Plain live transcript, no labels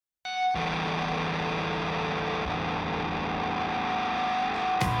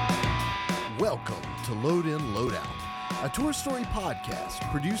Welcome to Load In, Load Out, a tour story podcast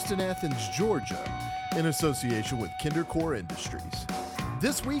produced in Athens, Georgia, in association with KinderCore Industries.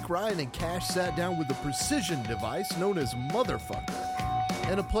 This week, Ryan and Cash sat down with a precision device known as Motherfucker,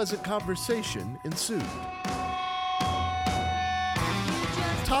 and a pleasant conversation ensued.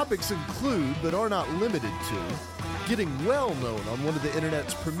 Topics include, but are not limited to, getting well known on one of the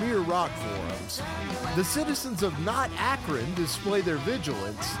internet's premier rock forums, the citizens of not Akron display their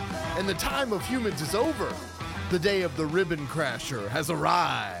vigilance, and the time of humans is over. The day of the ribbon crasher has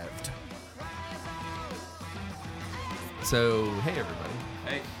arrived. So, hey everybody.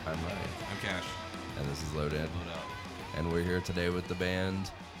 Hey. I'm Ryan. I'm Cash. And this is Load In. Load Out. And we're here today with the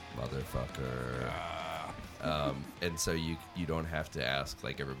band Motherfucker. And so you don't have to ask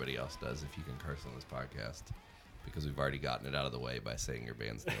like everybody else does if you can curse on this podcast, because we've already gotten it out of the way by saying your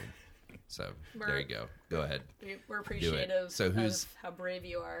band's name. So there you go. Go ahead. We're appreciative So who's, of how brave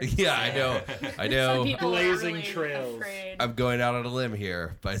you are. Yeah, I know. Some people Blazing are really trails. afraid. I'm going out on a limb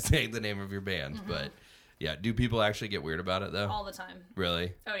here by saying the name of your band, but yeah, do people actually get weird about it though? All the time.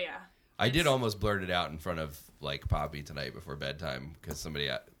 Really? Oh yeah. I did almost blurt it out in front of like Poppy tonight before bedtime, because somebody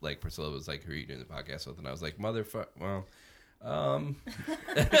like Priscilla was like, "Who are you doing the podcast with?" And I was like, "Motherfucker." Well,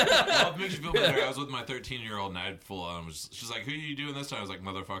 Well, it makes you feel better. I was with my 13-year-old and I had full on. She's like, "Who are you doing this time?" I was like,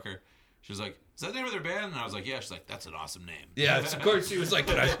 "Motherfucker." She was like, "Is that the name of their band?" And I was like, "Yeah." She's like, "That's an awesome name." yeah, of course she was like,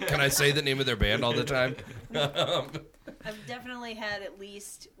 "Can I say the name of their band all the time?" I've definitely had at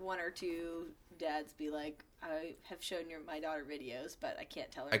least one or two dads be like, "I have shown my daughter videos, but I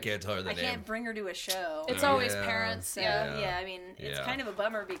can't tell her. I can't tell her the I name. can't bring her to a show." It's Oh, always yeah. parents. So Yeah. yeah, I mean, it's Yeah. kind of a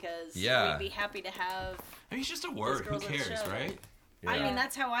bummer because Yeah. we'd be happy to have. I mean, it's just a word. Who girls on the cares, show. right? I Yeah. mean,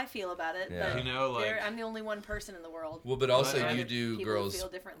 that's how I feel about it. Yeah. But You know, like- I'm the only one person in the world. Well, but also But you do People girls feel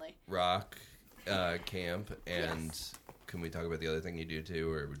differently. rock camp, and Yes. can we talk about the other thing you do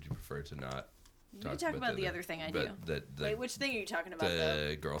too, or would you prefer to not? You can talk about the other thing I do. Wait, which thing are you talking about?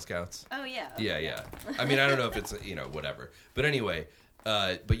 The Girl Scouts. Oh yeah. Okay, Yeah. I mean, I don't know if it's, whatever. But anyway,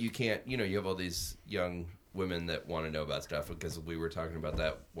 but you can't, you have all these young women that want to know about stuff, because we were talking about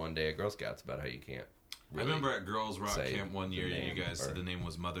that one day at Girl Scouts about how you can't really I remember at Girls Rock say Camp one year, the name, you guys or- said the name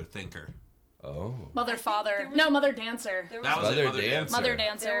was Mother Thinker. Oh. Mother, father. there was- No, mother dancer. There That was, was it, Mother Dancer. Mother there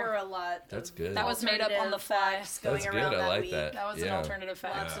dancer. were a lot. That's of good. That was made up on the alternative fly. facts going That's good. around I that like week. that. That was Yeah. an alternative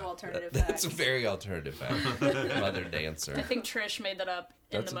fact. Lots of alternative That's a facts. very alternative fact. Mother Dancer. I think Trish made that up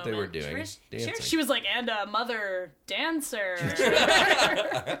in That's the what moment. they were doing. Trish- dancing. She was like, and a mother dancer.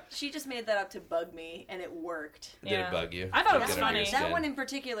 She just made that up to bug me, and it worked. Did Yeah. it bug you? I thought it Did was get under your funny. That skin? one in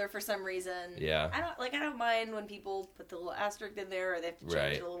particular, for some reason, Yeah. I don't mind when people put the little asterisk in there, or they have to change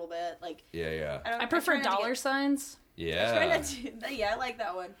Right. it a little bit. Like, Yeah. I prefer try not to dollar get- signs I try Yeah. not to, yeah, I like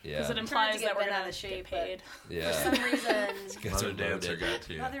that one. because it Yeah. implies get that we're bent out going of to shape, get paid. For Yeah. some reason, Guys Mother are Dancer loaded. got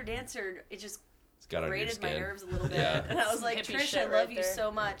to you. Mother Dancer, it just It's got under your grated my skin. nerves a little bit. Yeah. And I was like, Hippie Trish, shit I love right you there.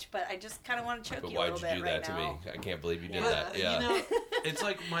 so much, but I just kind of want to choke But you a why'd little you bit do right that to now. me? I can't believe you did Yeah. that. Yeah. You know, it's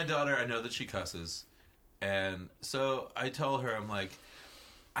like my daughter, I know that she cusses. And so I tell her, I'm like,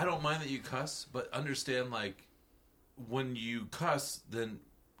 I don't mind that you cuss, but understand, like, when you cuss, then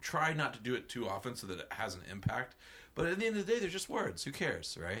try not to do it too often so that it has an impact. But at the end of the day, they're just words. Who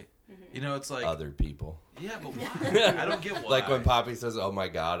cares, right? Mm-hmm. You know, it's like, Other people. yeah, but why? I don't get why. Like when Poppy says, "Oh my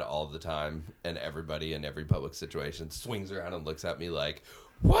God," all the time, and everybody in every public situation swings around and looks at me like,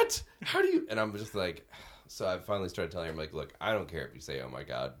 "What? How do you?" And I'm just like, so I finally started telling her, I'm like, "Look, I don't care if you say 'Oh my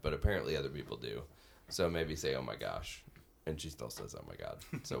God,' but apparently other people do. So maybe say 'Oh my gosh.'" And she still says, "Oh my God."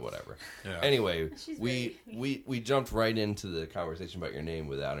 So whatever. Yeah. Anyway, She's we jumped right into the conversation about your name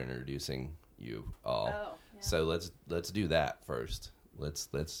without introducing you all. Oh, yeah. So let's do that first.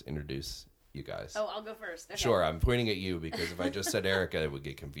 Let's introduce you guys. Oh, I'll go first. Okay. Sure, I'm pointing at you because if I just said Erica, it would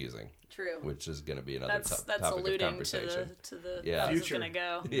get confusing, True. which is going to be another That's topic of alluding to conversation. the Yeah. how this is Future. going to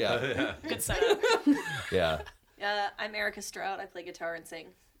go. Yeah, Good setup. yeah, I'm Erica Stroud. I play guitar and sing.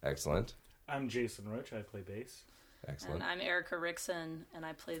 excellent, I'm Jason Roach. I play bass. excellent. And I'm Erica Rickson, and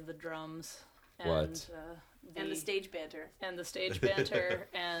I play the drums. And, What? And the stage banter. And the stage banter,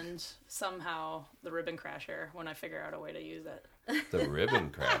 and somehow the ribbon crasher when I figure out a way to use it. The ribbon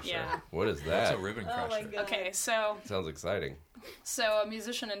crasher. Yeah. What is That's that? a ribbon Oh my crusher. god. Okay, so Sounds exciting. a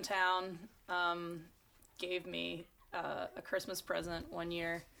musician in town gave me a Christmas present one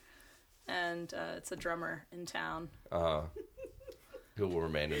year, and it's a drummer in town. Who will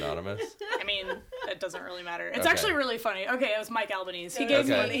remain anonymous? I mean, it doesn't really matter. It's Okay. actually really funny. Okay, it was Mike Albanese. He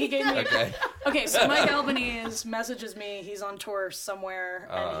Okay. gave me. Okay. Okay, so Mike Albanese messages me. He's on tour somewhere,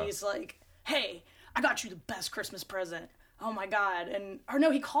 and he's like, "Hey, I got you the best Christmas present. oh my God. Or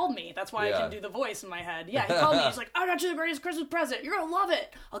no, he called me. That's why I Yeah. can do the voice in my head. Yeah, he called me. He's like, I got you the greatest Christmas present. You're going to love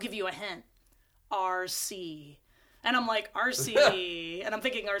it. I'll give you a hint. RC. And I'm like, RC. And I'm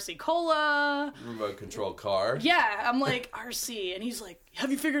thinking RC Cola. Remote control car. Yeah, I'm like, RC. And he's like, have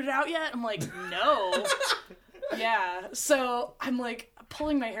you figured it out yet? I'm like, no. Yeah. So I'm like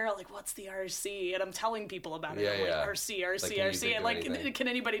pulling my hair out, like, what's the RC? And I'm telling people about it. Yeah, I'm yeah. like, RC, RC, Like, can you RC. think And of like, anything? can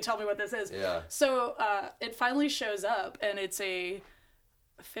anybody tell me what this is? Yeah. So it finally shows up, and it's a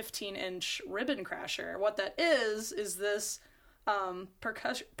 15-inch ribbon crasher. What that is this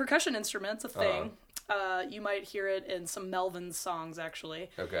percussion instrument's a thing. You might hear it in some Melvin songs, actually.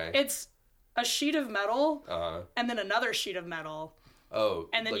 Okay. It's a sheet of metal, Uh-huh. and then another sheet of metal, Oh.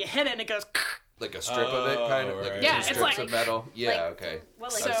 and then like, you hit it, and it goes... like a strip of it, kind of. Oh, Like right. two Yeah, it's strips like- of metal. Yeah, like, okay.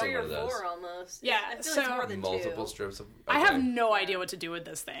 Well, like I've seen 3 one or of those. 4 almost. Yeah, I feel so- it's more than Multiple 2. strips of. I have okay. no idea what to do with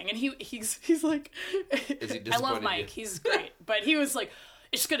this thing. And he's like, Is he I love disappointed Mike. you? He's great, but he was like,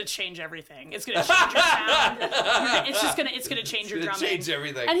 it's gonna change everything. It's gonna change your sound. It's gonna change your gonna drumming. change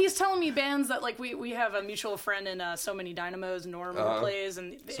everything. And he's telling me bands that like we have a mutual friend in So Many Dynamos, Norm plays,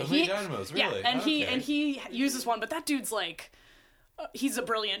 and So Many Dynamos, yeah, really? and Okay. he uses one, but that dude's like, he's a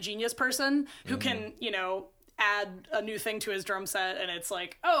brilliant genius person who can add a new thing to his drum set, and it's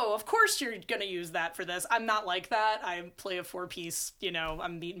like, oh, of course you're gonna use that for this. I'm not like that. I play a 4-piece,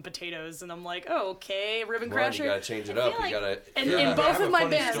 I'm meat and potatoes, and I'm like, oh, okay, ribbon Come on, crasher. you gotta change it up. feel You gotta. And yeah. in I both have of a my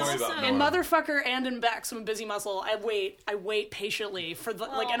funny bands, story about in Norm. Motherfucker and in Backstrom Busy Muscle, I wait patiently for the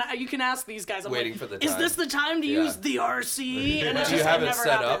you can ask these guys. I'm Waiting like, for the is time. this the time to Yeah. use the RC? And it's Do you just, have it never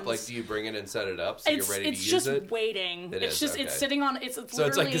set up? happens. Like, do you bring it and set it up so it's you're ready to use just it? waiting. It it's is, just okay. it's sitting on it's So it's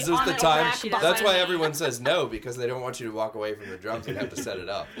literally like, is this on the a time? rack That's That's behind why me. everyone says no, because they don't want you to walk away from the drums and have to set it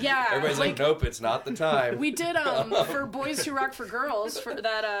up. Yeah, Everybody's like, like- nope, it's not the time. We did for Boys Who Rock for Girls for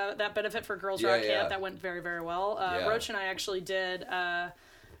that benefit for Girls Yeah, Rock yeah. Camp that went very, very well. Yeah. Roach and I actually did a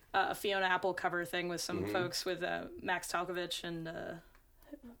Fiona Apple cover thing with some Mm-hmm. folks with Max Talkovich and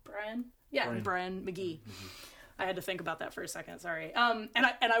Brian. Yeah, Brian McGee. I had to think about that for a second. Sorry. And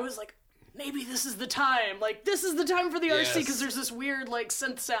I was like, maybe this is the time. Like, this is the time for the RC, because Yes. there's this weird like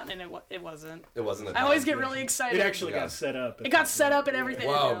synth sound, and it wasn't. It wasn't the I time. always get really excited. It actually Yeah. got set up. It got set up and everything.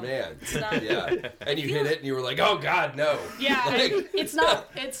 Wow, No. man. not- Yeah. And you hit it and you were like, oh, God, no. Yeah, Like, and it's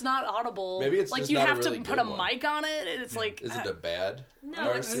not audible. Maybe it's like just you not a have really to put good a one. mic on it, and it's like Is it a bad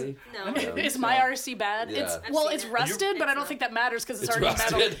No, it's, RC? no. is my RC bad? Yeah. It's I've well, seen it's it. rusted, but I don't It's think that matters because it's It's already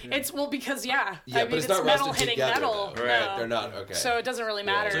rusted? metal. It's because Yeah, I mean, but it's not metal rusted hitting together, metal. though. No. They're not, okay. So it doesn't really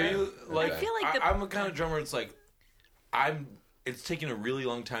matter. So you like? I feel like the- I'm the kind of drummer. It's like it's taking a really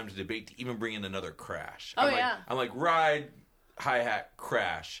long time to debate to even bring in another crash. Oh, I'm like, yeah. I'm like ride hi-hat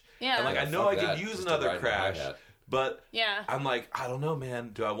crash. Yeah. And like Yeah, I know fuck I could that. use Just a another ride crash, hi-hat. but Yeah. I'm like, I don't know, man.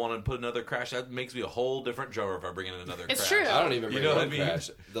 Do I want to put another crash? That makes me a whole different drummer if I bring in another It's crash. true. I don't even You bring know one what I mean?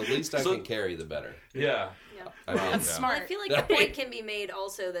 crash. The least I So- can carry, the better. Yeah. Yeah. I mean, That's yeah. smart. I feel like the point can be made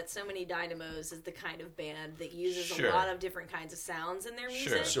also that So Many Dynamos is the kind of band that uses Sure. a lot of different kinds of sounds in their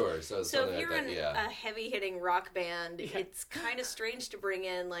Sure. music. Sure. So, So something if you're like that, in yeah. a heavy-hitting rock band, it's kind of strange to bring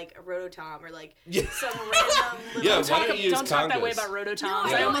in like a rototom or like Yeah. some random little. Yeah, why Talk, don't you use don't talk that way congas? about rototoms.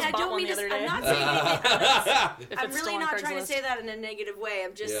 No, I almost I bought don't one mean the to. other day. I'm not saying anything. If I'm it's really still on not trying to Craigslist. say that in a negative way.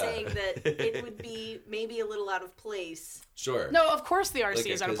 I'm just Yeah. saying that it would be maybe a little out of place. Sure. No, of course the RC Like a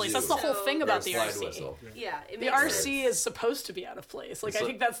is out of place. kazoo. That's the whole So- thing Or a about the slide RC. whistle. Yeah, it The makes RC sense. is supposed to be out of place. Like I So-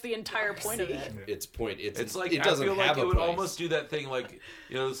 think that's the entire point of it. It's point. It's like it doesn't I feel like have it a would place. almost do that thing like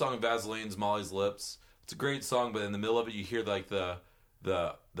the song of Vaseline's Molly's Lips. It's a great song, but in the middle of it you hear like the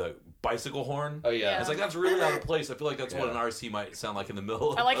bicycle horn. Oh yeah. It's like that's really out of place. I feel like that's what Yeah. an RC might sound like in the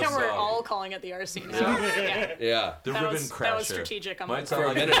middle. I like of how a we're song. all calling it the RC now. Yeah. Yeah. The That ribbon was- crasher. that was strategic on my Might sound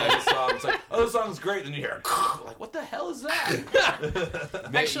part. like a nice song. It's like, oh, the song's great. Then you hear, like, what the hell is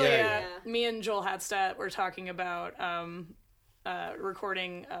that? Actually, yeah. me and Joel Hadstadt were talking about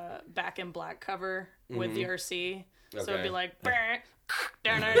recording Back in Black cover with the RC. So it'd Okay. be like,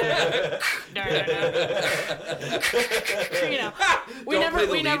 you know, we Don't play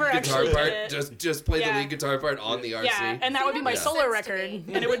the we lead never guitar actually part. did it. Just play the Yeah. lead guitar part on the RC. Yeah, and that would be my Yeah. solo Sense to record, me.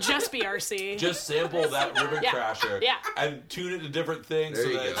 and it would just be RC. Just sample that ribbon Yeah. crasher. Yeah. And tune it to different things There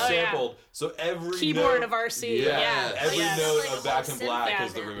so you that go. it's Oh, yeah. sampled. So every Keyboard note, of RC. Yeah. Yeah, every yeah. note Like a of Back whole in Black synth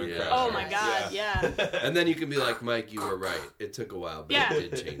is the band. ribbon Yeah. crasher. Oh my god, yeah. And then you can be like, Mike, you were right. It took a while, but Yeah.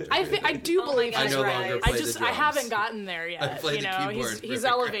 it did change. I everything. do Oh my believe God, he's I no right. longer I play just the I drums. haven't gotten there I yet. play You the know, keyboard. He's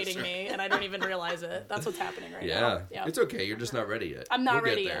elevating me, and I don't even realize it. That's what's happening right now. Yeah, it's okay. You're just not ready yet. I'm not We'll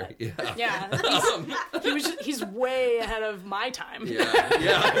ready get yet. there. Yeah. He's way ahead of my time.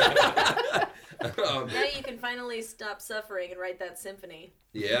 Yeah. Now you can finally stop suffering and write that symphony.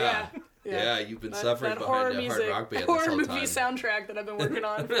 Yeah. You've been suffering behind a hard rock band this horror whole movie time. soundtrack that I've been working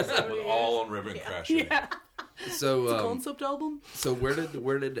on for so many years. All on Ribbon Crashing. Yeah. So, Concept album? so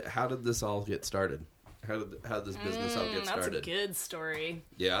how did this all get started? How did this business all get started? That's a good story.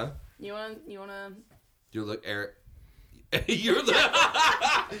 Yeah. You wanna? You look, Eric. You're the.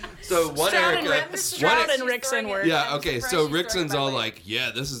 So one Stroud Erica. Stroud and Rickson were. Yeah. Okay. So She's Rickson's throwing all my way. like,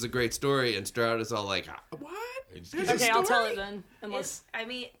 "Yeah, this is a great story," and Stroud is all like, "What?" Okay, I'll tell it then. Unless. I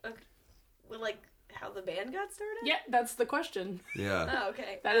mean, like how the band got started? Yeah, that's the question. Yeah. Oh,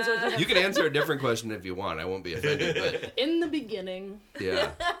 okay. That is what. You can answer a different question if you want. I won't be offended, but In the beginning.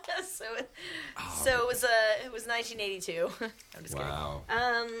 yeah. so it was 1982. I'm just Wow.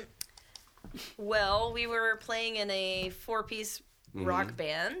 kidding. Well, we were playing in a 4-piece rock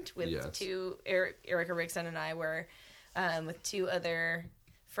band with Yes. two Erica Rickson and I were with two other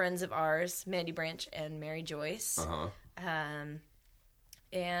friends of ours, Mandy Branch and Mary Joyce.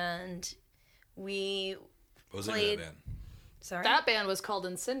 And we What was in played. that band? Sorry. That band was called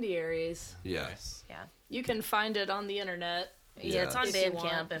Incendiaries. Yes. Yeah. You can find it on the internet. Yeah, it's on If you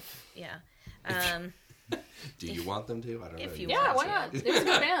want. Bandcamp. Do you want them to? I don't know. If you Yeah, want why to. not? It was a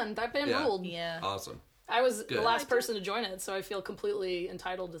good band. That band Yeah. ruled. Yeah. Awesome. I was Good. the last person to join it, so I feel completely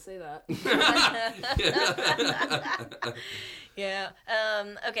entitled to say that. Yeah.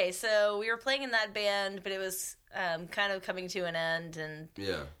 Okay, so we were playing in that band, but it was kind of coming to an end, and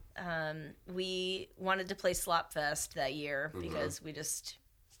Yeah. we wanted to play Slopfest that year because we just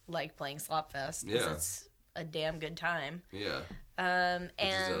like playing Slopfest because Yeah. it's a damn good time. Yeah. And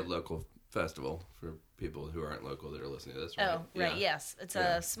This is a local festival for people who aren't local that are listening to this. Right? oh, right, Yeah. yes, it's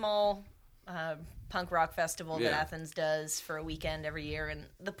Yeah. a small punk rock festival that Yeah. Athens does for a weekend every year, and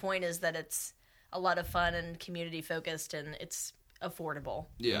the point is that it's a lot of fun and community focused, and it's affordable.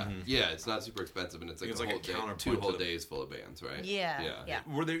 Yeah. Yeah. It's not super expensive, and it's like It's a like whole a day, counterpoint 2 whole to the- days full of bands, right? Yeah, yeah.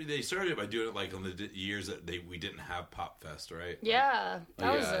 Were they started it by doing it like on the years that we didn't have Pop Fest, right? Yeah,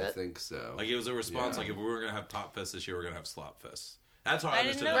 that was yeah, I it. think so. Like it was a response. Yeah. Like if we were gonna have Pop Fest this year, we're gonna have Slop Fest. That's how I I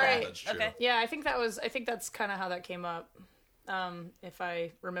didn't understood know that. that. That's true. Okay. Yeah, I think that's kind of how that came up. If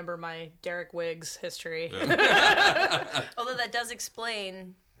I remember my Derek Wiggs history. Although that does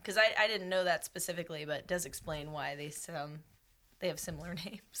explain, because I didn't know that specifically, but it does explain why they have similar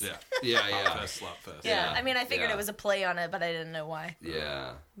names. Yeah. Yeah. Pop Yeah. Fest, Slop Fest. Yeah, I mean, I figured Yeah. it was a play on it, but I didn't know why.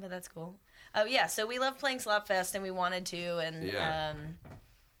 Yeah. But that's cool. Oh yeah, so we love playing Slopfest, and we wanted to, and Yeah.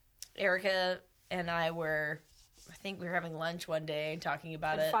 Erica and I I think we were having lunch one day talking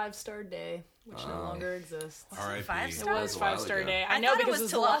about it. 5-star day, which no longer exists. R.I.P. 5 It star? was a while 5-star ago. day. I know thought because it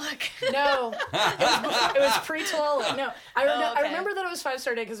was a lot. Tulalak. No, it was pre-Tulalak. No, I okay. remember that it was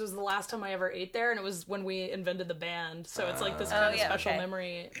 5-star day because it was the last time I ever ate there, and it was when we invented the band. So it's like this kind of yeah, special okay.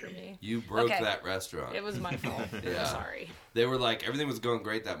 memory for me. You broke Okay. that restaurant. It was my fault. Yeah. I'm sorry. They were like, everything was going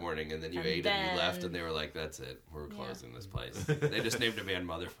great that morning, and then you And ate and you left, then- and they were like, that's it. We're closing this place. They just named a band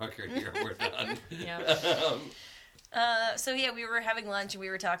Motherfucker here. We're done. Yeah. So yeah, we were having lunch, and we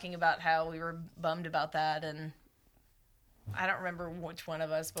were talking about how we were bummed about that, and I don't remember which one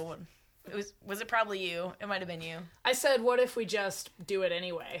of us, but was it probably you? It might have been you. I said, "What if we just do it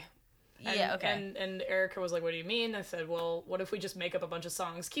anyway?" And, Yeah, okay. And Erica was like, "What do you mean?" I said, "Well, what if we just make up a bunch of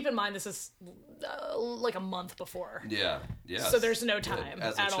songs?" Keep in mind, this is like a month before, Yeah. Yeah. so there's no time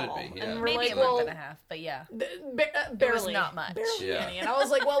As it at should all. be, yeah. And we're Maybe like, a well, month and a half, but yeah. barely not much. barely Yeah. any. And I was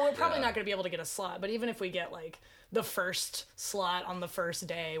like, well, we're probably Yeah. not going to be able to get a slot, but even if we get like the first slot on the first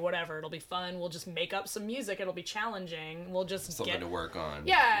day, whatever, it'll be fun. We'll just make up some music. It'll be challenging. We'll just Something get to work on.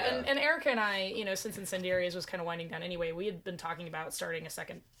 Yeah, and Erica and I, since Incendiaries was kind of winding down anyway, we had been talking about starting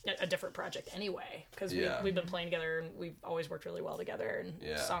a different project anyway, because Yeah. we've been playing together and we've always worked really well together and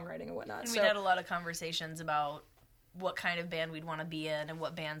Yeah. songwriting and whatnot. And So we had a lot of conversations about what kind of band we'd want to be in and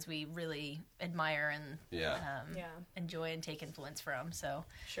what bands we really admire and Yeah. yeah, enjoy and take influence from. So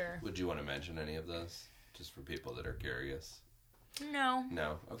sure. Would you want to mention any of those? Just for people that are curious. no,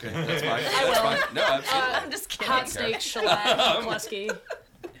 No. Okay. That's fine. That's fine. No, absolutely. I'm just kidding. Hot Snakes, Shellac, McCluskey.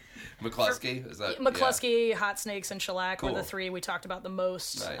 McCluskey? Is that? McCluskey, Hot Snakes, and Shellac were Cool. the three we talked about the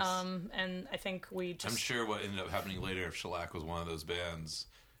most. Nice. And I think we just... I'm sure what ended up happening later, if Shellac was one of those bands,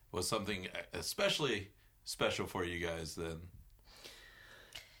 was something especially special for you guys then.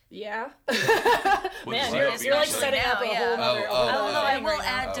 Yeah. What Man, does you're that like mean? setting up a Yeah. whole other... Oh, Although I thing will right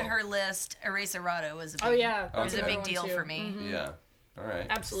now. add to her list, Eraserado was a big, Oh, yeah. was a That's big another deal one, too. for me. Yeah. All right.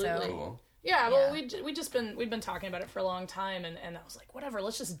 Absolutely. So- Cool. Yeah, well, we've been talking about it for a long time, and I was like, whatever,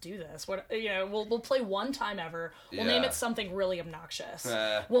 let's just do this. We'll play one time ever. We'll name it something really obnoxious.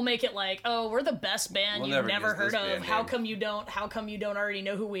 We'll make it like, oh, we're the best band you've never heard of. How come you don't already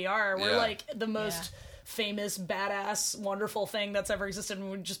know who we are? We're like the most famous, badass, wonderful thing that's ever existed, and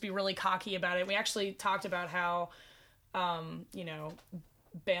we'd just be really cocky about it. We actually talked about how,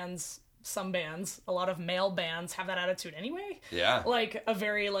 some bands, a lot of male bands have that attitude anyway. Yeah. Like a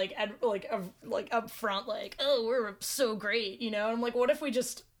very up front, like, oh, we're so great, And I'm like, what if we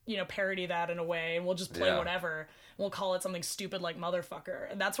just, parody that in a way, and we'll just play whatever. We'll call it something stupid like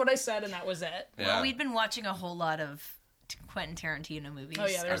motherfucker. And that's what I said, and that was it. Yeah. Well, we'd been watching a whole lot of Quentin Tarantino movies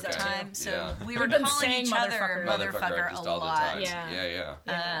there's at the that time, too. so we were been calling saying each other motherfucker just a all the lot. time.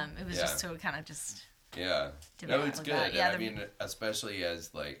 Yeah. It was just so kind of just... Yeah. to No, me, it's like good. that. Yeah, I mean, especially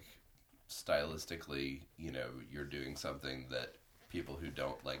as, like, stylistically, you're doing something that people who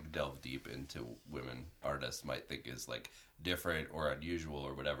don't, like, delve deep into women artists might think is, like, different or unusual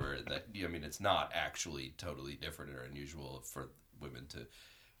or whatever. That, it's not actually totally different or unusual for women to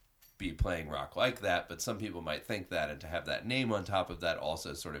be playing rock like that, but some people might think that, and to have that name on top of that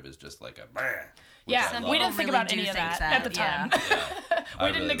also sort of is just like a yeah, we didn't think really about any of that at the time. I We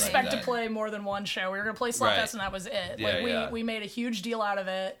didn't really expect to like play more than one show. We were going to play Slapfest, and that was it. We made a huge deal out of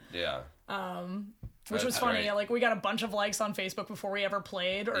it. Yeah. Which was That's funny. right. Like, we got a bunch of likes on Facebook before we ever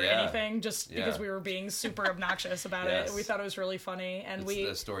played or anything, just because we were being super obnoxious about it. We thought it was really funny, and It's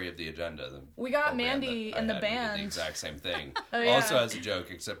the story of the agenda. We got Mandy in the band. The exact same thing. Oh, yeah. Also as a joke,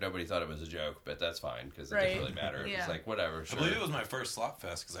 except nobody thought it was a joke, but that's fine because it didn't really matter. It was like, whatever, I sure. believe it was my first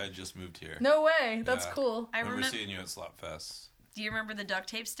Slopfest because I had just moved here. No way. That's Yeah. cool. I remember remember. seeing you at Slopfest. Do you remember the duct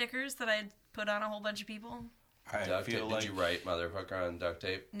tape stickers that I had put on a whole bunch of people? I Duct tape. feel like Did you write motherfucker on duct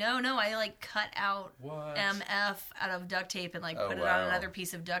tape? No, I like cut out What? MF out of duct tape and like Oh, put it wow. on another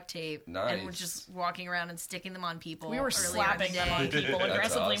piece of duct tape. Nice. And was just walking around and sticking them on people. We were earlier in the slapping them on day. people That's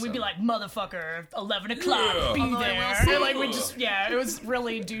aggressively. We'd be awesome. like, motherfucker, 11 o'clock, Yeah. be Although I will there. say- And, like, we just, it was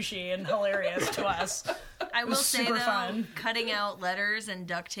really douchey and hilarious to us. I will was say super though, fun. cutting out letters and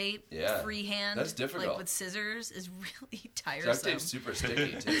duct tape freehand, That's difficult. like with scissors, is really Duct tiresome. tape's super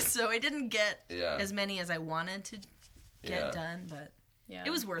sticky too. So I didn't get Yeah. as many as I wanted to get Yeah. done, but Yeah.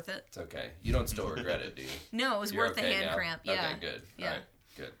 it was worth it. It's okay. You don't still regret it, do you? No, it was You're worth okay the hand now? cramp. Yeah. Okay, good. Yeah. All right,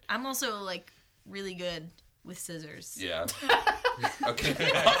 good. I'm also like really good with scissors. Yeah. Okay.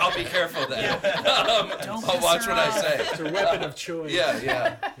 I'll be careful then. I'll watch what I say. It's a weapon of choice.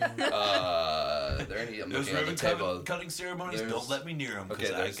 Yeah. Are there any? I'm those looking at the ribbon table. cutting ceremonies. There's- Don't let me near them because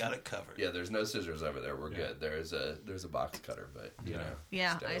Okay, I there's- got it covered. Yeah, there's no scissors over there. We're good. There's a box cutter, but you know.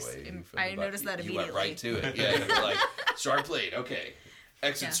 Yeah, stay I away from I the noticed butt. that You went immediately. right to it. Yeah, you're like sharp blade. Okay,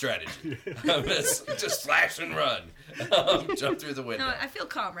 exit Yeah. strategy. just flash and run. Jump through the window. No, I feel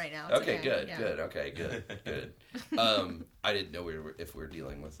calm right now. It's Okay, good, Yeah. good. Okay, good. I didn't know if we were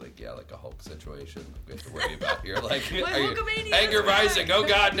dealing with like a Hulk situation. We have to worry about. You're like, are you, Hulkamania anger is back. rising. Oh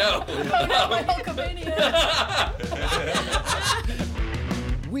God, no.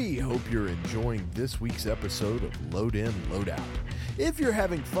 We hope you're enjoying this week's episode of Load In, Load Out. If you're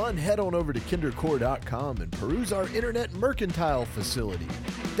having fun, head on over to kindercore.com and peruse our internet mercantile facility.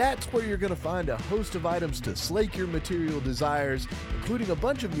 That's where you're going to find a host of items to slake your material desires, including a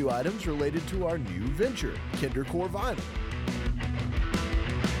bunch of new items related to our new venture, Kindercore Vinyl.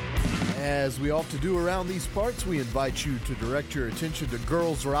 As we often do around these parts, we invite you to direct your attention to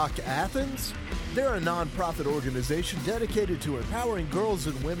Girls Rock Athens. They're a nonprofit organization dedicated to empowering girls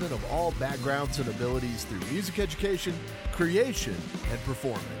and women of all backgrounds and abilities through music education, creation, and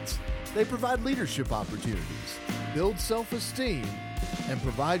performance. They provide leadership opportunities, build self-esteem, and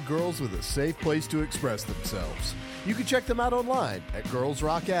provide girls with a safe place to express themselves. You can check them out online at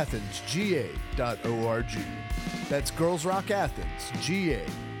girlsrockathensga.org. That's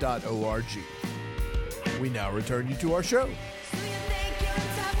girlsrockathensga.org. We now return you to our show.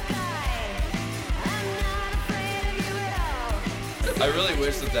 I really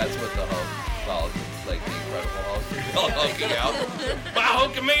wish that's what the Hulk called, like the Incredible Hulk. All hulking out. My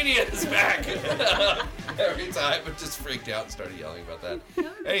Hulkamania is back. Every time, I just freaked out and started yelling about that.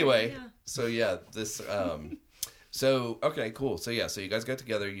 Anyway, so yeah, this. So okay, cool. So yeah, so you guys got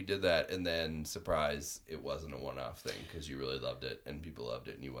together, you did that, and then surprise, it wasn't a one-off thing because you really loved it and people loved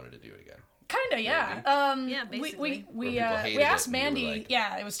it and you wanted to do it again. Kinda, yeah. Yeah, basically. We people hated we asked it and you were Mandy. like-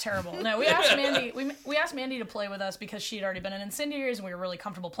 Yeah, it was terrible. No, we asked Mandy. We asked Mandy to play with us because she had already been in Incendiaries and we were really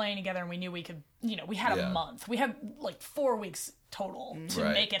comfortable playing together and we knew we could. We had Yeah. a month. We had like 4 weeks total to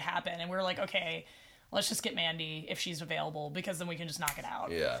Right. make it happen, and we were like, okay, let's just get Mandy if she's available because then we can just knock it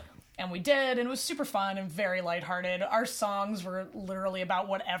out. Yeah. And we did, and it was super fun and very lighthearted. Our songs were literally about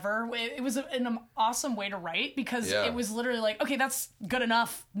whatever. It was an awesome way to write because it was literally like, okay, that's good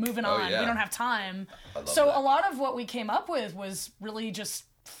enough. Moving on. yeah. We don't have time. So a lot of what we came up with was really just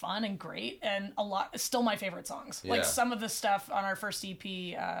fun and great, and still my favorite songs. Like some of the stuff on our first EP,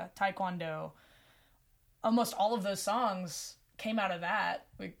 Taekwondo, almost all of those songs came out of that.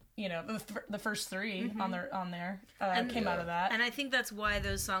 The first three on there came out of that. And I think that's why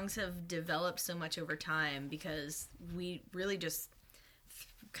those songs have developed so much over time, because we really just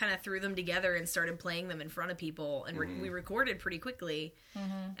kind of threw them together and started playing them in front of people, and we recorded pretty quickly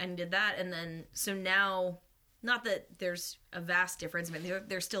and did that. And then, so now, not that there's a vast difference, I mean,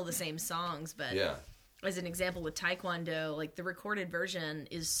 they're still the same songs, but as an example with Taekwondo, like the recorded version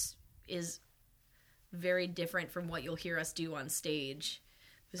is very different from what you'll hear us do on stage.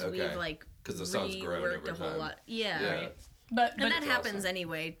 Because we've because the song's grown over a whole time. lot. Yeah. Right. But that happens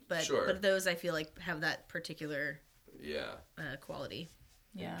anyway. But but those I feel like have that particular quality.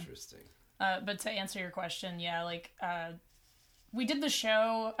 Yeah. Interesting. But to answer your question, we did the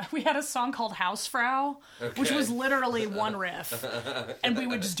show. We had a song called Hausfrau, which was literally one riff, and we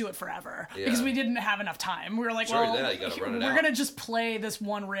would just do it forever because we didn't have enough time. We were like, you gotta run it we're out. gonna just play this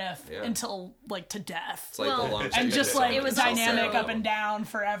one riff until like to death. It's like the long and just like it was dynamic up and down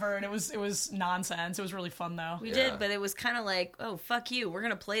forever, and it was nonsense. It was really fun though. We did, but it was kind of like, oh fuck you, we're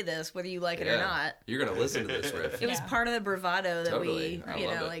gonna play this whether you like it or not. You're gonna listen to this riff. It was part of the bravado that we, I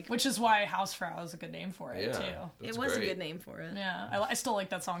love it. like, which is why Hausfrau is a good name for it too. It was a good name for it. Yeah, I still like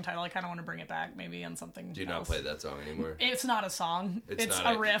that song title. I kind of want to bring it back, maybe on something. Do you not play that song anymore? It's not a song. It's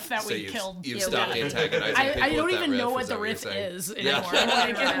not a riff that we you've, killed. You've stopped antagonizing people. I don't with that even know riff, what is the that riff you're saying? is anymore.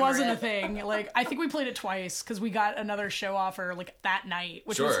 Like, it wasn't a thing. Like, I think we played it twice because we got another show offer like that night,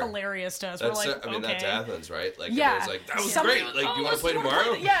 which was hilarious to us. That's, we're like, that's Athens, right? Like, yeah. Everyone's like, that was Somebody, great. Like, do you want to play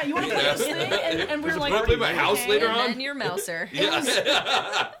tomorrow? Yeah, you want to play this thing? And we were like, want to play my house later And on? then your Mouser.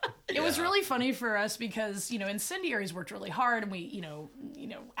 It was really funny for us because, Incendiaries worked really hard, and we,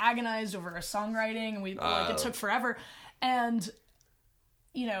 agonized over our songwriting, and it took forever. And,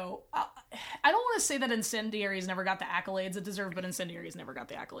 I don't want to say that Incendiaries never got the accolades it deserved, but Incendiaries never got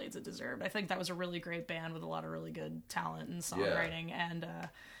the accolades it deserved. I think that was a really great band with a lot of really good talent and songwriting, and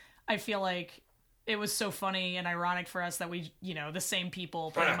I feel like it was so funny and ironic for us that we, the same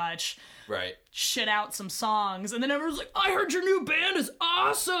people pretty much shit out some songs, and then everyone's like, I heard your new band is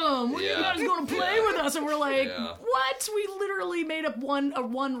awesome. When are you guys going to play with us? And we're like, what? We literally made up a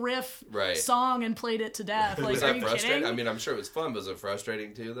one riff song and played it to death. Like, was that are you frustrating? kidding? I mean, I'm sure it was fun. Was it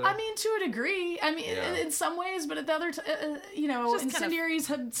frustrating too, though? I mean, to a degree. I mean, in some ways, but at the other, Incendiaries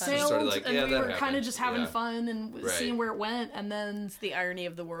had sailed, sort of like, and we were kind happened. of just having fun and seeing where it went, and then It's the irony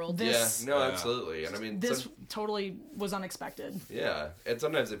of the world. Absolutely. And I mean, this totally was unexpected. Yeah, and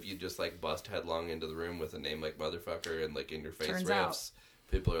sometimes if you just like bust headlong into the room with a name like Motherfucker and like in your face Turns riffs, out.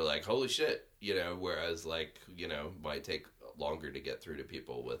 people are like, holy shit, whereas like, might take longer to get through to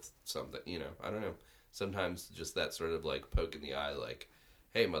people with something, I don't know. Sometimes just that sort of like poke in the eye, like,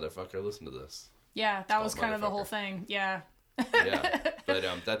 hey, motherfucker, listen to this. Yeah, that was kind of the whole thing. Yeah. But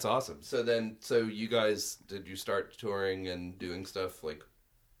that's awesome. So you guys, did you start touring and doing stuff like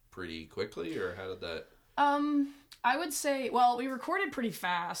pretty quickly, or how did that? I would say, well, we recorded pretty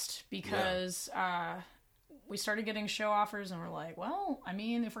fast because we started getting show offers, and we're like, well, I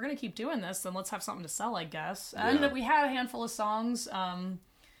mean, if we're gonna keep doing this, then let's have something to sell, I guess. And we had a handful of songs,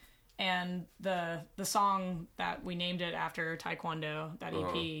 and the song that we named it after, Taekwondo, that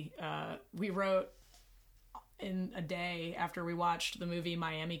EP, we wrote in a day after we watched the movie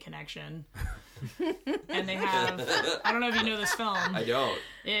Miami Connection. And they have, I don't know if you know this film. I don't.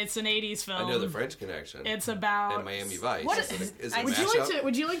 It's an 80s film. I know the French Connection. It's about and Miami Vice. What is it a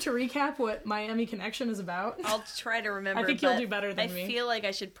would you like to recap what Miami Connection is about? I'll try to remember. I think you'll do better than me. I feel like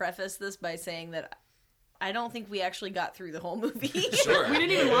I should preface this by saying that I don't think we actually got through the whole movie. Sure. We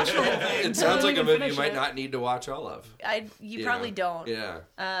didn't even watch the whole thing. It sounds like a movie you might not need to watch all of. You probably don't.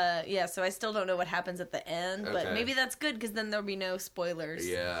 Yeah. So I still don't know what happens at the end, but maybe that's good because then there'll be no spoilers.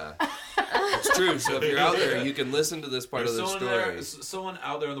 Yeah. It's true. So if you're out there, you can listen to this part of the story. Someone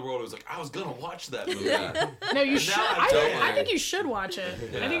out there in the world was like, I was going to watch that movie. Yeah. No, you should. I I think you should watch it.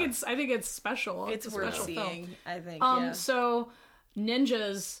 Yeah. I think it's special. It's a worth special seeing, film. I think. So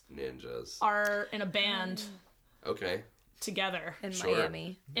ninjas are in a band Okay. together in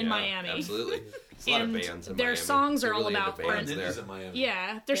Miami. In Miami. Absolutely. There's a lot of bands in their Miami. songs are They're all really about into bands Ninjas there. in Miami.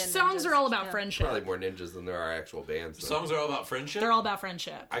 Yeah, their Band songs ninjas. are all about friendship. Probably more ninjas than there are actual bands. Though. Songs are all about friendship. They're all about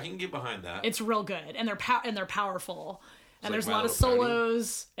friendship. I can get behind that. It's real good, and they're powerful. and like there's a My lot of Little Pony?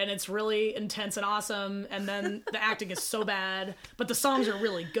 solos, and it's really intense and awesome. And then the acting is so bad, but the songs are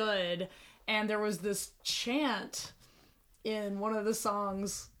really good. And there was this chant in one of the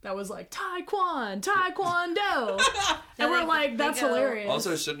songs that was like Taekwondo, and we're like, that's hilarious.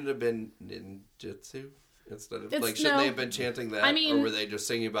 Also, shouldn't it have been ninjutsu instead of It's- shouldn't no. they have been chanting that? I mean- or were they just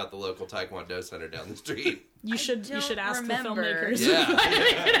singing about the local Taekwondo center down the street? You should don't ask remember. the filmmakers. Yeah.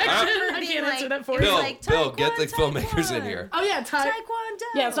 I can't answer that for you. Bill, like, Bill, get the Taekwondo. filmmakers in here. Oh yeah, Taekwondo.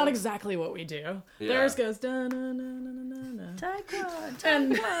 Yeah, it's not exactly what we do. Yeah. Theirs goes da na na na na na. Taekwondo.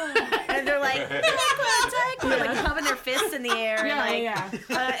 And And they're like, taekwondo, like pumping their fists in the air. yeah, and like,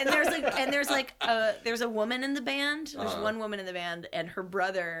 yeah. and there's a woman in the band. There's one woman in the band, and her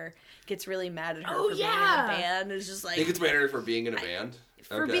brother gets really mad at her Oh, for being in yeah. the band. It's just like Think it's better for being in a band?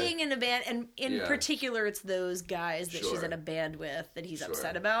 for Okay. being in a band, and in Yeah. particular, it's those guys that she's Sure. in a band with that he's Sure.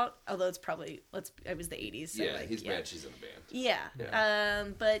 upset about. Although it's probably it was the 80s. So Yeah, like, he's mad she's in a band. Yeah. Yeah.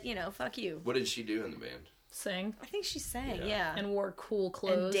 But fuck you. What did she do in the band? Sing I think she sang. Yeah. Yeah. and wore cool And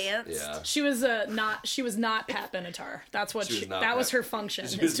clothes. danced. Yeah. She was not Pat Benatar. That's what She was not that was Pat- her function.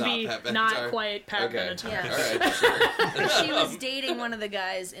 She Is was to be not Pat not Benatar? quite Pat Okay. Benatar. Yeah. All right, sure. She was dating one of the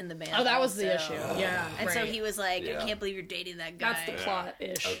guys in the band. Oh, that was the also. issue. Yeah. And so right. he was like, Yeah. I can't believe you're dating that guy. That's the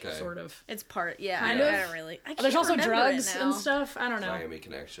plot-ish, Okay. sort of. It's part, yeah. Kind I of. don't really. I can't There's also remember drugs it now. and stuff. I don't know. Miami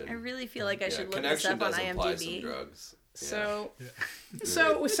Connection. I really feel like I should look Connection this up on does imply some IMDb. drugs. So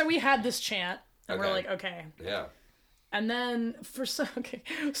we had this chant, and we're Okay. like, okay. Yeah. And then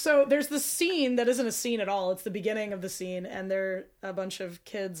so there's this scene that isn't a scene at all. It's the beginning of the scene, and they're a bunch of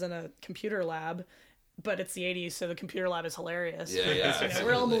kids in a computer lab, but it's the 80s, so the computer lab is hilarious. Yeah, yeah, because,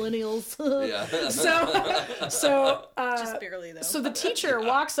 we're all millennials. Yeah. So Just barely, though. So the teacher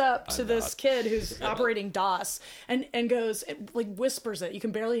walks up to this kid who's operating DOS and goes, like, whispers it. You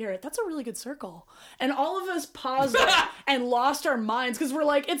can barely hear it. That's a really good circle. And all of us paused it and lost our minds because we're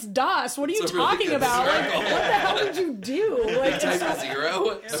like, it's DOS. What are you It's a really talking good about? Like, circle. what the hell did you do? Like, it's Type a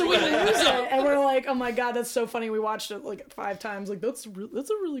zero. so we lose it, and we're like, "Oh my god, that's so funny!" We watched it like 5 times. Like, that's a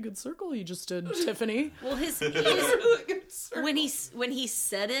really good circle you just did, Tiffany. well, when he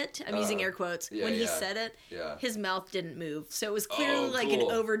said it, I'm using air quotes. yeah, when he yeah. said it, Yeah. his mouth didn't move, so it was clearly Oh, like cool.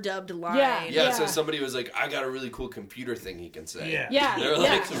 an overdubbed line. Yeah. Yeah, so somebody was like, I got a really cool computer thing he can say. Yeah. Yeah, They were yeah.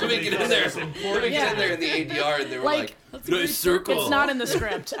 like, let me get in there. Let me get in there in the ADR, and they were Like, like, nice circle. It's not in the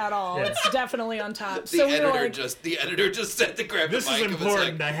script at all. It's definitely on top. the So we were editor like, the editor just said to grab This the is mic and was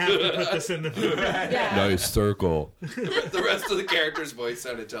important. like, I have to put this in the movie. yeah, nice circle. The rest of the character's voice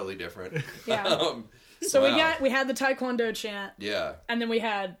sounded totally different. yeah. So wow. we had the Taekwondo chant, Yeah. and then we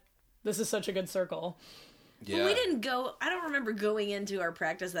had, "This is such a good circle." Yeah. But we didn't go. I don't remember going into our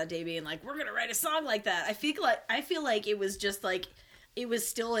practice that day being like, "We're gonna write a song like that." I feel like it was just like it was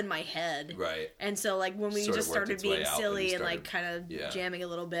still in my head, Right. And so like when we Sort of just worked started its way being out when silly you and like started- kind of yeah. jamming a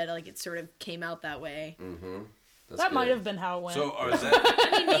little bit, like it sort of came out that way. That's That good. might have been how it went. So is that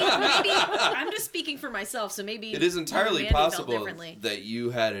I mean, maybe I'm just speaking for myself, so maybe It is entirely Mandy felt possible differently. that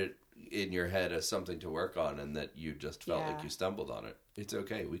you had it in your head as something to work on and that you just felt Yeah. like you stumbled on it. It's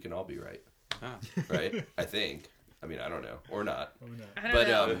okay. We can all be right. Ah. Right? I think. I mean, I don't know. Or not. I don't But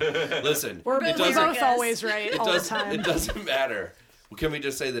know. listen, we're it both doesn't, both Erica's. always right all the time. it doesn't matter. Well, can we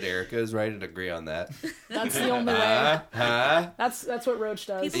just say that Erica is right and agree on that? That's the only way. Huh? That's what Roach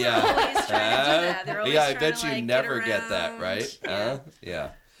does. People Yeah. are always trying to do that. They're always Yeah, I trying bet to, you like, never get get that, around. right? Yeah. Yeah.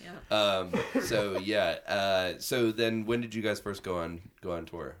 Yeah. So yeah. So then, when did you guys first go on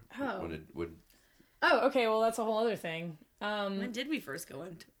tour? Oh. When Oh, okay. Well, that's a whole other thing. When did we first go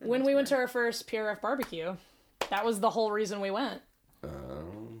in? When we went to our first PRF barbecue, that was the whole reason we went.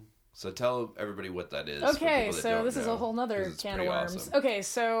 So tell everybody what that is. for Okay, people that so don't this is know, a whole nother 'cause it's can of pretty worms. awesome. Okay,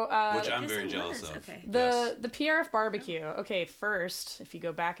 so which I'm Yes, very it jealous was. of. Okay. the PRF barbecue. Okay, first, if you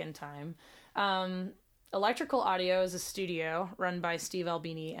go back in time, Electrical Audio is a studio run by Steve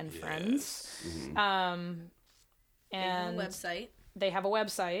Albini and friends. Mm-hmm. And And website. they have a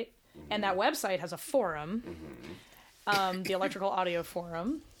website, and that website has a forum, the Electrical Audio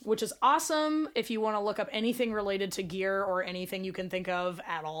Forum, which is awesome if you want to look up anything related to gear or anything you can think of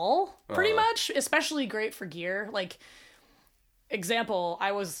at all. Pretty much, especially great for gear. Like, example, I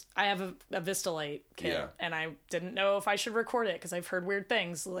have a Vistalite kit, Yeah. and I didn't know if I should record it because I've heard weird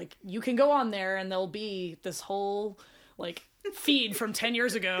things. Like, you can go on there and there'll be this whole, like, feed from 10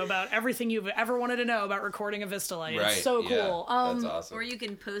 years ago about everything you've ever wanted to know about recording a Vistalite. Right. It's so yeah, cool. That's awesome. Or you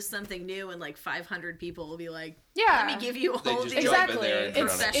can post something new and like 500 people will be like, Yeah. let me give you They all just these jump in Exactly. there and turn on it.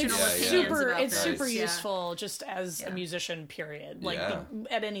 professional Yeah, opinions super about it's things. super Yeah. useful just as a musician, period. Like Yeah.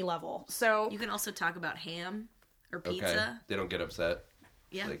 at any level. So You can also talk about ham or Okay. pizza. They don't get upset.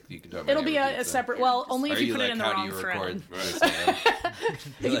 Yeah. Like you can talk about It'll be ham and a pizza. separate. Well, only Are if you you put like, it in the how do wrong you thread. record this ham?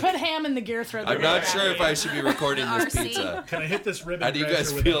 If you put ham in the gear thread, I'm not sure if I should be recording this RC. pizza. Can I hit this ribbon? How do you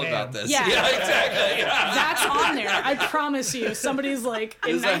guys crasher with feel a ham? about this? Yeah. Exactly. That's on there. I promise you. Somebody's like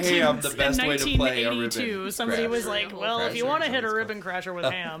in, Is a ham the best in way to play a ribbon 1982. Somebody was crasher? like, "Well, if you Crasher, want to hit a something ribbon crasher with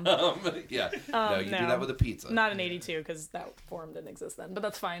ham." Yeah. No, you do no. that with a pizza. Not in 82 because that forum didn't exist then, but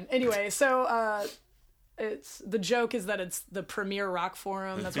that's fine. Anyway, so it's the joke is that it's the Premier Rock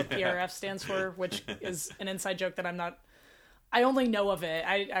Forum. That's what PRF stands for, which is an inside joke that I only know of it.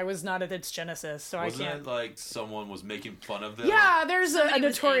 I was not at its genesis, so Wasn't I can't. it like someone was making fun of them? Yeah, there's a Somebody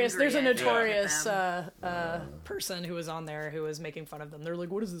was notorious. angry, There's a I think, notorious at person who was on there who was making fun of them. They're like,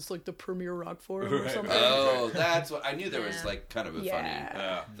 "What is this? Like the Premier Rock Forum or Right, something?" Oh, that's what I knew. There was Yeah. like kind of a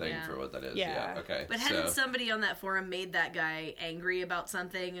Yeah. funny thing Yeah. for what that is. Yeah. Yeah. Okay. But hadn't somebody on that forum made that guy angry about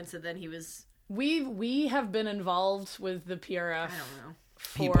something, and so then he was, We have been involved with the PRF. I don't know.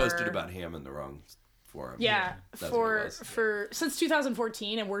 he for- posted about ham in the wrong forum. Yeah, That's what it for was. since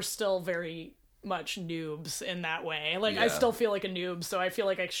 2014, and we're still very much noobs in that way. Like I Yeah. still feel like a noob, so I feel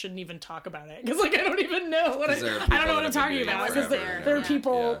like I shouldn't even talk about it because like I don't even know what I 'Cause there are don't people know what that I'm have been talking doing it about because forever, there are yeah.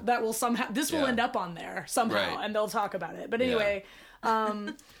 people Yeah. that will somehow this will Yeah. end up on there somehow Right. and they'll talk about it. But anyway, Well,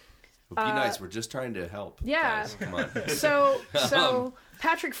 be nice. We're just trying to help. yeah. Guys. Come on. so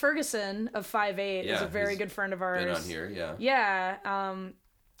Patrick Ferguson of 5'8" is Yeah, a very he's good friend of ours. Been on here. Yeah. Yeah,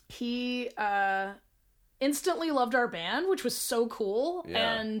 he instantly loved our band, which was so cool.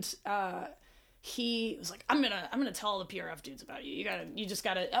 Yeah. And he was like, "I'm gonna tell all the PRF dudes about you. You just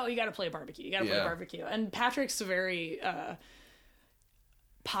gotta play barbecue. You gotta play Yeah. barbecue." And Patrick's a very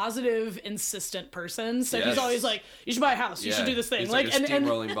positive, insistent person, so he's Yes. always like, "You should buy a house. You should do this thing." He's like, a and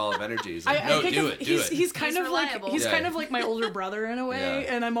steamrolling ball of energy. He's like, I no, think do of- it. Do it. he's kind He's of reliable. like he's Yeah. kind of like my older brother in a way,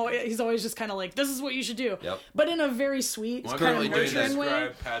 Yeah. and he's always just kind of like, "This is what you should do," Yep. but in a very sweet, One kind currently of way doing to nurturing way.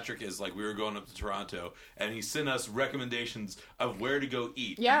 describe Patrick is like we were going up to Toronto, and he sent us recommendations of where to go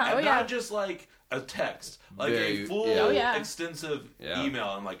eat. Yeah, and oh, yeah. not just like a text, like Very- a full, yeah. Oh, yeah. extensive Yeah. email.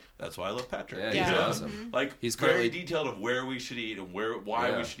 I'm like, that's why I love Patrick. Yeah, You he's know? awesome. Like He's very currently- detailed of where we should eat and why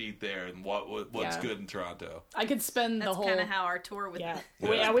Yeah. we should eat there and what's Yeah. good in Toronto. I could spend That's the whole kind of how our tour with Yeah. the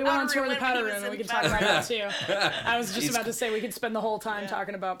We went on tour of the Powder powder Room room, when and we he could was talk in about that too. I was just He's- about to say we could spend the whole time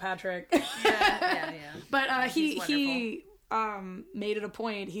talking about Patrick. yeah. But he He's made it a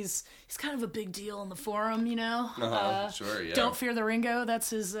point. He's kind of a big deal in the forum, you know. Sure. Yeah. Don't fear the Ringo. That's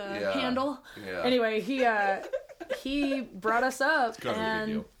his handle. Yeah. Anyway, he brought us up kind of a big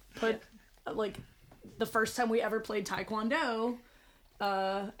and deal. put like the first time we ever played Taekwondo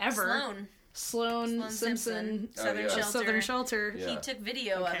ever. Sloan Simpson, Southern yeah. Shelter. Southern Shelter. Yeah. He took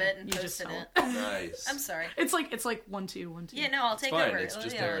video of Okay, it and you just posted tell. it. Nice. I'm sorry. It's like 1 2 1 2. Yeah, no, I'll take Fine. over. It's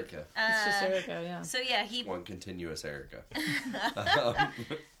just Yeah. Erica. It's just Erica, yeah. So yeah, he One continuous Erica.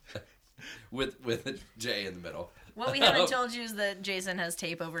 with a J in the middle. what we haven't told you is that Jason has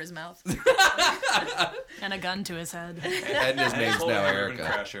tape over his mouth. And a gun to his head. And his name's Full now Urban Erica.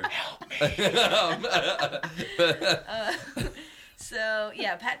 Crasher. So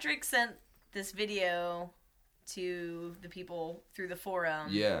yeah, Patrick sent this video to the people through the forum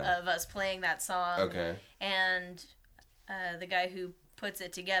Yeah. of us playing that song. Okay. And the guy who puts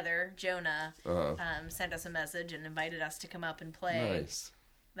it together, Jonah, Uh-huh. sent us a message and invited us to come up and play Nice.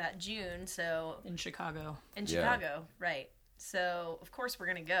 that June. So In Chicago. in Yeah. Chicago, right? So of course we're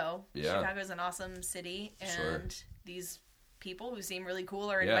gonna go. Yeah. Chicago's an awesome city, and Sure. these people who seem really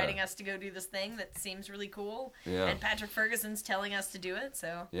cool are Yeah. inviting us to go do this thing that seems really cool. Yeah. And Patrick Ferguson's telling us to do it.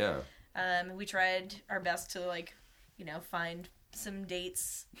 So Yeah. we tried our best to find some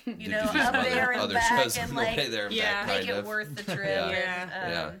dates, Did know, you do up some there and other back shows and on the way there and Yeah. back, make kind it of? worth the trip. Yeah.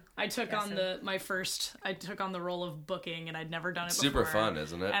 And, Yeah. I took Yeah, on I took on the role of booking, and I'd never done it Super before. fun,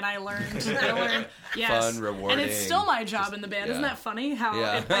 isn't it? And I learned, yes. Fun, rewarding. And it's still my job in the band. Isn't yeah. that funny how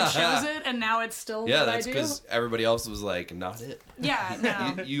Yeah. I chose it, and now it's still Yeah, what that's I do? because everybody else was like, not it. Yeah,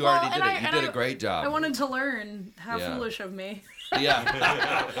 no. You Well, already did and it. You and did a great job. I wanted to learn. How Yeah. foolish of me.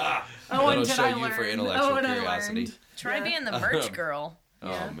 Yeah. Oh, and That'll did show I you learn? for intellectual oh, and I curiosity. learned. try Yeah. being the merch girl.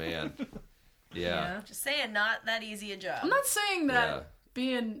 Yeah. Oh, man. Yeah. Yeah. Just saying, not that easy a job. I'm not saying that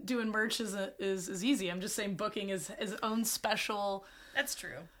Yeah. doing merch is easy. I'm just saying booking is his own special That's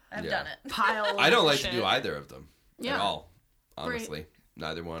true. I've Yeah. done it. pile. I don't of like shit. to do either of them Yeah. at all, honestly.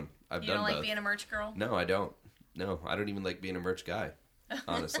 Neither one. I've You done don't like both. being a merch girl? No, I don't. No, I don't even like being a merch guy,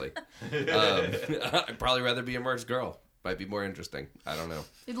 honestly. I'd probably rather be a merch girl. Might be more interesting. I don't know.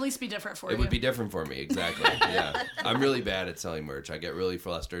 It'd at least be different for It you. would be different for me, exactly. Yeah. I'm really bad at selling merch. I get really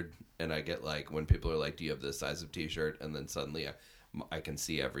flustered, and I get like, when people are like, do you have this size of t-shirt? And then suddenly I can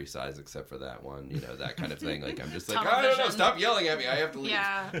see every size except for that one, that kind of thing. Like, I'm just like, Tunnel I don't know, vision. stop yelling at me, I have to leave.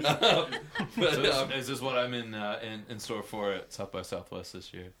 Yeah. So is this what I'm in store for at South by Southwest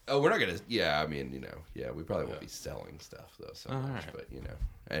this year? Oh, we're not gonna. Yeah, I mean, we probably won't be selling stuff though so much. right. But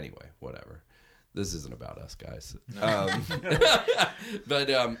anyway, whatever. This isn't about us, guys.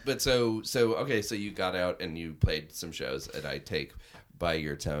 But so okay. So you got out and you played some shows, and I take by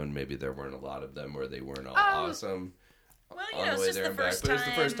your tone, maybe there weren't a lot of them, or they weren't all awesome. Well, on the it's way just there the and back, first but time. it was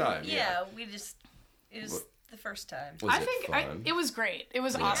the first time, yeah. It was the first time. Was I it think fun? it was great. It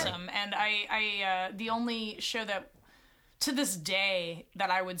was awesome, and I the only show that to this day that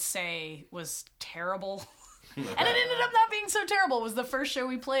I would say was terrible, and it ended up not being so terrible, was the first show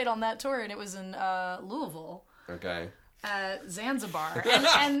we played on that tour, and it was in Louisville. Okay. Zanzibar,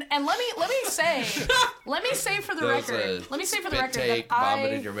 and let me say for the That was record, a spit that take,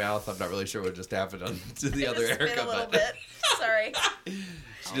 vomit in your mouth. I'm not really sure what just happened to the other Just Erica, spit a little but bit. Sorry.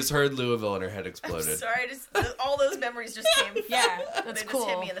 she just heard Louisville and her head exploded. Sorry. All those memories just came. Yeah, They that's just cool.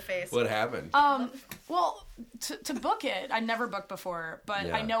 hit me in the face. What happened? Well, to book it, I never booked before, but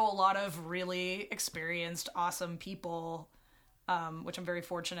Yeah. I know a lot of really experienced, awesome people, which I'm very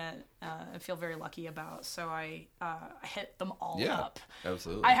fortunate and feel very lucky about. So I hit them all Yeah, up.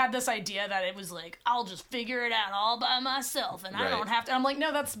 absolutely. I had this idea that it was like, I'll just figure it out all by myself, and I Right. don't have to. I'm like,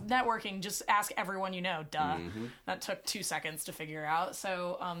 no, that's networking. Just ask everyone you know. Duh. Mm-hmm. That took 2 seconds to figure out.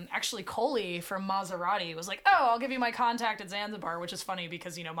 So actually, Coley from Maserati was like, oh, I'll give you my contact at Zanzibar, which is funny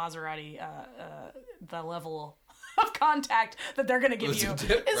because, Maserati, the level of contact that they're going to give you is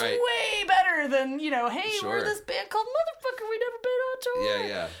Right. way better than, hey, Sure. we're this band called Motherfucker. We never been on tour.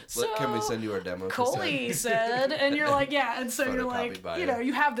 Yeah. So, Can we send you our demo? Coley said, and you're like, yeah, and so you're Photocopied like, by you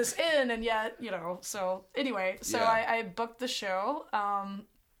you. have this in, and yet, so anyway, so Yeah. I booked the show,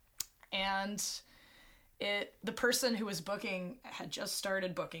 and the person who was booking had just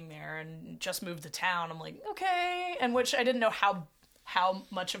started booking there and just moved to town. I'm like, okay, and which I didn't know how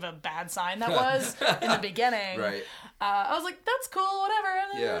much of a bad sign that was in the beginning. Right. I was like, that's cool, whatever.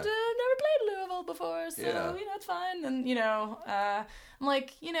 And Yeah. I've never played Louisville before, so, Yeah. it's fine. And, I'm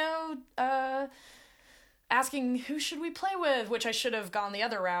like, asking who should we play with, which I should have gone the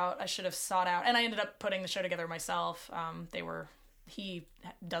other route. I should have sought out, and I ended up putting the show together myself. He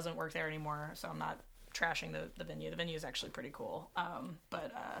doesn't work there anymore, so I'm not trashing the venue. The venue is actually pretty cool.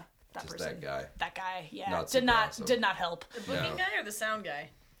 But that Just person, that guy. yeah, Not did super not awesome. did not help. The booking No. guy or the sound guy?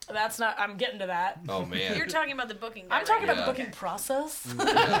 That's not. I'm getting to that. Oh man. You're talking about the booking guy. I'm talking right about now. the booking process.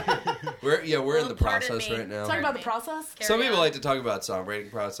 We're in Well, the pardon process me. right now. Talking about the me. process. Carry Some people on. like to talk about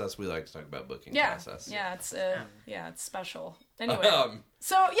songwriting process. We like to talk about booking Yeah, process. yeah, it's special. Anyway,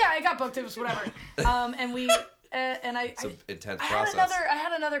 so yeah, I got booked. It was whatever. And we and I. It's an intense I process.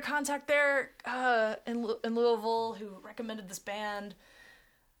 had another contact there in Louisville who recommended this band.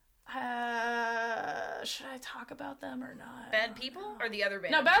 Should I talk about them or not? Bad People or the other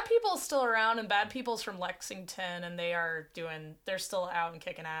band? No, Bad People's still around, and Bad People's from Lexington, and they're still out and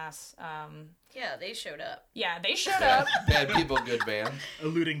kicking ass. Yeah, they showed up. Yeah, they showed up. Bad People, good band.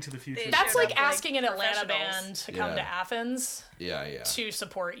 Alluding to the future. They- That's showed like up like asking an Atlanta professionals. band to come Yeah. to Athens Yeah. to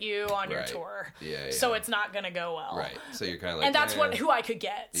support you on your Right. tour. Yeah. So it's not gonna go well. Right. So you're kind of like, And that's eh, who I could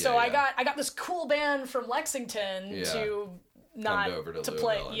get. So Yeah, I got this cool band from Lexington Yeah. to not over to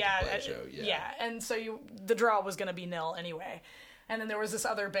play. Louisville and Yeah, to play a show, yeah. And so the draw was gonna be nil anyway. And then there was this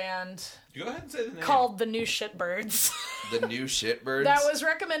other band Go ahead and say the name. called the New Shitbirds. the new Shitbirds. That was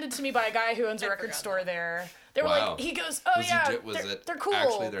recommended to me by a guy who owns a I record forgot store that. there. They were Wow. like, he goes, oh yeah, they're cool.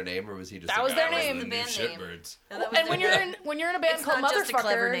 actually their name, or was he just That a was guy their with name. The The new band name. Shitbirds. And, that was And the- when you're in a band It's called not just a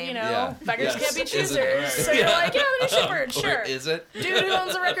clever Motherfucker, name. Yeah. beggars Yes. can't be Is it? choosers. So you're like, yeah, the New Shitbird, Or sure. is it? Dude who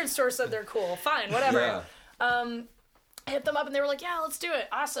owns a record store said they're cool. Fine, whatever. Yeah. I hit them up and they were like, yeah, let's do it.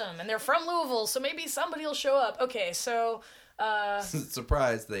 Awesome. And they're from Louisville, so maybe somebody will show up. Okay, so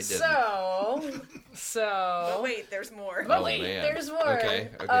Surprised they didn't. But wait, there's more. But Oh, wait, man. there's more. Okay.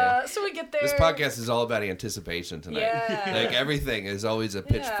 So we get there. This podcast is all about anticipation tonight. Yeah. Like everything is always a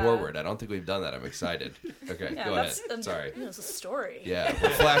pitch Yeah. forward. I don't think we've done that. I'm excited. Okay, Yeah, go ahead. that's Sorry. It's a story. Yeah, we're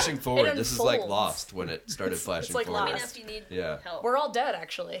flashing forward. It This is like unfolds. Lost when it started flashing like forward. Let me know Lost. if you need Yeah. help. We're all dead,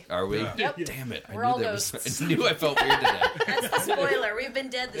 actually. Are we? Yep. Damn it! We're I all knew ghosts. I knew I felt weird today. That's the spoiler. We've been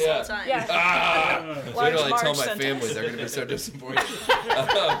dead this Yeah. whole time. Yeah. Wait Large till I tell Marge my sentence. family; they're going to be so disappointed.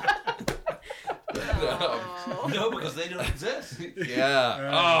 No, because they don't exist. Yeah.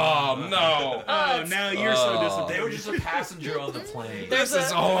 Oh no. Oh, now you're so Oh. disappointed. They were just a passenger on the plane. This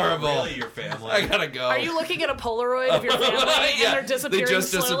is a- horrible. Really, your family. I gotta go. Are you looking at a Polaroid of your family and they're disappearing They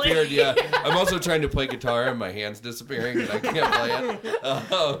just slowly? disappeared. Yeah, I'm also trying to play guitar and my hand's disappearing and I can't play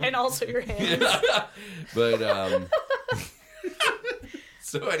it. And also your hands. But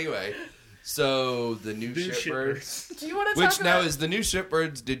So anyway, so the new shitbirds. Do you want to Which talk now about? is the new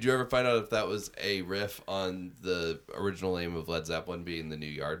shitbirds. Did you ever find out if that was a riff on the original name of Led Zeppelin being the New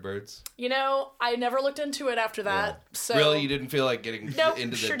Yardbirds? You know, I never looked into it after that. So Really, you didn't feel like getting Nope,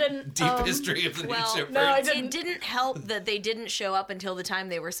 into the sure didn't. deep history of the well, new shitbirds? no, I It didn't. didn't help that they didn't show up until the time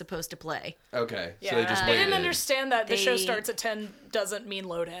they were supposed to play. Okay, Yeah, so they just I didn't waited. understand that the show They- starts at 10 doesn't mean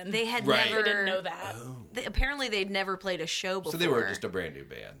load in. They had Right. never. They didn't know that. Apparently, they'd never played a show before. So they were just a brand new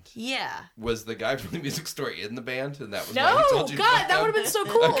band. Yeah. Was the guy from the music store in the band, and that was No, why he told you? God, that would have been so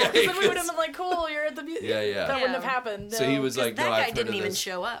cool. Because Okay, then we would have 'cause- been like, cool, you're at the music. Yeah, yeah. That wouldn't have Yeah. happened. So he no. was like, That "No, guy I've heard didn't of even this."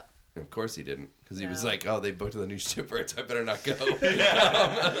 show up. Of course he didn't, because he was No. like, "Oh, they booked the new shitbirds. I better not go."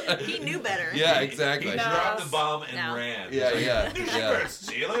 He knew better. Yeah, He exactly. dropped the bomb and No. ran. Yeah, He's yeah, like, "New yeah. shitbirds,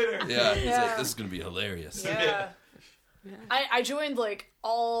 see you later. Yeah, he's Yeah. like, "This is gonna be hilarious." Yeah. I joined like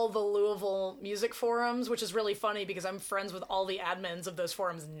all the Louisville music forums, which is really funny because I'm friends with all the admins of those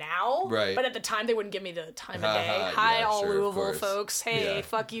forums now. Right. But at the time, they wouldn't give me the time of Ha day. ha, Hi, yeah, all sure, of Louisville course. folks. Hey, Yeah.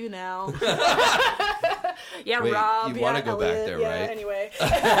 fuck you now. Yeah, Wait, Rob. you wanna yeah, go back Elliot, there, yeah, right? Anyway.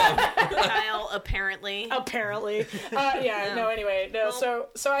 Kyle, apparently. Apparently. Yeah, no, anyway. No,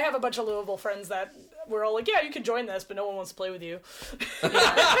 so I have a bunch of Louisville friends that were all like, yeah, you can join this, but no one wants to play with you.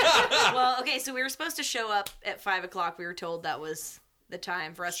 Well, okay, so we were supposed to show up at 5 o'clock. We were told that was the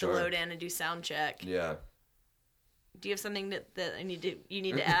time for us Sure. to load in and do sound check. Yeah. Do you have something that you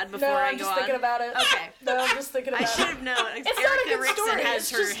need to add before No, I I'm go just on? thinking about it. Okay. No, I'm just thinking I about should it. have known. It's not a Erica good Rickson story. has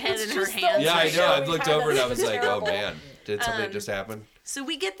It's her just- head it's in her just the hands. Yeah, I show know. I we've looked had over and I was that's like, "Oh terrible. man, did something just happen?" So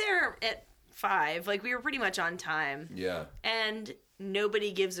we get there at 5. Like, we were pretty much on time. Yeah. And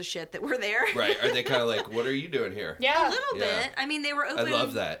nobody gives a shit that we're there. Right? Are they kind of like, "What are you doing here?" Yeah. A little Yeah. bit. I mean, they were open.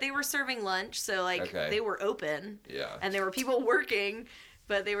 love that. They were serving lunch, so, like, Okay. they were open. Yeah. And there were people working,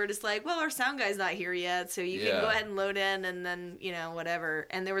 but they were just like, well, our sound guy's not here yet, so you Yeah. can go ahead and load in, and then, whatever.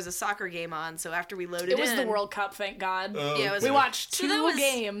 And there was a soccer game on, so after we loaded It was in... the World Cup, thank God. Yeah, it was We watched So two that was-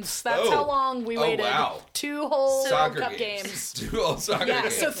 games. That's Oh. how long we Oh, waited. wow. 2 whole Soccer World Cup games. games. 2 whole soccer Yeah,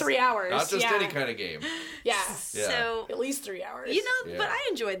 games. so 3 hours. Not just yeah. any kind of game. Yeah. Yeah. So, At least 3 hours. Yeah. but I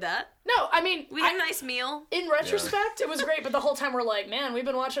enjoyed that. No, I mean, We had a nice meal. in retrospect, it was great, but the whole time we're like, man, we've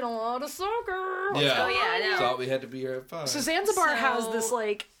been watching a lot of soccer. What's Yeah. going Oh, yeah, on I know. here?" Thought we had to be here at 5. So Zanzibar So- has this,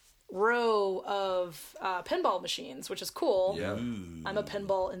 like, row of pinball machines, which is cool. Yeah. I'm a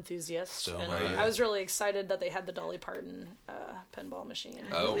pinball enthusiast. So and am I. I was really excited that they had the Dolly Parton pinball machine.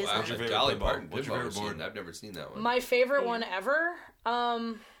 Oh, Who is wow. that? What's your favorite Dolly pinball? Parton What's your pinball favorite machine. board? I've never seen that one. My favorite one ever.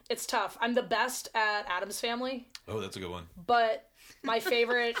 It's tough. I'm the best at Addams Family, Oh, that's a good one. but my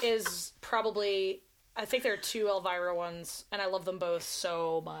favorite is probably. I think there are 2 Elvira ones, and I love them both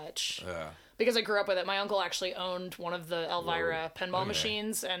so much. Yeah. Because I grew up with it. My uncle actually owned one of the Elvira pinball Okay.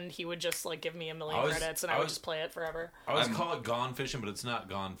 machines, and he would just like give me a million I was- credits, and I I would was- just play it forever. I always call it Gone Fishing, but it's not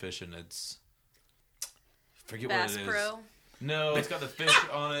Gone Fishing. It's forget Bass what it is. Pro. No, it's got the fish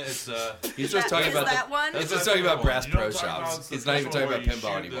on it. It's He's just talking Is about that the. one? He's That's just the talking about one. Brass You know Pro what I'm talking about? shops. It's the He's not even special talking about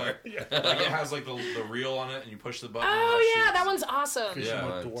where pinball you anymore. shoot Like it has like the reel on it, and you push the button. and Oh it yeah, shoots. that one's awesome. Yeah.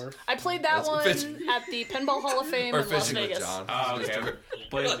 What? Dwarf. I played that That's one fish- at the Pinball Hall of Fame Or in Las fishing with Vegas. John. Oh, okay. I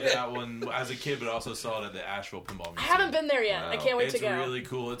played that one as a kid, but also saw it at the Asheville Pinball Museum. I haven't been there yet. Wow. I can't wait It's to go. really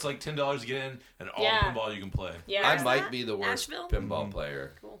cool. It's like $10 to get in, and all Yeah. the pinball you can play. Yeah, I Where's might that? be the worst Asheville? pinball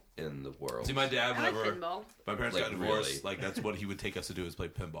player Cool. in the world. See, my dad, I like whenever pinball. my parents Like, got divorced, really? like that's what he would take us to do is play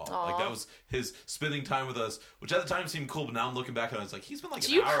pinball. Aw. Like that was his spending time with us, which at the time seemed cool, but now I'm looking back on it, it's like he's been like Do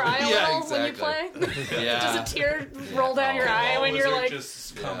an you hour cry a with Yeah, little when you play? exactly. Yeah. Does a tear roll down your me. eye Pinball when you're wizard like?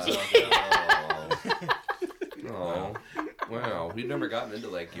 just comes Yeah. up. Yeah. Oh, wow. We've never gotten into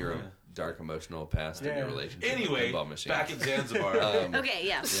like your dark emotional past in your Yeah. relationship Anyway, with pinball machines. back at Zanzibar. Okay,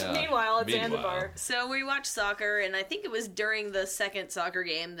 yeah. Yeah. Meanwhile, at Meanwhile. Zanzibar. So we watched soccer, and I think it was during the second soccer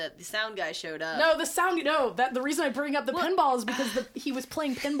game that the sound guy showed up. No, the sound. No, that the reason I bring up the pinball is because he was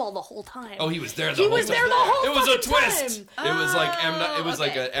playing pinball the whole time. Oh, he was there the He whole was time. there the whole It was a fucking twist. time. It was like it was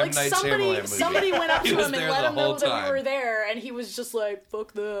like okay. a M Like Night Shyamalan movie. somebody went up He to was him and there let the him know whole that time. we were there, and he was just like,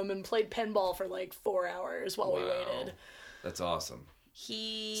 "Fuck them," and played pinball for like 4 hours while we Wow. waited. That's awesome.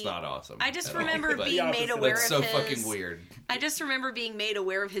 It's Not awesome. I just at all, remember but being made aware That's of so his. fucking weird. I just remember being made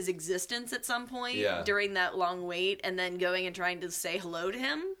aware of his existence at some point Yeah. during that long wait, and then going and trying to say hello to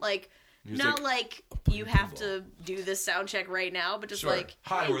him. Like, was not like, like you have to do this sound check right now, but just Sure. like,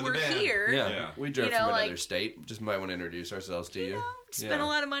 Hi, hey, we're the we're band. here. Yeah, Yeah. we drove You know, from another like- state. Just might want to introduce ourselves to you. Spent Yeah. a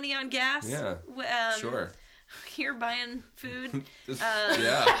lot of money on gas. Yeah. Sure. Here buying food.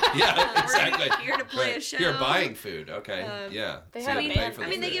 Yeah, exactly. We're here to play a Right. show. You're buying food. Okay. Yeah. They So had you a have to band pay for I the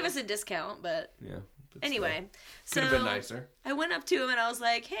mean, they food. give us a discount, but Yeah. but anyway. still. So Could have been nicer. I went up to him and I was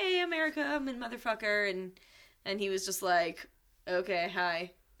like, "Hey, America, I'm in motherfucker," and he was just like, okay,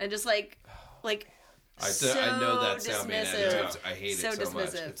 hi, and just like I know that sound man dismissive. attitude. I hate So it so much.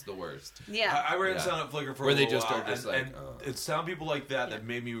 dismissive. It's the worst. Yeah. I ran Yeah. sound at Flickr for Where a they little just while, are just and, like, and oh. it's sound people like that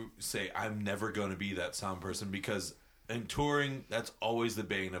made me say I'm never going to be that sound person, because in touring, that's always the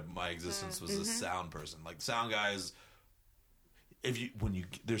bane of my existence was the sound person. Like sound guys,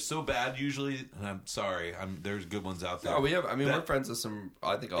 they're so bad usually, and I'm sorry, there's good ones out there. Oh, we have. I mean, That- we're friends with some.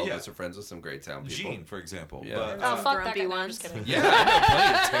 I think all Yeah. of us are friends with some great sound people. Gene, for example. Yeah. But, Oh, fuck that grumpy guy. No, I'm ones. just kidding. Yeah, I know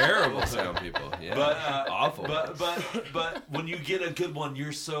plenty of terrible sound people. Yeah, But awful. But when you get a good one,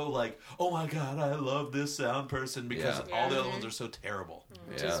 you're so like, oh my god, I love this sound person, because Yeah. all the other ones are so terrible.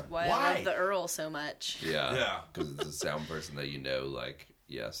 Which yeah, is why I Why? love the Earl so much. yeah, Yeah. because it's a sound person that you know. Like,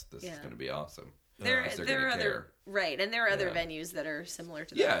 yes, this is Yeah. going to be awesome. There, They're there are gonna other care. right, and there are other Yeah. venues that are similar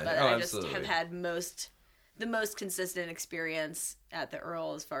to that. Yeah, but oh, I just absolutely. have had the most consistent experience at the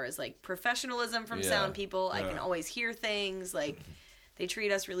Earl as far as like professionalism from Yeah. sound people. I Yeah. can always hear things. Like they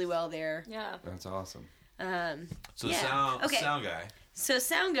treat us really well there. Yeah. That's awesome. So Yeah. sound Okay. sound guy. So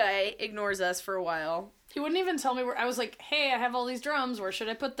sound guy ignores us for a while. He wouldn't even tell me where. I was like, "Hey, I have all these drums. Where should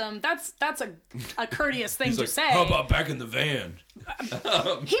I put them?" That's a courteous thing to say. How about back in the van? He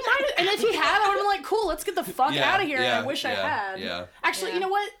might, and if he had, I would have been like, "Cool, let's get the fuck Yeah, out of here." yeah, and I wish I yeah, had. yeah. Actually, Yeah. you know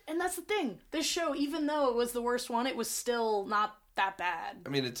what? And that's the thing. This show, even though it was the worst one, it was still not that bad. I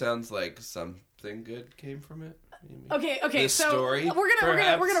mean, it sounds like something good came from it. Maybe. Okay. This So story, we're gonna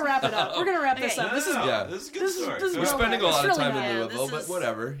perhaps? wrap it up. We're gonna wrap this Okay. up. This is Yeah. This is a good This is- story. this is We're real spending a bad. lot It's of time really in bad. Louisville, This but is-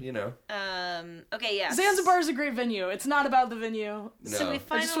 whatever, you know. Okay, yeah. Zanzibar is a great venue. It's not about the venue. No. So we I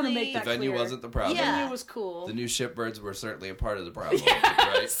finally just want to make The that venue clear. wasn't the problem. Yeah. The venue was cool. The new shipbirds were certainly a part of the problem,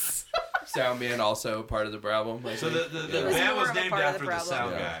 right? Soundman also a part of the problem. I So think. the yeah. was band more was of a named part of the after the problem.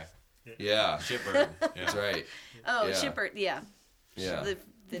 sound Yeah. guy. Yeah, Shitbird. Yeah. that's right. Oh, Yeah. Shitbird. Yeah. Yeah,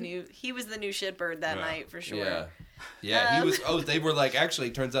 He was the new Shitbird that Yeah. night for sure. yeah, yeah. He was. Oh, they were like,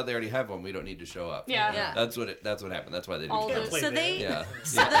 actually, turns out they already have one. We don't need to show up. Yeah. Yeah. That's what happened. That's why they All didn't. the- come. So they, Yeah,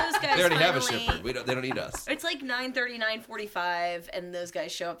 so yeah. those guys They already have a finally- shipbird. They don't need us. It's like 9:30, 9:45, and those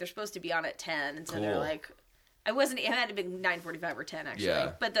guys show up. They're supposed to be on at 10, and so they're Cool. like, it had to be 9:45 or 10 actually,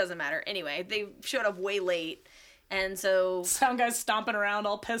 Yeah. but doesn't matter. Anyway, they showed up way late, and so Sound guys stomping around,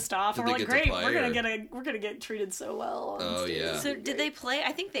 all pissed off, Did and we're they like, get to "Great, play, we're gonna get treated so well." on Oh, stage." yeah. so did they play?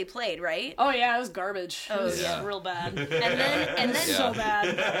 I think they played, right? Oh yeah, it was garbage. It Oh, was yeah. real bad. And then Yeah. So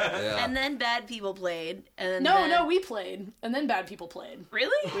bad. Yeah. and then Bad People played, and No, then, we played, and then Bad People played.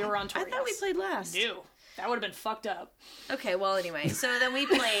 really We were on tour. I thought we yes. played last. Ew. That would have been fucked up. Okay, well, anyway, so then we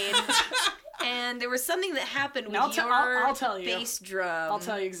played, and there was something that happened with I'll your I'll tell you. bass drum. I'll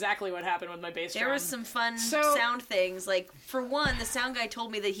tell you exactly what happened with my bass drum. There was some fun So- sound things. Like, for one, the sound guy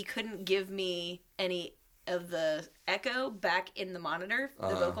told me that he couldn't give me any of the echo back in the monitor,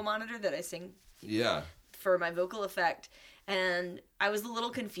 the vocal monitor that I sing Yeah. for my vocal effect. And I was a little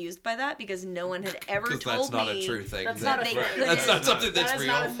confused by that because no one had ever Because told that's not me a true thing. That's that- not a they thing. couldn't That's not something that's That is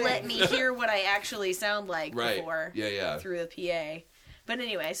real. not a thing. let me hear what I actually sound like Right. before Yeah, yeah. through the PA. But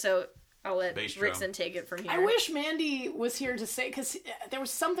anyway, so I'll let Bass drum. Rickson take it from here. I wish Mandy was here to say, because there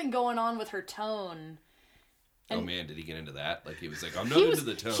was something going on with her tone. Oh man, did he get into that? Like he was like, I'm not He was,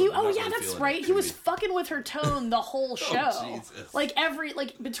 into the tone. he- I'm oh not yeah, really that's feeling right. it. He was fucking with her tone the whole show. Jesus. Like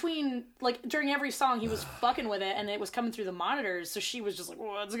during every song, he was fucking with it, and it was coming through the monitors. So she was just like,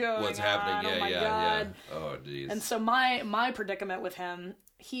 "What's going What's on? happening? Oh Yeah, my yeah, god!" yeah. Oh jeez. And so my predicament with him,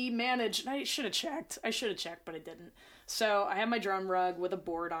 he managed. I should have checked, but I didn't. So I have my drum rug with a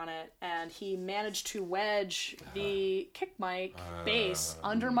board on it, and he managed to wedge the kick mic bass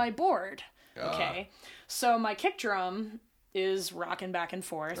under my board. Okay, so my kick drum is rocking back and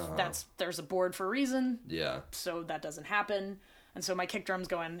forth. There's a board for a reason, Yeah. so that doesn't happen. And so my kick drum's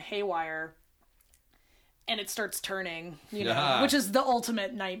going haywire. And it starts turning, Yeah. which is the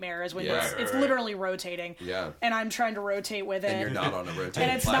ultimate nightmare, is when Yeah. it's literally rotating. Yeah. And I'm trying to rotate with it. And you're not on a rotating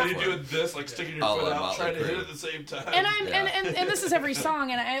And it's not- You're platform. doing this, like sticking your All foot in out, Motley trying to hit Crue. at the same time. And I'm Yeah. and this is every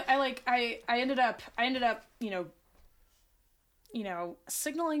song, and I ended up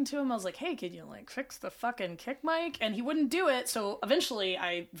signaling to him. I was like, hey, could you like fix the fucking kick mic? And he wouldn't do it. So eventually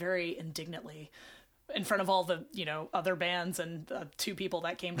I very indignantly, in front of all the other bands and the two people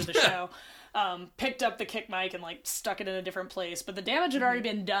that came to the show, picked up the kick mic and like stuck it in a different place. But the damage had already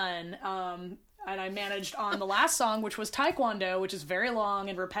been done. And I managed on the last song, which was Taekwondo, which is very long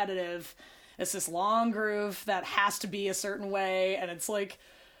and repetitive. It's this long groove that has to be a certain way, and it's like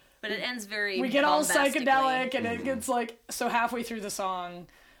But it ends very we get all bombastically. psychedelic, and it gets like so halfway through the song,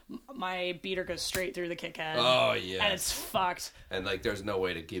 my beater goes straight through the kick head. Oh yeah. And it's fucked. And like, there's no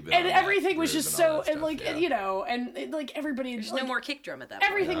way to keep it. And on that everything was groove just and all so, that and stuff, like, yeah. and like everybody, There's like, no more kick drum at that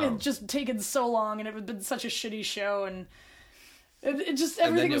point. everything No. had just taken so long, and it had been such a shitty show, and It just then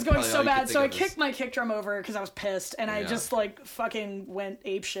everything you was going probably so all you bad. could So I think of is- kicked my kick drum over because I was pissed, and I Yeah. just like fucking went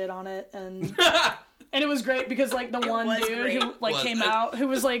ape shit on it, and and it was great because like the one was dude great. who like Was came it? out who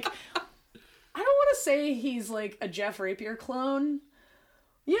was like, I don't want to say he's like a Jeff Rapier clone.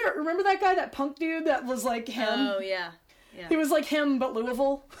 Yeah, remember that guy, that punk dude that was like him? Oh yeah, He was like him, but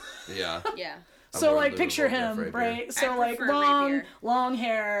Louisville. Yeah. yeah. So more like Louisville picture Jeff him, Rapier. right? So I like prefer long, Rapier. long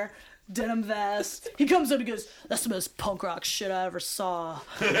hair, denim vest. He comes up and goes, "That's the most punk rock shit I ever saw."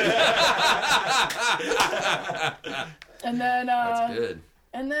 And then, That's good.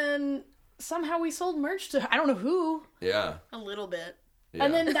 and then somehow we sold merch to I don't know who. Yeah. A little bit. Yeah.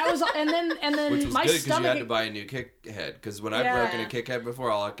 And then that was, and then Which was my good because you stomach. had to buy a new kick head. Because when I've Yeah. broken a kick head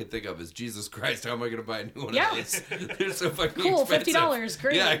before, all I could think of is, Jesus Christ, how am I going to buy a new one Yeah. of these? They're so fucking Cool, expensive. $50,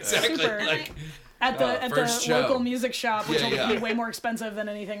 great, Yeah, exactly. super. Like, at the first show. local music shop, which Yeah, will yeah. be way more expensive than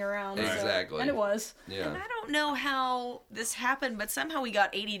anything around. so- Exactly. and it was. yeah. And I don't know how this happened, but somehow we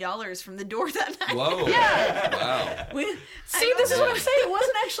got $80 from the door that night. Whoa. Wow. See, this is what I'm saying. It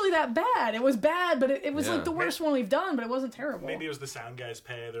wasn't actually that bad. It was bad, but it was Yeah. like the worst one we've done, but it wasn't terrible. Maybe it was the sound guys'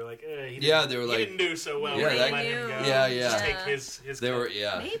 pay. They're like, he Yeah, didn't- they were he like- didn't do so well. Yeah, We're that- gonna let him go. Yeah, yeah. Just take his They cut. were,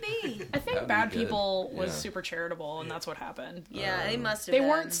 yeah. Maybe. I think That'd be Bad good. People was Yeah. super charitable, and that's what happened. Yeah, they must have They been.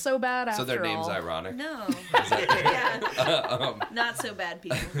 weren't so bad after So their name's all. ironic. No. yeah. Um, Not so bad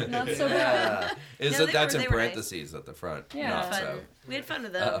people. Not so bad. Is No, it they that's were- in they were nice. parentheses at the front? Yeah. Not Fun. so. We had fun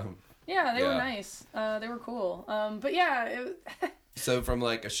with them. Yeah, they were Yeah. nice. They were cool. But yeah, So from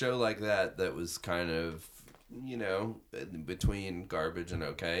like a show like that was kind of, you know, in between garbage and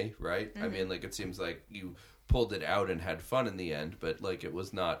okay, right? I mean, like it seems like you pulled it out and had fun in the end, but like it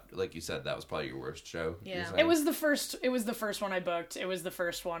was not, like you said, that was probably your worst show. you're Yeah. saying? it was the first one I booked. It was the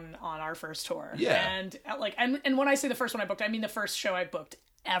first one on our first tour. Yeah. And like, and when I say the first one I booked, I mean the first show I booked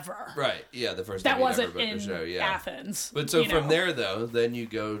ever. Right. Yeah, the first That time you wasn't ever booked in a show. Yeah. Athens. But so you from know. there though, then you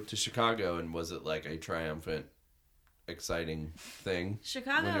go to Chicago, and was it like a triumphant, exciting thing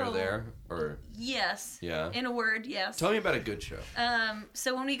Chicago. when you're there? Or Yes. Yeah. In a word, yes. tell me about a good show.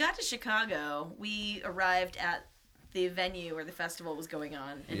 So when we got to Chicago, we arrived at the venue where the festival was going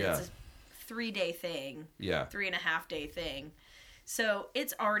on, and Yeah. it's a 3-day thing, Yeah. 3.5-day thing. So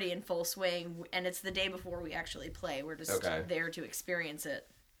it's already in full swing, and it's the day before we actually play. We're just Okay. there to experience it.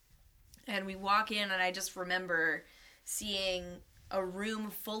 And we walk in, and I just remember seeing a room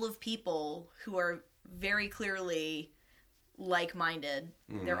full of people who are very clearly like-minded.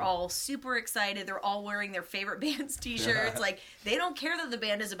 Mm-hmm. They're all super excited. They're all wearing their favorite band's t-shirts. Like, they don't care that the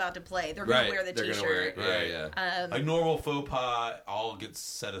band is about to play. They're Right. gonna wear the They're t-shirt. gonna wear it. Yeah, yeah. Like normal faux pas all gets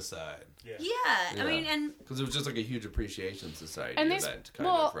set aside. Yeah, Yeah. I mean, and Because it was just like a huge appreciation society And these- event, kind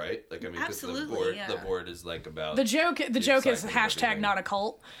well, of, right? Like, I mean, 'cause absolutely, the board is like about The joke is excitement of hashtag everything. not a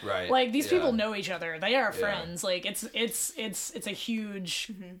cult. Right, Like these yeah. people know each other. They are friends. Like it's a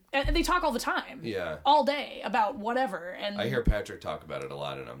huge, and they talk all the time. Yeah. All day about whatever. And I hear Patrick talk about it a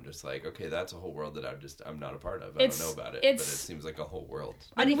lot, and I'm just like, okay, that's a whole world that I'm not a part of. I don't It's- know about it, but it it's- seems like a whole world.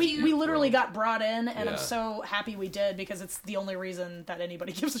 And if we you- literally got brought in, and Yeah. I'm so happy we did because it's the only reason that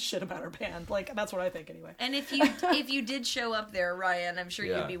anybody gives a shit about our band. Like that's what I think anyway. and if you did show up there, Ryan, I'm sure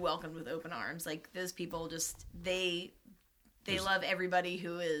Yeah. you'd be welcomed with open arms. Like, those people just they love everybody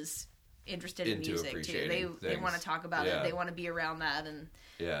who is interested in Into music too. appreciating They want to things. talk about Yeah. it. They want to be around that, and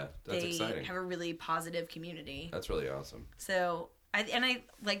Yeah, that's they exciting. have a really positive community. That's really awesome. So I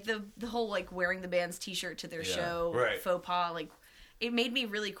like the whole like wearing the band's t-shirt to their Yeah. show Right. faux pas, like it made me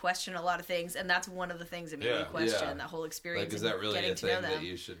really question a lot of things, and that's one of the things that made me Yeah. question Yeah. that whole experience. Like, is and that really getting a to know thing that them.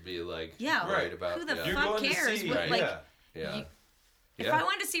 you should be like Yeah, right like, about? who the yeah. You're fuck going cares? to see, What, like, yeah, yeah. you- If Yeah. I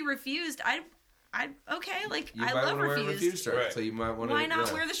wanted to see Refused, I okay, like You I might love want to wear a Refused. Refused shirt, Right. so you might want to. Why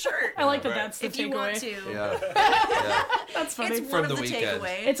not wear the shirt? I like that. Right. That's the if you want to. takeaway. Yeah, That's funny. It's From one the of the weekend.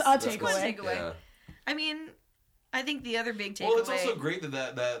 takeaways. It's a One takeaway. takeaway. yeah. I mean, I think the other big takeaway. Well, it's also great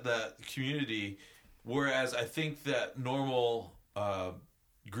that community. Whereas I think that normal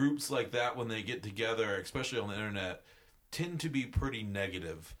groups like that, when they get together, especially on the internet, tend to be pretty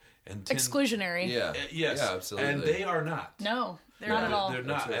negative and tend, Exclusionary. Yeah. Yes, Yeah, absolutely. and they are not. No, They're not not. at all. They're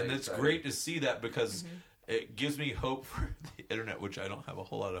That's not, really and it's exciting. great to see that because it gives me hope for the internet, which I don't have a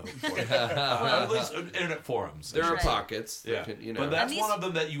whole lot of hope for. At least internet forums. There are Right. pockets. That Yeah, can, you know. but that's And these- one of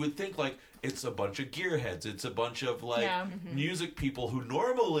them that you would think like it's a bunch of gearheads. It's a bunch of like Yeah. music people who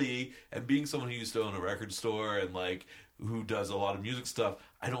normally, and being someone who used to own a record store and like who does a lot of music stuff,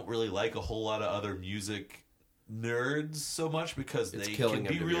 I don't really like a whole lot of other music nerds so much because It's they killing can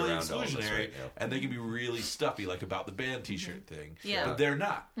them be to be really around all of us exclusionary right now. and they can be really stuffy, like about the band T-shirt thing. Yeah. but they're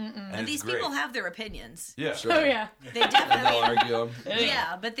not. And And it's these great. people have their opinions. yeah, Sure. Oh yeah. They And they'll definitely. argue 'em.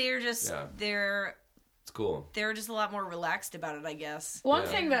 Yeah, but they're just Yeah. they're It's cool. They're just a lot more relaxed about it, I guess. One Yeah,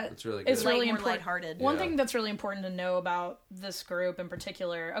 thing that it's really is good. really more important. lighthearted. One Yeah. thing that's really important to know about this group in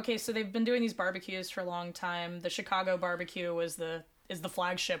particular. Okay, so they've been doing these barbecues for a long time. The Chicago barbecue is the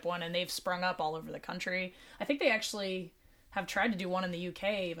flagship one, and they've sprung up all over the country. I think they actually have tried to do one in the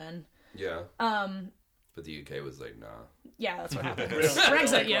UK even. Yeah. But the UK was like, nah. Yeah, that's what happened.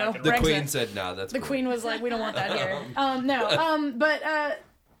 Brexit, you know. The Brexit. Queen said, nah, that's The cool. Queen was like, we don't want that here. But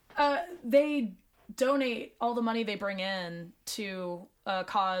they donate all the money they bring in to a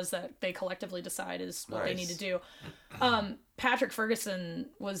cause that they collectively decide is what they Nice. need to do. Patrick Ferguson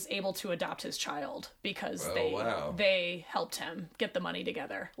was able to adopt his child because Oh, wow. they helped him get the money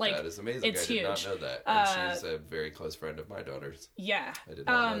together. Like, That is amazing. it's I did huge. not know that. And she's a very close friend of my daughter's. Yeah. I did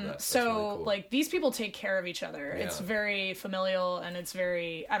not know that. That's So, really cool. like, these people take care of each other. It's Yeah. very familial, and it's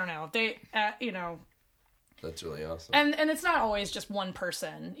very, I don't know, they, you know, That's really awesome. and it's not always just one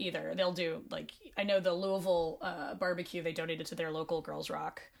person either. They'll do, like, I know the Louisville barbecue, they donated to their local Girls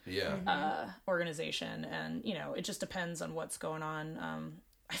Rock yeah. organization, and, you know, it just depends on what's going on.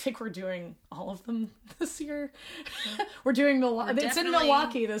 I think we're doing all of them this year. We're doing Milwaukee. It's in definitely-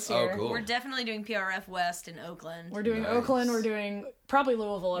 Milwaukee this year. Oh, cool. We're definitely doing PRF West in Oakland. We're doing Nice. Oakland. We're doing probably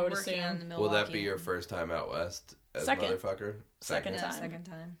Louisville, I would working on the assume. Milwaukee. Will that be your first time out west as Second. motherfucker? Second Yeah, time. second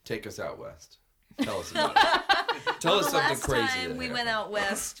time. Take us out west. Tell us about it. Tell us The something last crazy. time that we happened. went out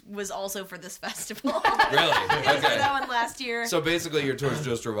west was also for this festival. Really? For Okay. that one last year. So basically, your tours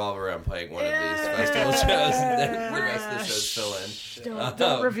just revolve around playing one of these festival shows, and then the rest of the shows fill in.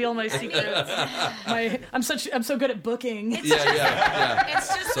 Don't reveal my secrets. I'm so good at booking. Yeah. It's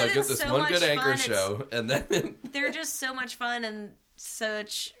just So I that get it's this so one much good anchor fun. show, and then They're just so much fun and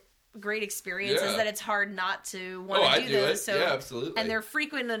such great experiences Yeah. that it's hard not to want to I do do those. it. So, Yeah, absolutely. And they're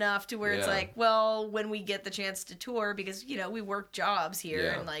frequent enough to where it's Yeah. like, well, when we get the chance to tour, because you know we work jobs here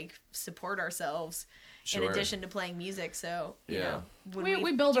Yeah. and like support ourselves in Sure. addition to playing music. So you Yeah. know, when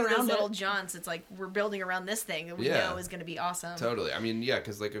We build do around those little it. jaunts. It's like we're building around this thing that we Yeah. know is going to be awesome. Totally. I mean, yeah,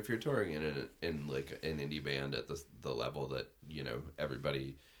 because like if you're touring in like an indie band at the level that you know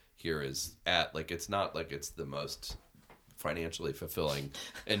everybody here is at, like it's not like it's the most financially fulfilling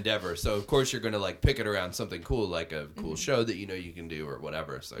endeavor. So of course you're going to like pick it around something cool, like a cool show that you know you can do or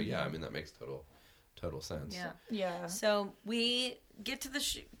whatever. So yeah, I mean that makes total sense. Yeah. Yeah. So we get to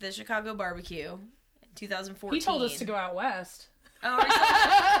the Chicago barbecue, in 2014. He told us to go out west. Oh, we're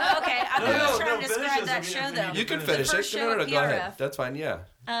still- okay. I was No, trying no, to finish describe this. that I mean, show I though. mean, You can The finish first it. show No, at go ahead. PRF. That's fine. Yeah.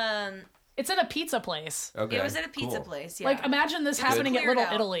 It's at a pizza place. Okay. It was at a pizza cool. place. Yeah. Like, imagine this It was happening at cleared Little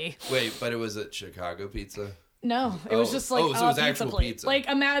out. Italy. Wait, but it was at Chicago Pizza. No, it was Oh. just like Oh, so it was a pizza actual place. pizza. Like,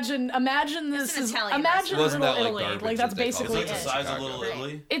 imagine this It's an is Italian imagine Wasn't Little that, like, Italy. garbage Like that's that they call It's basically like the it. size of Chicago. Little Right.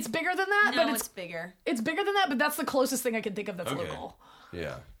 Italy. It's bigger than that, no, but it's bigger. it's bigger than that. But that's the closest thing I can think of that's Okay. local.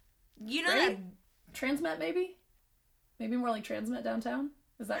 Yeah. You know Right? Transmet, maybe more like Transmet downtown.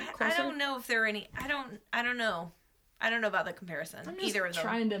 Is that that? closer? I don't know if there are any. I don't know. I don't know about the comparison. I'm just Either of them.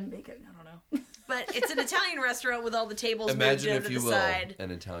 trying to make it. I don't know. But it's an Italian restaurant with all the tables Imagine, moved over if to you the will, side.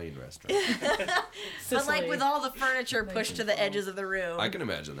 an Italian restaurant. But like Sicily. with all the furniture pushed to the edges of the room. I can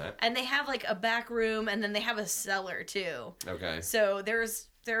imagine that. And they have like a back room and then they have a cellar too. Okay. So there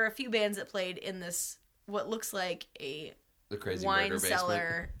are a few bands that played in this what looks like a The crazy wine murder basement.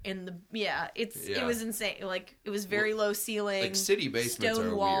 cellar in the it Yeah. was insane. Like it was very low ceiling. Like city basements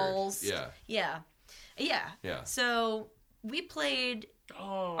stone are walls. weird. Yeah. Yeah. So we played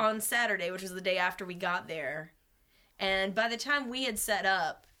Oh, on Saturday, which was the day after we got there. And by the time we had set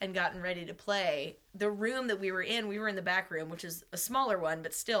up and gotten ready to play, the room that we were in the back room, which is a smaller one,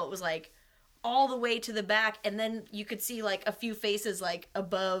 but still it was like all the way to the back, and then you could see like a few faces like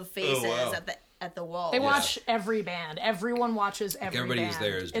above faces wow. at the wall. they watch every band. Everyone watches every everybody who's band.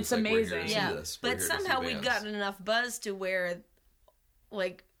 there is just it's like, we're here amazing. to see yeah, this. We're but here to see somehow we'd bands. gotten enough buzz to where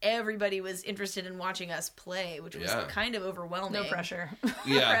like everybody was interested in watching us play, which was Yeah. kind of overwhelming. No pressure.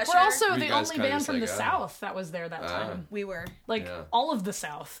 Yeah. pressure. We're also Were you the guys only kinda band just from the like, South that was there that time. We were. Like Yeah. all of the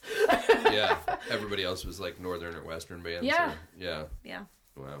South. Yeah. Everybody else was like northern or western bands. Yeah. Or, yeah. Yeah.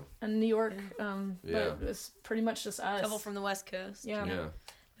 Wow. And New York, Yeah. but it was pretty much just us. A couple from the West Coast. yeah. Yeah.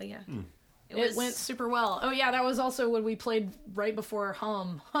 But yeah. It went super well. Oh yeah, that was also when we played right before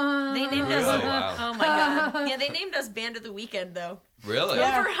Hum. They named us. Really? Wow. Oh my god! Yeah, they named us Band of the Weekend though. Really?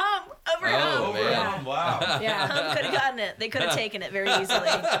 Yeah. Over Hum. Over Oh, Hum. man. Wow. Yeah. Hum could have gotten it. They could have taken it very easily.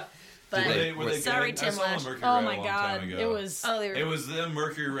 But Were they sorry, good? I Tim saw them Lash. Mercury Oh Rev my a long god, time ago. it was. oh, they were. It was them,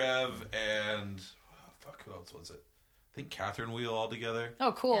 Mercury Rev, and fuck, who else was it? I think Catherine Wheel all together.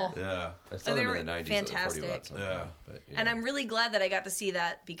 Oh cool. Yeah. I saw they them were in the 90s fantastic. at the 40 Watts. Yeah. But, And I'm really glad that I got to see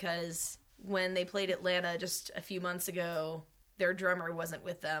that because when they played Atlanta just a few months ago, their drummer wasn't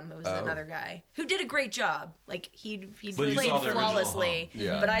with them. It was Oh. another guy who did a great job. Like he But you played saw the original flawlessly. hum.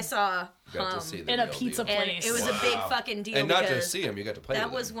 Yeah. But I saw Got Hum, to see the in a real pizza deal. and place. it was a big fucking deal. And not because just see him, you got to play that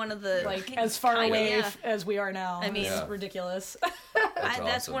with was him. one of the like as far kinda, away yeah. as we are now. I mean- it's Yeah. ridiculous. That's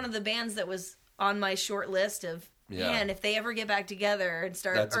awesome. one of the bands that was on my short list of. Yeah. Man, if they ever get back together and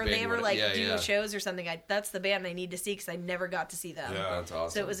start, That's a or big they ever one. like Yeah, do yeah. shows or something, that's the band I need to see because I never got to see them. Yeah. That's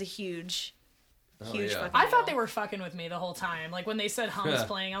awesome. So it was a huge Oh, huge yeah. fucking I deal. thought they were fucking with me the whole time. Like when they said Hum's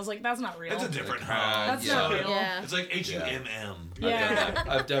playing, I was like, "That's not real." It's a different Like, hum. That's yeah. not real. Yeah. It's like HMM. Yeah.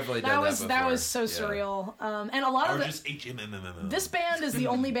 I've definitely done That was before. so Yeah. surreal. And a lot Or of just HMM. this band is the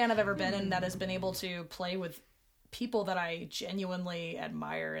only band I've ever been in that has been able to play with people that I genuinely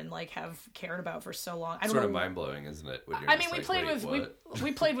admire and like have cared about for so long. I don't Sort know. of mind blowing, isn't it? when you're I just mean, we like, played wait, with what?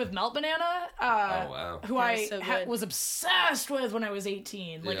 we played with Melt Banana, wow. who That I was so good. was obsessed with when I was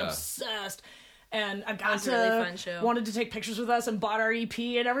 18, like Yeah. obsessed. And I got was to a really fun show. wanted to take pictures with us and bought our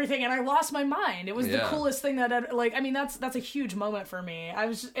EP and everything, and I lost my mind. It was the Yeah. coolest thing that like I mean that's a huge moment for me. I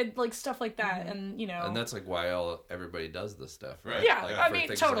was just, like stuff like that, and you know, And that's like why everybody does this stuff, right? Yeah, like, I for mean,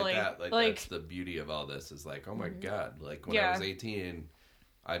 things totally. Like that, Like- that's the beauty of all this is like, oh my god, like when Yeah. I was 18,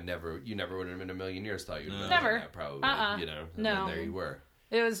 you never would have in a million years thought you'd Never. that probably, you know, and No. then there you were.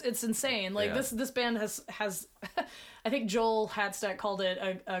 it's insane. Like Yeah. this band has I think Joel Hadstack called it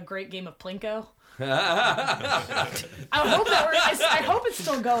a great game of Plinko. I hope it's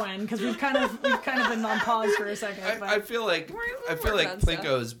still going because we've kind of been on pause for a second. But I feel like working on stuff.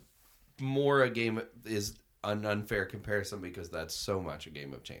 Plinko is more a game is an unfair comparison because that's so much a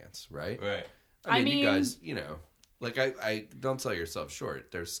game of chance, right? Right. I mean, you mean- guys, you know, like I don't sell yourself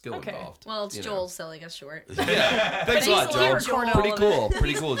short. There's skill Okay. involved. Well, it's you know. Joel selling us short. Yeah, thanks a lot, Thanks a Joel. lot, Joel. Pretty cool.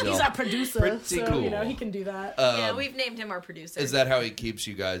 Pretty cool, Joel. he's our producer, Pretty so cool. you know he can do that. Yeah, we've named him our producer. Is that how he keeps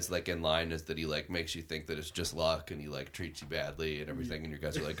you guys like in line? Is that he like makes you think that it's just luck and he like treats you badly and everything, and you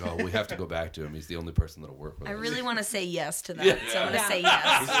guys are like, oh, we have to go back to him. He's the only person that'll work with I us. really want to say yes to that, so I'm going to Yeah. say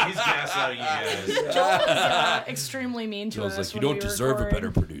yes. He's gaslighting you guys. Joel is extremely mean to Joel's us. like, you when don't we deserve a record.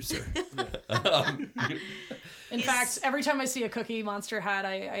 better producer. In fact, every time I see a Cookie Monster hat,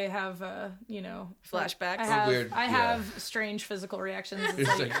 I have you know Flashbacks. I have, weird- I yeah. have strange physical reactions. It's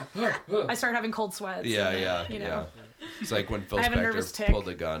It's like, like, I start having cold sweats. yeah, and, yeah, you know. yeah. It's like when Phil I have a nervous Spector tick. pulled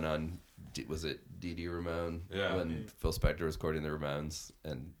a gun on, was it Dee Dee Ramone? Yeah. When Phil Spector was recording the Ramones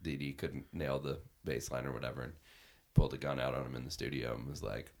and Dee Dee couldn't nail the bass line or whatever and pulled a gun out on him in the studio and was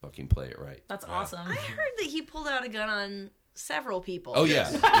like, fucking play it right. That's awesome. I heard that he pulled out a gun on several people. Oh yeah.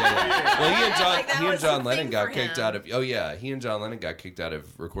 Yeah. Well, Like, that he and was John the Lennon thing got for kicked him. out of. Oh yeah, he and John Lennon got kicked out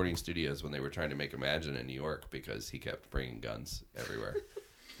of recording studios when they were trying to make Imagine in New York because he kept bringing guns everywhere.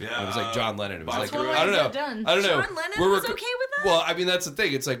 Yeah. It was like John Lennon. It was That's like what I don't know. get done. I don't know. John Lennon was okay with that? Well, I mean that's the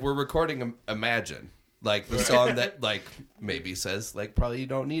thing. It's like we're recording Imagine, like the song that like maybe says like probably you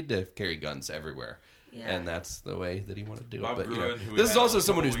don't need to carry guns everywhere. Yeah. And that's the way that he wanted to do Bob it. But you know, Gruen, who we this is had also a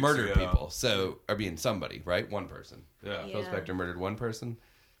someone couple who's weeks murdered ago. people. So I mean somebody, right? One person. Yeah. Yeah. Phil Spector murdered one person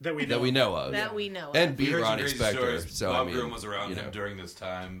That we know. that we know of. That we know of. And We beat heard some Ronnie crazy Spector. stories. So Bob I mean, Gruen was around you him know. during this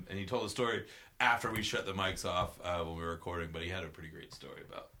time, and he told a story after we shut the mics off when we were recording. But he had a pretty great story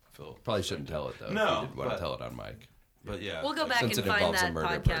about Phil. Probably shouldn't tell it though. No, if you did want but- to tell it on mic. But yeah, We'll go back Since and it find involves a that murder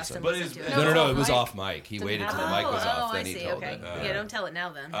podcast person. and But listen it's- to it. No, No, no, it's it was off off mic. He Didn't waited till the happen. mic was off, I then he see. told Okay. it. Yeah, don't tell it now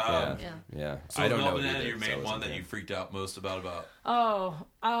then. Yeah, Yeah. yeah. So I don't know. Mel what he Banana, did, your so main it one wasn't that there. you freaked out most about. Oh,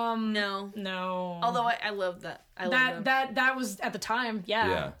 No. no. Although I love that. I love them. that was at the time,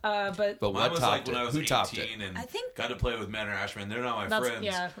 yeah. But But Mine what was like topped when I it? was Who 18 topped it? and I think- got to play with Manor Ashman. They're not my That's- friends.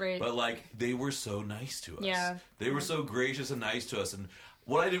 yeah, right. But like they were so nice to us. Yeah. They were so gracious and nice to us. And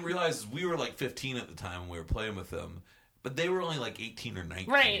what I didn't realize is we were like 15 at the time when we were playing with them. But they were only like 18 or 19.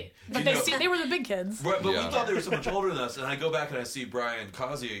 right. But You they know? they were the big kids. Right, but Yeah. we thought they were so much older than us. And I go back and I see Brian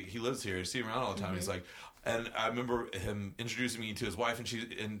Causey. He lives here. I see him around all the time. He's like, and I remember him introducing me to his wife,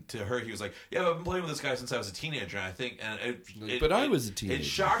 and to her, he was like, "Yeah, I've been playing with this guy since I was a teenager." And I think, But I was a It teenager.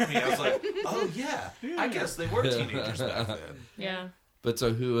 shocked me. I was like, "Oh yeah, I guess they were teenagers back then." Yeah. But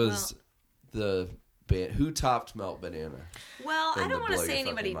so who was the band? Who topped Melt Banana? Well, I And don't the want to blow say your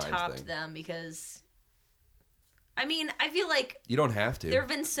anybody fucking minds topped thing. them because, I mean, I feel like You don't have to. there have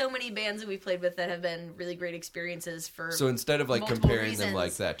been so many bands that we've played with that have been really great experiences for. So instead of like multiple comparing them like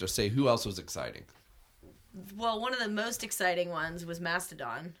reasons. that, just say who else was exciting. Well, one of the most exciting ones was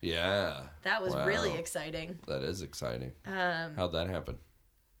Mastodon. Yeah, That was Wow. really exciting. that is exciting. How'd that happen?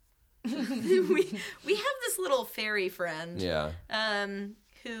 we have this little fairy friend. Yeah.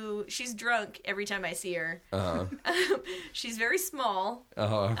 Who she's drunk every time I see her. Uh She's very small.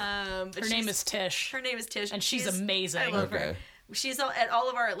 huh. But Her name is Tish. Her name is Tish, And she's amazing. I love her. Okay. She's at all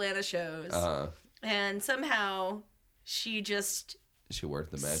of our Atlanta shows, Uh huh. and somehow she just She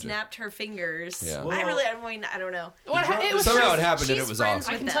worked the magic. snapped her fingers. Yeah. I don't know. It was Somehow it happened and She's it was friends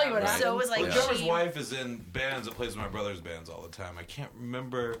awesome. with I can tell you them, what happened. So it was like Yeah. The drummer's she- wife is in bands that plays with my brother's bands all the time. I can't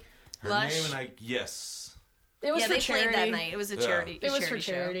remember her Lush? name, yes. It was yeah, for they charity. played that night. It was a Yeah. charity. It was for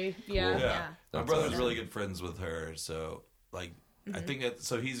show. charity. Yeah. Yeah. My That's brother's awesome. really good friends with her, so like I think that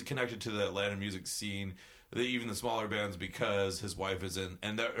so he's connected to the Atlanta music scene, even the smaller bands because his wife is in,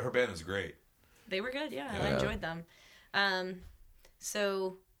 and her band is great. They were good. Yeah, I Yeah. enjoyed them.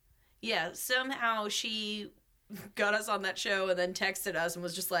 So yeah, somehow she got us on that show and then texted us and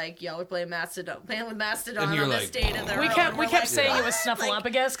was just like, "Y'all are playing with Mastodon And you're on this like, date of their We own." kept We're we like, kept saying it was "What?"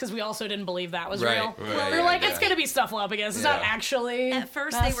 Snuffleupagus because we also didn't believe that was Right, real. right, We were like, yeah. it's gonna be Snuffleupagus. It's not Yeah. actually. At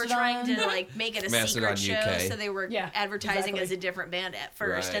first, they were trying to Mastodon. like make it a Mastodon secret UK. show, so they were Yeah, advertising exactly. as a different band at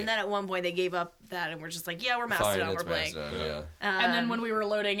first, Right. and then at one point they gave up that and we're just like, "Yeah, we're Fine, Mastodon. it's We're playing." Mastodon, yeah. And then when we were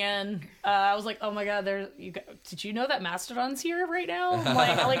loading in, I was like, "Oh my god, did you know that Mastodon's here right now?" I'm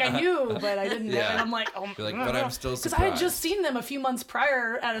like I knew, but I didn't know. Yeah. And I'm like, "Oh, You're like, but I'm still because I had surprised. just seen them a few months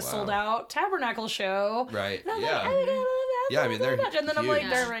prior at a sold out Tabernacle show. Right, And I'm yeah. like, "Oh my God, Yeah, I mean, they're and then I'm like,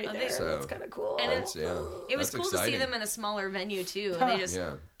 huge. they're right Yeah. there. So- That's kind of cool. And That's, yeah. It was That's cool to exciting. see them in a smaller venue too, and they just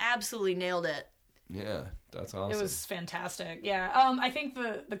Yeah. absolutely nailed it. Yeah, that's awesome. It was fantastic. Yeah. I think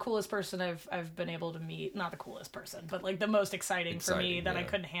the coolest person I've been able to meet, not the coolest person, but like the most exciting for me Exciting, that I yeah.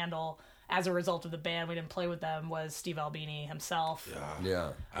 couldn't handle as a result of the band. We didn't play with them was Steve Albini himself.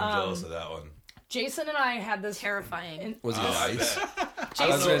 Yeah. I'm jealous of that one. Jason and I had this Terrifying. Was he I nice? bet. Jason I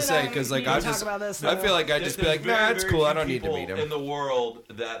was gonna and say I because like need to I talk just about this, I though. feel like I'd just be There's like, very, nah, it's very cool. I few don't need to people meet in him. the world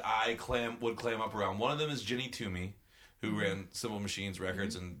that I would clam up around. One of them is Jenny Toomey, Mm-hmm. who ran Simple Machines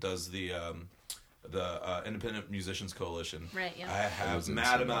Records and does the Independent Musicians Coalition. Right, yeah. I have was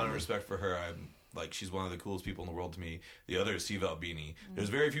mad insane. amount of respect for her. I'm like, she's one of the coolest people in the world to me. The other is Steve Albini. Mm-hmm. There's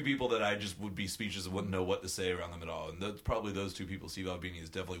very few people that I just would be speechless and wouldn't know what to say around them at all. And that's probably those two people. Steve Albini is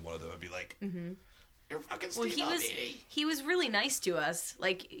definitely one of them. I'd be like, you're fucking Well, Steve he was really nice to us.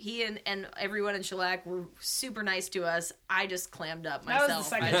 Like he and everyone in Shellac were super nice to us. I just clammed up That myself. was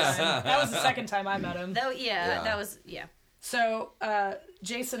the second time. That was the second time I met him. Yeah. Yeah. So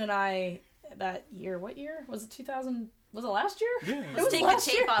Jason and I that year, what year was it? 2000? Was it last year? Yeah. It Let's was take the last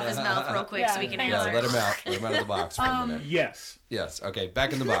tape year. off his mouth real quick so we can hang answer. on. Yeah, let him out. Let him out of the box for a minute. Yes. Yes. Okay,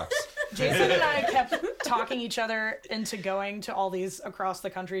 back in the box. Jason and I kept talking each other into going to all these across the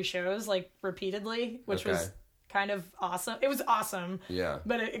country shows like repeatedly, which Okay. was kind of awesome. It was awesome. Yeah.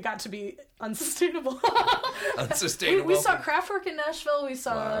 But it got to be unsustainable. Unsustainable. we saw Kraftwerk in Nashville. We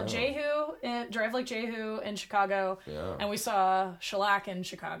saw Wow. Jehu, Drive Like Jehu in Chicago. Yeah. And we saw Shellac in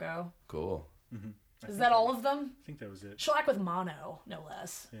Chicago. Cool. Is that all of them? I think that was it. Shellac with mono, no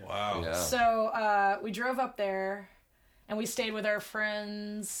less. Wow. Yeah. So we drove up there, and we stayed with our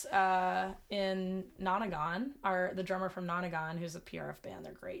friends in Nonagon. The drummer from Nonagon, who's a PRF band,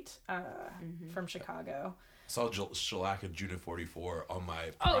 they're great, from Chicago. I saw Shellac and June of 44 on my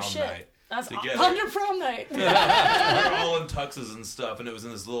Oh prom shit, night. that's together. on your prom night. We were all in tuxes and stuff, and it was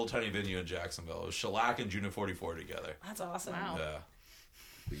in this little tiny venue in Jacksonville. It was Shellac and June of 44 together. That's awesome. Wow. Yeah.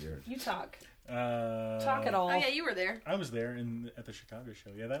 Weird. You talk Talk at all. Oh yeah, you were there. I was there at the Chicago show.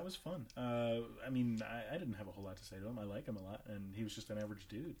 Yeah, that was fun. I mean, I didn't have a whole lot to say to him. I like him a lot, and he was just an average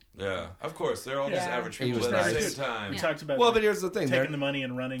dude. Yeah, of course. They're all just Yeah. average He people, was but at the nice. same time. We talked about Well, but here's the thing. taking they're- the money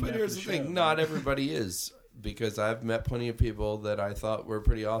and running. But after here's the the thing. show. Not everybody is. Because I've met plenty of people that I thought were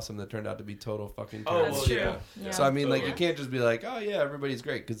pretty awesome that turned out to be total fucking Oh, turds. well, true. yeah. Yeah. So I mean, like, Totally. you can't just be like, "Oh yeah, everybody's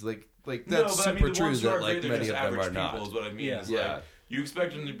great," because like No, that's but I mean, super the true ones who that are like great, they're many just of them are average not. people, is what I mean. Yeah. Is Yeah. like, you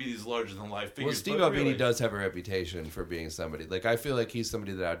expect them to be these larger than life figures. Well, Steve but Albini really, does have a reputation for being somebody. Like, I feel like he's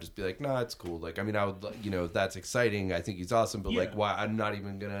somebody that I'd just be like, "Nah, it's cool." Like, I mean, I would, that's exciting. I think he's awesome, but like, Yeah. why? I'm not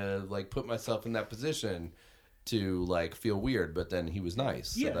even gonna like put myself in that position to like feel weird. But then he was nice,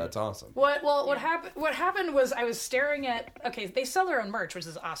 so Yeah. that's awesome. What happened was I was staring at. Okay, they sell their own merch, which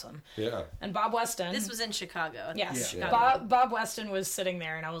is awesome. Yeah. And Bob Weston. This was in Chicago. Yes, Yeah. Bob Weston was sitting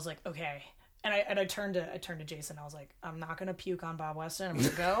there, and I was like, okay. And I turned to Jason. I was like, I'm not gonna puke on Bob Weston. I'm gonna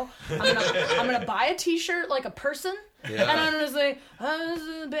go. I'm gonna buy a T-shirt like a person, Yeah. and I'm gonna say,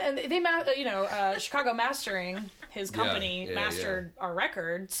 and they Chicago Mastering, his company yeah, mastered our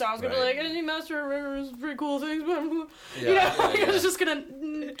record. So I was gonna Right. be like, any master records, pretty cool things, but Yeah, I was just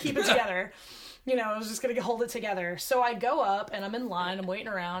gonna keep it together. I was just going to hold it together. So I go up, and I'm in line, I'm waiting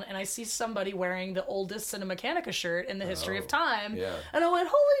around, and I see somebody wearing the oldest Cinemechanica shirt in the history of time. yeah. And I went,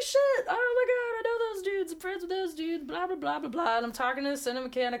 holy shit, oh my god, I know those dudes, I'm friends with those dudes, blah, blah, blah, blah, blah. And I'm talking to the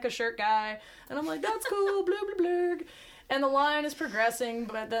Cinemechanica shirt guy, and I'm like, that's cool, blah, blah, blah. And the line is progressing,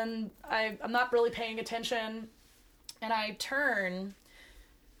 but then I'm not really paying attention, and I turn,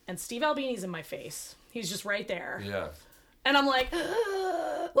 and Steve Albini's in my face. He's just right there. Yeah. And I'm like,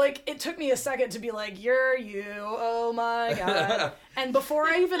 like, it took me a second to be like, you're you, oh my God. And before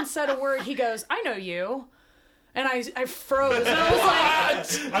I even said a word, he goes, I know you. And I froze. And I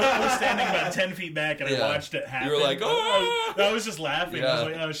was like... I was standing about 10 feet back, and Yeah. I watched it happen. You were like, oh! I was just laughing. Yeah.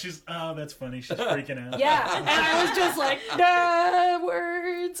 I was like, oh, that's funny. She's freaking out. Yeah. And I was just like, nah,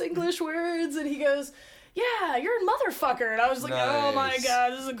 words, English words. And he goes, yeah, you're a motherfucker. And I was like, oh my Nice.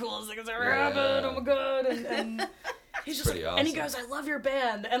 God, this is the coolest thing that's ever happened. Oh my God. And he's just Pretty like, and he awesome. goes, I love your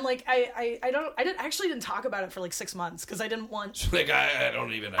band. And like, I didn't talk about it for like 6 months because I didn't want... Like, I don't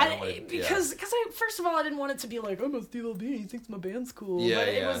want because I first of all I didn't want it to be like, I'm a Steve Albini, he thinks my band's cool. Yeah, but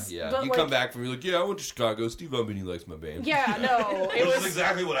it yeah, was, yeah. but You like, come back from, you're like, yeah, I went to Chicago. Steve Albini likes my band. Yeah, no, it Which is was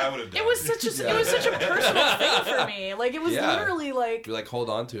exactly what I would have done. it was such a personal thing for me. Like it was Yeah. literally like You like hold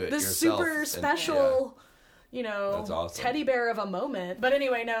on to it this yourself. super and- special, you know, That's awesome. teddy bear of a moment. But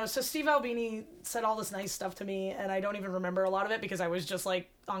anyway, no. So Steve Albini said all this nice stuff to me, and I don't even remember a lot of it because I was just like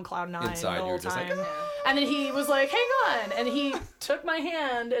on cloud nine Inside, the you whole were just like, time. And then he was like, "Hang on," and he took my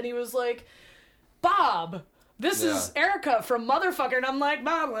hand and he was like, "Bob, this is Yeah. Erica from Motherfucker," and I'm like,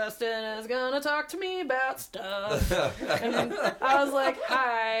 "Bob Weston is gonna talk to me about stuff." And I was like,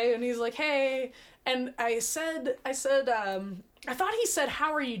 "Hi," and he's like, "Hey," and I said, I thought he said,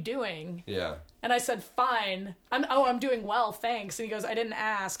 "How are you doing?" Yeah. And I said, "Fine. I'm doing well, thanks." And he goes, "I didn't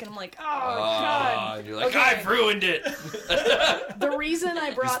ask." And I'm like, "Oh God." And you're like, Okay. I've ruined it. The reason I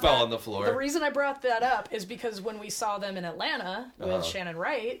brought fell that, on the floor. The reason I brought that up is because when we saw them in Atlanta with Uh-huh. Shannon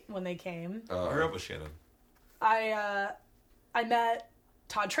Wright when they came, I grew up with Shannon. I met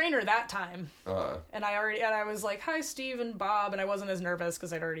Todd Trainer that time. Uh, And I was like, "Hi, Steve and Bob," and I wasn't as nervous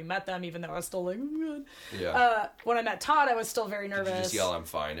because I'd already met them, even though I was still like, "Oh, God." yeah. When I met Todd, I was still very Did nervous. you just yell, I'm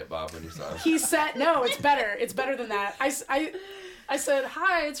fine at Bob when you saw him? He said, "No, it's better. It's better than that." I said,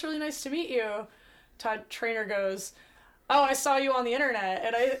 "Hi, it's really nice to meet you." Todd Trainer goes, "Oh, I saw you on the internet,"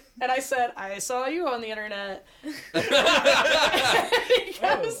 and I said, "I saw you on the internet."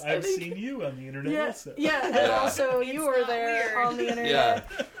 Oh, I've seen you on the internet Yeah, also. yeah, and also you were not there weird. on the internet.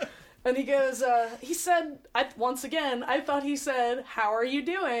 Yeah. And he goes, he said, once again, I thought he said, "How are you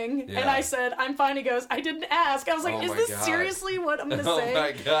doing?" Yeah. And I said, "I'm fine." He goes, "I didn't ask." I was like, Oh is my this God. seriously what I'm going to Oh say?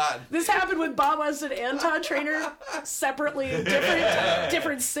 my God. This happened with Bob Weston and Todd Trainer separately in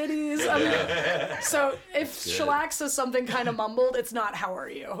different cities. So if good. Shellac says something kind of mumbled, it's not "How are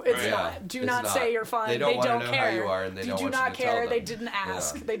you?" It's Right. not. Yeah. Do It's not not. say you're fine. They don't wanna know how care. you are, and they don't do want you not to tell care. They them. didn't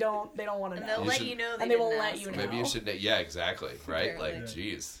ask. Yeah. They don't want to And know. they'll You let should- you know And they didn't will let ask. you know. Maybe you should, yeah, exactly, right? Apparently. Like,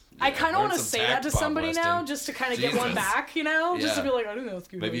 jeez. I Yeah, kind of learn want to some say tact, that to Bob somebody now, Weston. just to kind of get one Jesus. back, you know, just to Yeah. be like, "I didn't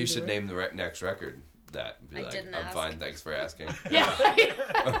ask you." Maybe how you should doing." name the next record that. Be I like, didn't I'm ask. fine, thanks for asking. Yeah.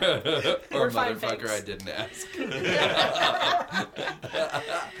 Or We're fine, motherfucker, thanks. I didn't ask.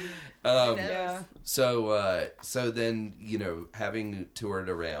 Yeah. So then, you know, having toured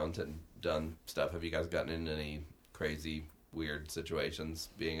around and done stuff, have you guys gotten in any crazy, weird situations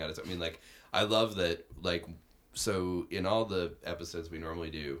being out of... I mean, like, I love that, like, so in all the episodes we normally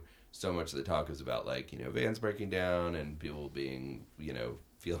do, so much of the talk is about, like, you know, vans breaking down and people being, you know,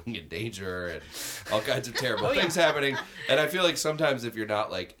 feeling in danger and all kinds of terrible things happening. And I feel like sometimes if you're not,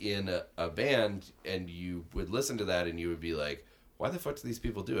 like, in a band and you would listen to that and you would be like, why the fuck do these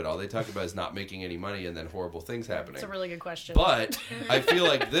people do it? All they talk about is not making any money and then horrible things happening. It's a really good question. But I feel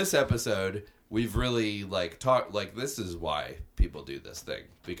like this episode, we've really, like, talked, like, this is why people do this thing.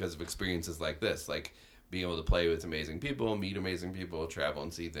 Because of experiences like this. Like, being able to play with amazing people, meet amazing people, travel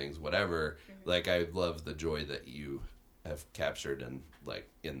and see things, whatever. Like, I love the joy that you have captured in, like,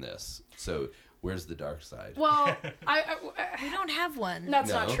 in this. So, where's the dark side? Well, We don't have one. that's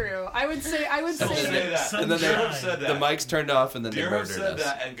No. not true. I would say Don't say that. And then Dear said the that. mics turned off and then they Dear murdered said us.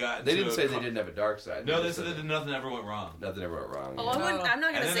 that and got They into didn't a say they car- didn't have a dark side. No, they just said that nothing ever went wrong. nothing ever went wrong. Oh, I'm not And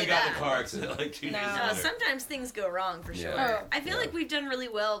going to then say they got in that. a car accident like 2 days No, later. Sometimes things go wrong for sure. Yeah. I feel Yeah. like we've done really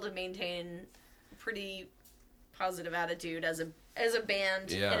well to maintain a pretty positive attitude as a band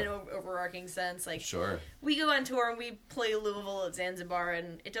Yeah. in an overarching sense. Like Sure. we go on tour and we play Louisville at Zanzibar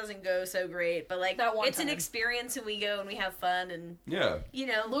and it doesn't go so great, but like That one it's an time. experience and we go and we have fun and Yeah. you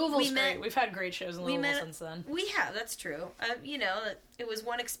know Louisville's we great. We've had great shows in we Louisville met- since then. We have, that's true. You know, it was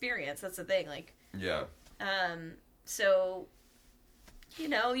one experience. That's the thing. Like, Yeah. so, you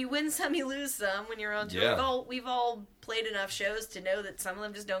know, you win some, you lose some when you're on tour. Yeah. We've all played enough shows to know that some of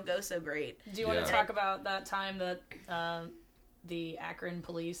them just don't go so great. Do you want Yeah. to talk about that time that the Akron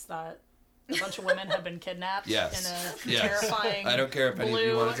police thought a bunch of women had been kidnapped Yes. in a Yes. terrifying I don't care if any of you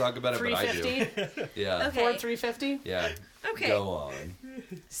blue want to talk about it, but I do. 350? Yeah. Okay. Ford 350? Yeah. Okay. Go on.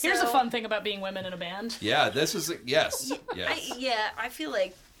 Here's a So- fun thing about being women in a band. Yeah, this is yes. Yes. I feel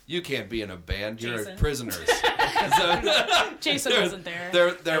like You can't be in a band. You're Jason. prisoners. Jason wasn't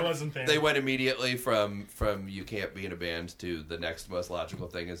there. I wasn't there. They went immediately from you can't be in a band to the next most logical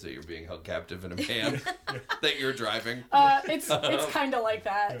thing is that you're being held captive in a van that you're driving. It's kind of like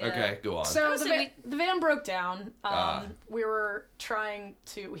that. Okay, go on. So So the van broke down. We were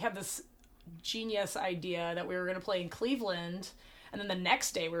we had this genius idea that we were going to play in Cleveland, and then the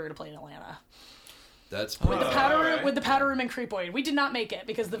next day we were going to play in Atlanta. That's pretty The fun. powder room, alright. with the powder room in Creepoid. We did not make it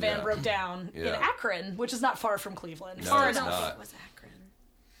because the van Yeah. broke down in Yeah. Akron, which is not far from Cleveland. No, Far it's enough. not. It was Akron.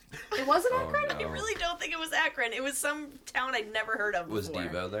 It wasn't Oh, Akron? no. I really don't think it was Akron. It was some town I'd never heard of Was before.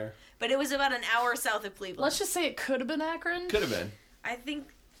 Devo there? But it was about an hour south of Cleveland. Let's just say it could have been Akron. Could have been. I think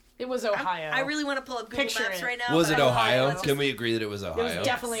It was Ohio. I really want to pull up Google Picture Maps it. right now. Was but it I- Ohio? let's Can just- we agree that it was It Ohio? was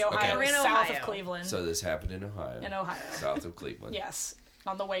definitely Ohio. We're in South Ohio. of Cleveland. So this happened in Ohio. In Ohio. South of Cleveland. Yes.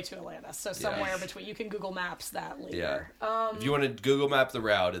 On the way to Atlanta. So somewhere between. You can Google Maps that Yeah. later. If you want to Google map the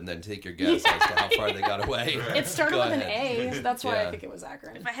route and then take your guess as to how far they got away. It started Go with an ahead. A. That's why Yeah. I think it was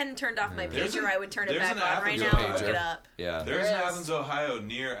Akron. If I hadn't turned off my There's pager, a- I would turn it there's back an on right Athens now and pager. look it up. Yeah. There's There an is. Athens, Ohio,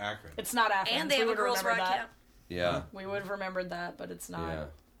 near Akron. It's not Athens. And they We have a would girls' remember rock that. camp. Yeah. We would have remembered that, but it's not. Yeah.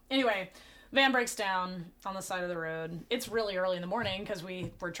 Anyway, van breaks down on the side of the road. It's really early in the morning because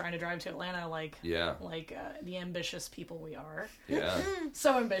we were trying to drive to Atlanta like Yeah. the ambitious people we are. Yeah.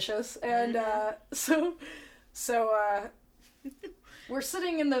 So ambitious. And so we're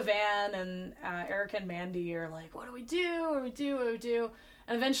sitting in the van, and Erica and Mandy are like, what do we do? What do we do? What do we do?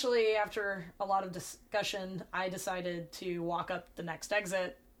 And eventually, after a lot of discussion, I decided to walk up the next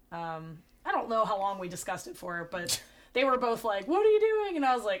exit. I don't know how long we discussed it for, but they were both like, what are you doing? And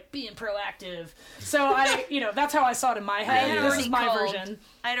I was like, being proactive. So that's how I saw it in my head. Yeah, This yeah. is my version.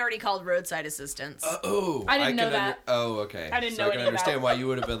 I'd already called roadside assistance. Oh, I didn't know can that. Okay. I didn't so know I can any of that. understand why you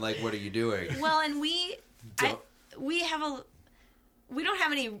would have been like, "What are you doing?" Well, and we Don't- don't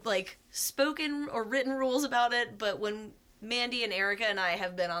have any like spoken or written rules about it, but when Mandy and Erica and I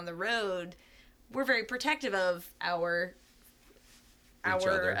have been on the road, we're very protective of our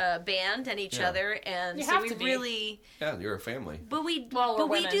other. band and each Yeah. other, and You so have we to be. really. Yeah, you're a family. But we Well, we're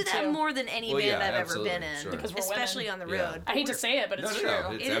we do women, that too. more than any Well, band yeah, I've ever absolutely, been in, sure. Because we're especially women. on the Yeah. road. I hate to say it, but it's true.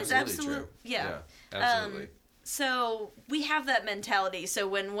 No, It it's is absolutely true. yeah. Absolutely. So we have that mentality. So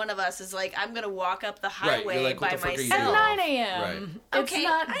when one of us is like, "I'm going to walk up the Right, highway you're like, "What by the fuck are you myself," doing? At 9 a.m. Right. It's Okay,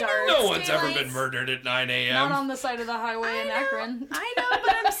 not I know dark. No one's ever daylights. been murdered at 9 a.m. Not on the side of the highway in Akron. I know,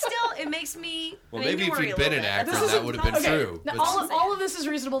 but I'm still. It makes me. Well, made me maybe if worry you'd a been little in bit. Akron, This is that would have been okay. true. Now, But all of this is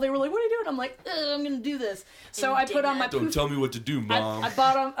reasonable. They were like, "What are you doing?" I'm like, "I'm gonna do this." So I put on my don't tell me what to do, Mom. I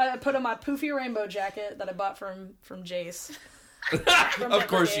put on my poofy rainbow jacket that I bought from Jace. Of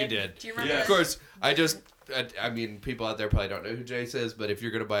course you did. Do you remember? Yeah. Of course, I mean, people out there probably don't know who Jace is, but if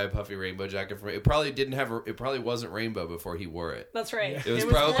you're gonna buy a puffy rainbow jacket from it probably wasn't rainbow before he wore it. That's right. It was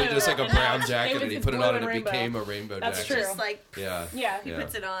probably blue. just like a And brown now jacket, and he it's put it blue on, and it rainbow. became a rainbow That's jacket. true. Just like Yeah. Yeah. he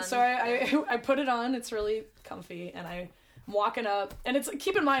puts it on. So I put it on. It's really comfy, and I'm walking up, and it's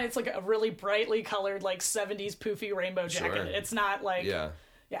keep in mind it's like a really brightly colored like 70s poofy rainbow jacket. Sure. It's not like Yeah.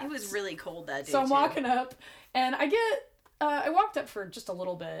 it was really cold that day. So I'm too. walking up, and I walked up for just a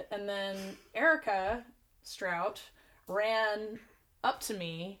little bit, and then Erica Strout ran up to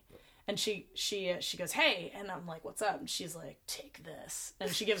me, and she goes, "Hey," and I'm like, "What's up?" And she's like, "Take this,"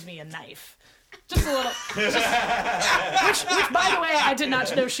 and she gives me a knife. Just a little, which by the way, I did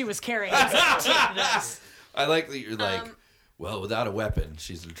not know she was carrying. I was like, "Take this." I like that you're like, well, without a weapon,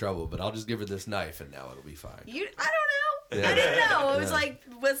 she's in trouble, but I'll just give her this knife, and now it'll be fine. I don't know. Yeah. I didn't know. It was Yeah. like,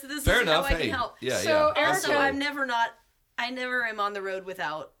 what's this? Fair is enough. How I Hey, can help. yeah, So yeah. Also, Erica, I never am on the road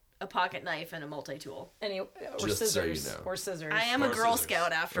without a pocket knife and a multi-tool. or Just so scissors, you know. or scissors. I am a Or Girl scissors.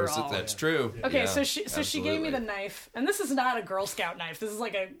 Scout after all. That's true. Okay, Yeah, so she gave me the absolutely. knife, and this is not a Girl Scout knife. This is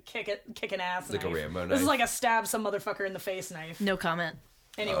like a kicking ass Like a knife. Rambo This knife. is like a stab some motherfucker in the face knife. No comment.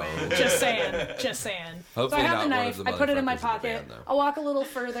 Anyway, just saying. So Hopefully I have not the one of knife. the I put it in my motherfuckers in the pocket. van, though. I walk a little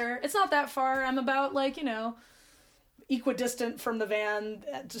further. It's not that far. I'm about equidistant from the van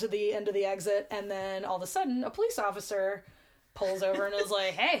to the end of the exit, and then all of a sudden, a police officer pulls over and is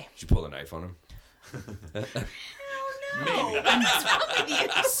like, "Hey." Did you pull a knife on him? What's wrong with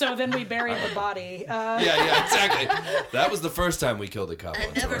you? So then we buried the body. Yeah, exactly. That was the first time we killed a cop I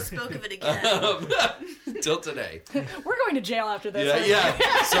on never tour. spoke of it again. Till today. We're going to jail after this.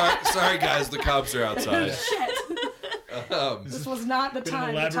 Yeah. Sorry, guys. The cops are outside. Shit. This was not the Been an time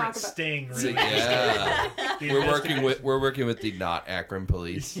to elaborate talk about. sting. So, Really. yeah. The We're working with the not Akron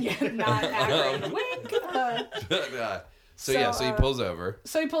police. Not Akron. Wink. So he pulls over.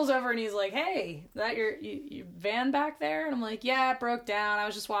 So he pulls over and he's like, "Hey, that your van back there?" And I'm like, "Yeah, it broke down. I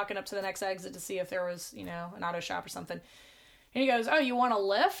was just walking up to the next exit to see if there was, an auto shop or something." And he goes, "Oh, you want a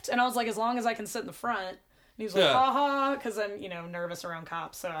lift?" And I was like, "As long as I can sit in the front." And he was like, Yeah. "Haha," because I'm, nervous around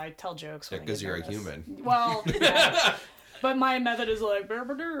cops, so I tell jokes. Yeah, when I because get you're a nervous. human. Well, yeah. But my method is like,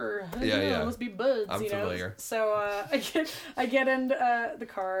 Yeah. let's be buds. I'm familiar. So I get into the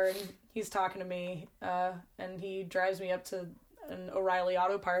car, and he's talking to me, and he drives me up to an O'Reilly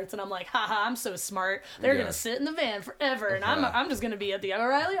Auto Parts, and I'm like, haha, I'm so smart. They're Yeah. gonna sit in the van forever, and Yeah. I'm just gonna be at the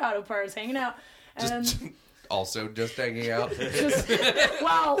O'Reilly Auto Parts hanging out. And Just also just hanging out. just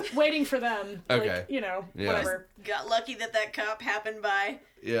waiting for them. Okay. Like, Yeah. whatever. Got lucky that cop happened by.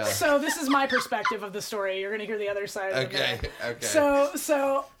 Yeah. So this is my perspective of the story. You're gonna hear the other side. Of Okay. it. Okay.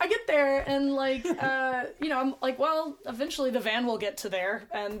 So I get there and I'm like, well, eventually the van will get to there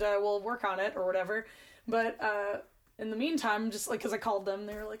and we'll work on it or whatever. But in the meantime, just like, because I called them,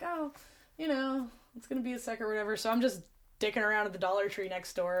 they were like, oh, it's gonna be a sec or whatever. So I'm just dicking around at the Dollar Tree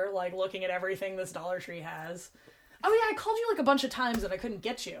next door, like looking at everything this Dollar Tree has. Oh yeah, I called you like a bunch of times and I couldn't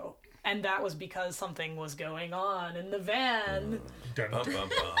get you. And that was because something was going on in the van. Dun, Bum, dun. bum,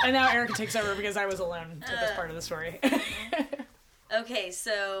 bum. And now Erica takes over because I was alone at this part of the story. Okay,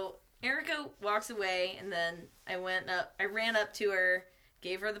 so Erica walks away, and then I ran up to her,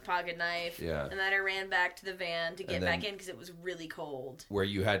 gave her the pocket knife, Yeah. and then I ran back to the van to get And then- back in because it was really cold. Where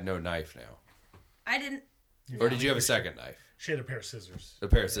you had no knife now. I didn't. Or did you have a second knife? She had a pair of scissors. A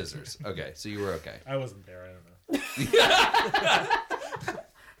pair of scissors. Okay, so you were okay. I wasn't there. I don't know.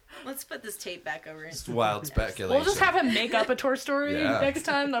 Let's put this tape back over. It's wild speculation. We'll just have him make up a tour story Yeah. next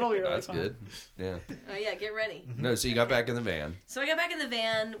time. That'll be really That's fun. good. Yeah. Oh yeah, get ready. No, so you got back in the van. So I got back in the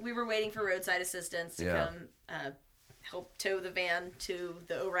van. We were waiting for roadside assistance to Yeah. come help tow the van to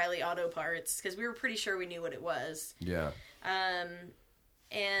the O'Reilly Auto Parts because we were pretty sure we knew what it was. Yeah.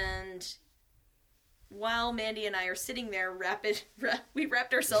 And while Mandy and I are sitting there, we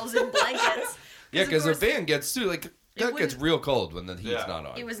wrapped ourselves in blankets. Yeah, of because the course, van gets too, like, that gets wouldn't- real cold when the heat's Yeah. not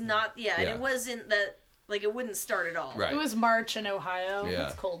on. It was not, and Yeah. it wasn't that, like, it wouldn't start at all. Right. It was March in Ohio. Yeah.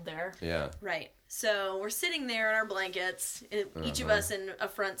 It's cold there. Yeah. Right. So we're sitting there in our blankets, each of us in a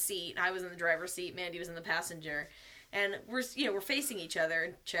front seat. I was in the driver's seat, Mandy was in the passenger. And we're facing each other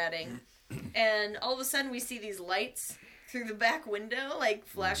and chatting. And all of a sudden we see these lights through the back window, like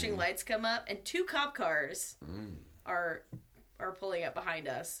flashing lights come up, and 2 cop cars are pulling up behind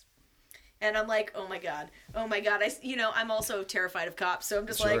us. And I'm like, oh my god, I'm also terrified of cops, so I'm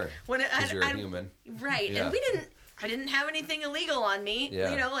just Sure. like, when Because you're a human. right? Yeah. And I didn't have anything illegal on me, Yeah.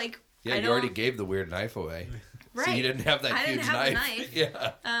 Yeah, I you know- already gave the weird knife away. right? So you didn't have that I huge didn't have the knife. knife.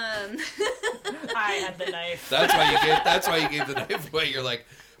 Yeah. I had the knife. That's why you gave the knife away. You're like,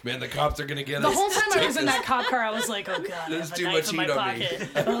 man, the cops are gonna get The us. whole time I Take was in this. that cop car, I was like, oh god, I There's have a too knife much in my heat on me.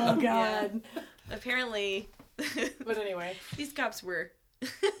 pocket. Oh god. Apparently, But anyway, these cops were.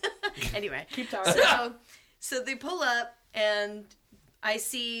 Anyway, keep talking. so they pull up, and I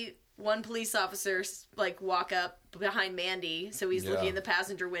see one police officer walk up behind Mandy. So he's looking Yeah. in the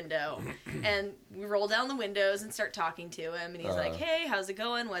passenger window, and we roll down the windows and start talking to him. And he's like, "Hey, how's it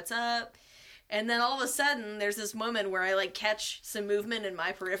going? What's up?" And then all of a sudden, there's this moment where I catch some movement in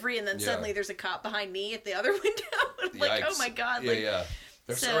my periphery, and then Yeah. suddenly there's a cop behind me at the other window. I'm like, oh Yikes. my god! Yeah, yeah.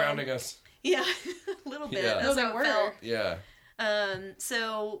 They're so- surrounding us. Yeah, a little bit. Yeah. That's No, they how it were. felt. Yeah.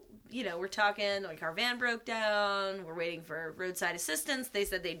 So, we're talking, our van broke down, we're waiting for roadside assistance. They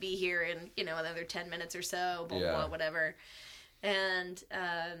said they'd be here in, another 10 minutes or so, blah, Yeah. blah, whatever. And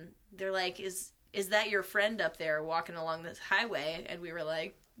they're like, is that your friend up there walking along this highway? And we were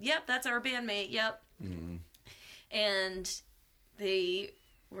like, yep, that's our bandmate, yep. Mm-hmm. And they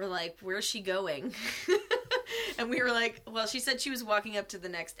were like, where's she going? And we were like, well, she said she was walking up to the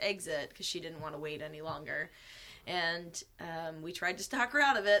next exit because she didn't want to wait any longer. And we tried to talk her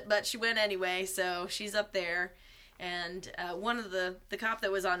out of it, but she went anyway, so she's up there. And one of the cop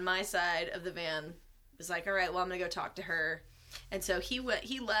that was on my side of the van was like, all right, well, I'm going to go talk to her. And so he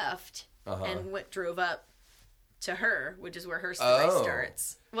left and drove up to her, which is where her story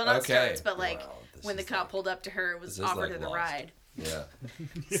starts. Well, not Okay. starts, but Wow, this when the is cop pulled up to her, was this is offered like her the Lost. ride. Yeah.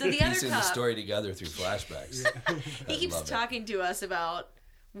 So the other Piecing the cop, story together through flashbacks. he keeps talking to us about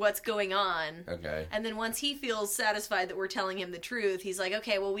what's going on. Okay. And then once he feels satisfied that we're telling him the truth, he's like,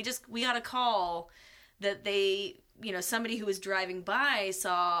 okay, well, we got a call that they, somebody who was driving by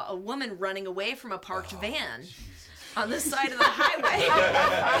saw a woman running away from a parked van on the side of the highway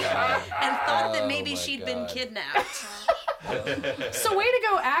and thought that maybe my she'd been God. kidnapped. So way to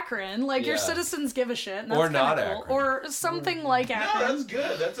go, Akron. Your Yeah. citizens give a shit. And that's Or kinda not cool. Akron. Or something like No, Akron. that's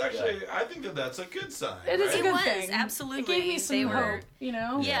good. That's actually, I think that's a good sign. It is right? a It good was, thing. absolutely. It gave me some They hope, were- you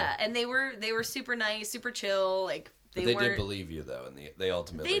know? Yeah, and they were super nice, super chill, They did believe you though, and they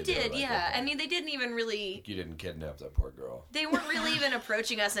ultimately They did, were like, yeah. okay, I mean, they didn't even really. you didn't kidnap that poor girl. They weren't really even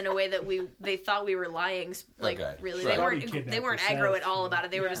approaching us in a way that they thought we were lying. Like Okay, really, right. they Probably weren't kidnapped aggro herself, at all about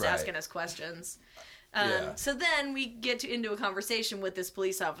it. They were just Right. asking us questions. Yeah. So then we get into a conversation with this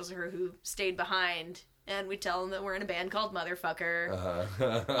police officer who stayed behind, and we tell him that we're in a band called Motherfucker.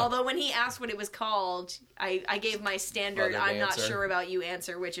 Uh-huh. Although when he asked what it was called, I gave my standard Mother "I'm not dancer. sure about you"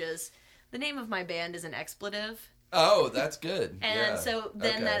 answer, which is the name of my band is an expletive, Oh, that's good. and yeah. so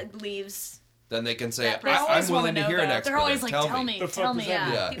then Okay. that leaves. Then they can say, That They person- always I'm want willing to to know. hear an Though. expletive. They're always like, "Tell me, The fuck tell does me." that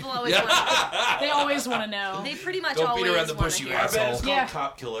mean? Yeah, Yeah. people always Yeah. want. They always want to know. They pretty much Don't always beat around the wanna bush, you hear. Our band is asshole. called Yeah.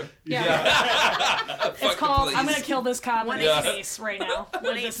 Cop Killer. Yeah. Fuck It's the called "I'm police. gonna kill this cop in Yeah. his face right now."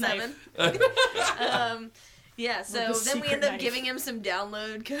 with this knife. 187. Yeah, so With the then we secret end up knife. giving him some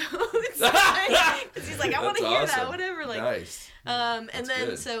download codes. Because he's like, I want to That's hear awesome. that, whatever. Like, Nice. and That's then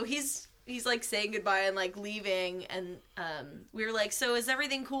good. so he's like saying goodbye and like leaving, and we were like, so is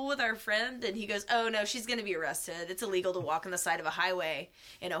everything cool with our friend? And he goes, oh no, she's gonna be arrested. It's illegal to walk on the side of a highway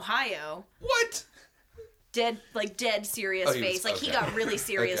in Ohio. What? Dead serious Oh, he was- face. Like he okay. got really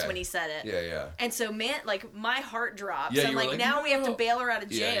serious Okay. when he said it. Yeah, yeah. And so, man, like my heart drops. Yeah, I'm you were like, like, now we have to "No." bail her out of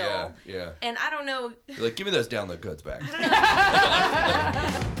jail. Yeah. And I don't know. You're like, give me those download codes back.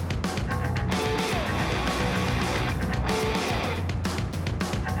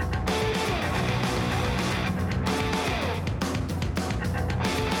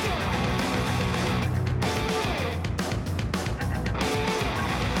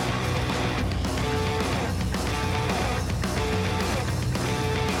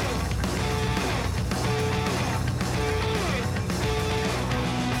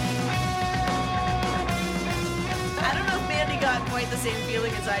 I don't know if Mandy got quite the same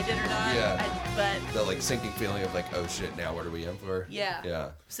feeling as I did or not. Yeah. But The like sinking feeling of like, oh shit, now what are we in for? yeah. Yeah.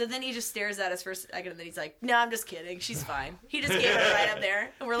 So then he just stares at us for a second, and then he's like, "No, I'm just kidding. She's fine." He just gave it right up there,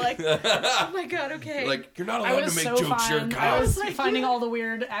 and we're like, "Oh my god, okay." Like, you're not I allowed was to make so jokes, you're a fine. cop. I was Like, finding all the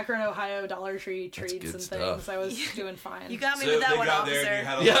weird Akron, Ohio Dollar Tree good treats and stuff. things. I was doing fine. you got me So with that they one, got officer. there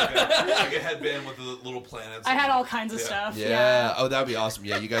and you had like a headband with the little planets. I had all kinds of Yeah. stuff. Yeah. Oh, that'd be awesome.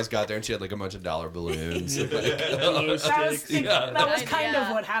 Yeah, you guys got there and she had like a bunch of dollar balloons. Glow That was, sticks. that was kind Yeah.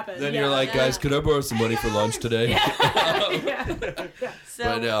 of what happened. Then yeah. you're like, Yeah. guys, could I borrow some money for lunch today? So,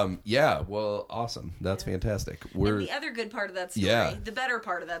 But yeah, well, awesome. That's fantastic. and We're the other good part of that story, Yeah. the better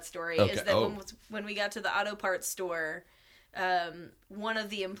part of that story, Okay. is that Oh. when we got to the auto parts store, one of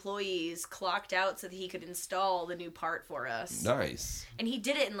the employees clocked out so that he could install the new part for us, nice. and he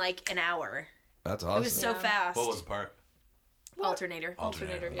did it in like an hour. That's It awesome. was so Yeah. fast. What was the part? Alternator?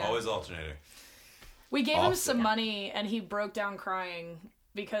 Yeah. Always alternator. We gave him Awesome. some money, and he broke down crying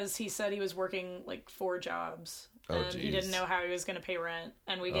because he said he was working like 4 jobs, Oh, and he jeez. didn't know how he was going to pay rent.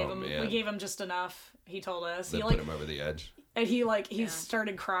 And we Oh, man. gave him just enough. He told us. That He put like him over the edge. and he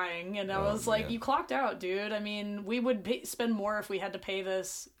started crying, and I Oh, was like, man. "You clocked out, dude. I mean, we would spend more if we had to pay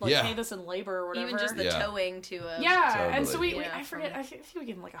this, Yeah. pay this in labor or whatever." Even just the Yeah. towing to a yeah, and so Totally. we Yeah, I forget. from- I think we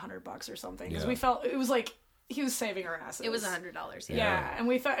gave him like $100 or something because Yeah. we felt it was like he was saving our asses. It was $100. Yeah, and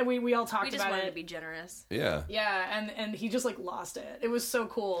we thought we all talked We just about wanted it. to be generous. Yeah. Yeah, and he just like lost it. It was so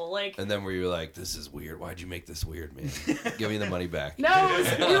cool. Like And then we were like, this is weird. Why'd you make this weird, man? Give me the money back. no,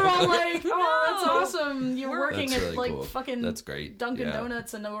 we were all like, "Oh, that's No. awesome! You're working That's at really like coul. fucking That's great. Dunkin' Yeah.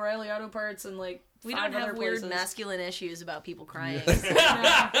 Donuts and O'Reilly Auto Parts and like We 5 don't other have weird places." masculine issues about people crying. So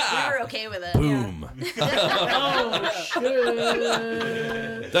we were okay with it. Boom. Oh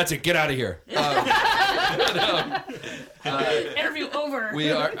shit! That's it. Get out of here. Interview over.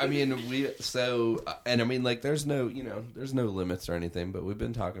 We are. I mean, and I mean, like, there's no limits or anything. But we've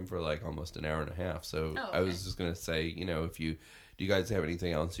been talking for like almost an hour and a half. So Oh, I was okay. just gonna say, if do you guys have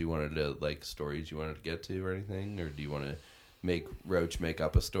anything else you wanted to like stories you wanted to get to or anything, or do you want to make Roach make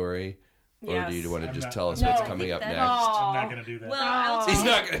up a story, or do you Yes. want to I'm just not- tell us No, what's I coming think up that- next? I'm not gonna do that. Well, Oh. He's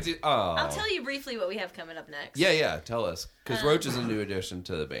not gonna do. Oh, I'll tell you briefly what we have coming up next. Yeah, tell us, because Roach is a new addition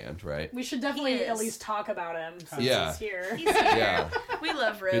to the band, right? We should definitely He at is. least talk about him since Yeah. he's here. He's here. Yeah. We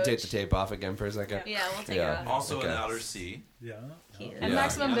love Can you Roach. take the tape off again for a second? Yeah, we'll take Yeah. it off. Also Okay. in Outer Sea. Yeah. He is. And Yeah.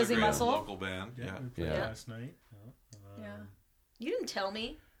 Maximum Another Busy great Muscle. local band. Yeah. Yeah. We played Yeah. last night. Yeah. You didn't tell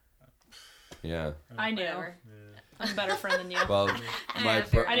me. Yeah. I knew. Whatever. I'm a better friend than you. Well, my I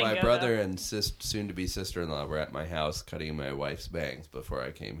didn't go, brother though. and soon-to-be sister-in-law were at my house cutting my wife's bangs before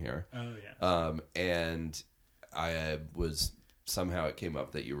I came here. Oh yeah. And I was somehow it came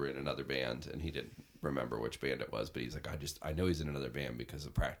up that you were in another band, and he didn't remember which band it was, but he's like, I know he's in another band because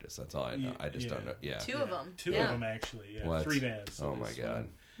of practice. That's all I know. I just don't know. Yeah. Two of them. Two yeah. of them actually. Yeah. What? 3 bands. Oh It my was god. fun.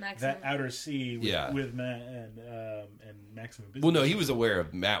 Maximum. that Outer Sea with, Yeah. with Matt and Maximum Busy. Well, no,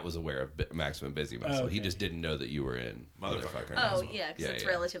 Matt was aware of Maximum Busy Muscle. Okay. He just didn't know that you were in Motherfucker. Oh, yeah, because it's yeah.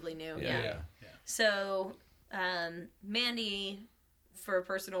 relatively new. Yeah. So, Mandy, for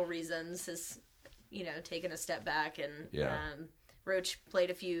personal reasons, has, taken a step back, and Yeah. Roach played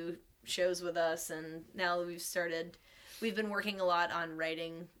a few shows with us, and now we've been working a lot on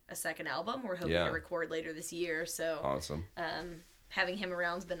writing a second album. We're hoping Yeah. to record later this year, so Awesome. having him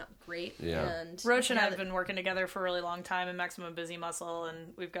around's been great. Yeah. And Roach and I now have been working together for a really long time in Maximum Busy Muscle,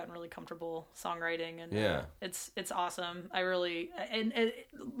 and we've gotten really comfortable songwriting, and Yeah. it's awesome. I really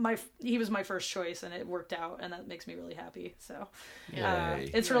he was my first choice, and it worked out, and that makes me really happy. So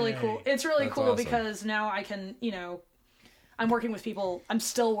Yay. it's really Yay. cool. It's really That's cool awesome. because now I can, I'm working with people. I'm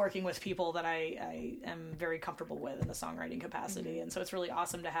still working with people that I am very comfortable with in the songwriting capacity, and so it's really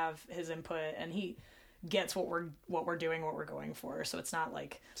awesome to have his input, and he gets what we're doing, what we're going for. So it's not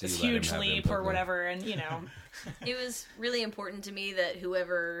like So this you let him huge have leap input or then. whatever, and it was really important to me that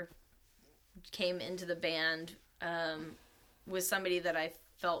whoever came into the band was somebody that I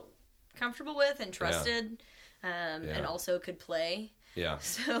felt comfortable with and trusted, and also could play. Yeah.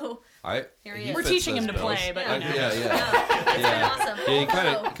 So here he is. We're fits teaching those him to bills. play, but Yeah. Yeah. It's been awesome. Yeah, he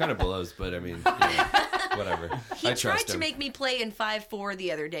Also, kind of blows, but I mean, whatever. he I tried trust to him. make me play in 5/4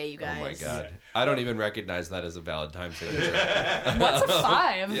 the other day, you Oh guys. my god, I don't even recognize that as a valid time signature. what's a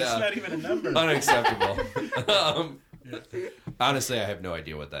 5? It's Yeah, not even a number. unacceptable. Honestly, I have no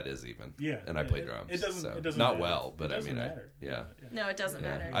idea what that is even. Yeah, and I yeah, play it- drums. it doesn't- so. it doesn't not matter. well, but It I doesn't mean, matter. yeah. No, it doesn't Yeah.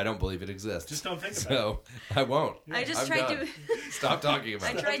 matter. I don't believe it exists. Just don't think about So I won't. I just I'm tried done. to. Stop talking about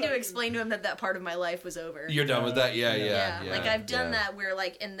I it. tried to explain to him that part of my life was over. You're done with that? Yeah. Like I've done that where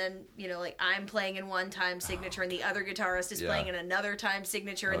and then like I'm playing in one time signature and the other guitarist is Yeah. playing in another time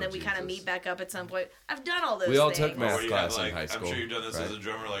signature, and Oh, then we kind of Jesus. meet back up at some point. I've done all those. We all things. took math Or you class have, in high school. I'm sure you've done this right? as a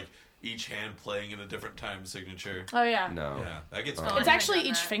drummer, each hand playing in a different time signature. Oh yeah. No. Yeah, that gets Oh, fun. It's I've actually done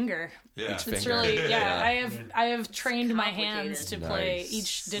each that. finger. Yeah. It's finger. really Yeah. I have trained my complicated. hands to Nice. play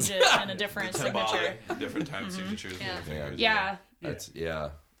each digit in a different signature. Different time signatures. Yeah. with your fingers. Yeah. That's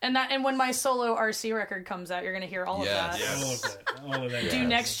And when my solo RC record comes out, you're gonna hear all Yes. of that. Yeah. all of that. All of that. Yeah. Due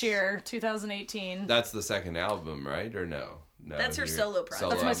next year, 2018. That's the second album, right? Or no? No. That's her you're- solo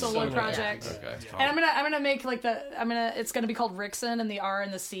project. That's my album. solo Solo project. Okay. And I'm gonna make it's gonna be called Rickson, and the R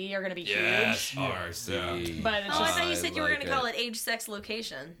and the C are gonna be Yes, huge. RC. But it's Oh, I just thought you said you were like going to call it Age, Sex,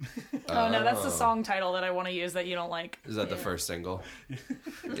 Location. oh no, that's the song title that I want to use that you don't like. Is that the first single?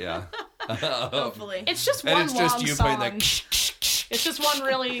 Yeah. Hopefully. It's just And one it's long just you song. playing the. It's just one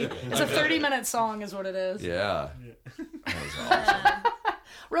really. It's a 30-minute song, is what it is. Yeah. That was awesome.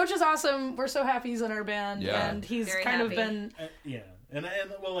 Roach is awesome. We're so happy he's in our band, Yeah. and he's Very kind of happy. been. Yeah, and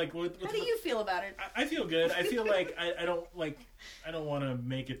well, with How do you feel about it? I feel good. I feel like I don't want to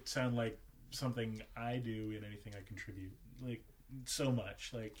make it sound like something I do in anything I contribute so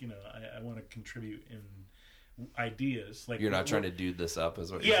much. I want to contribute in ideas. You're not trying to dude this up,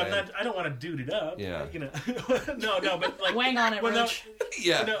 is what Yeah, you're I'm saying? not. I don't want to dude it up. Yeah. No, but Wang on it, well, no, Roach.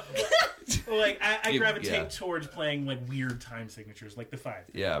 Yeah. no, I gravitate yeah. towards playing weird time signatures, like the 5.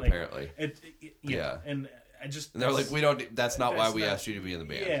 Yeah, apparently. Yeah, and I just And they're like, we don't. That's not why That's we not- asked you to be in the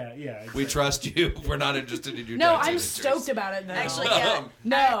band. Yeah. We exactly. trust you. We're not interested in your No, time I'm signatures. stoked about it now. Actually, yeah.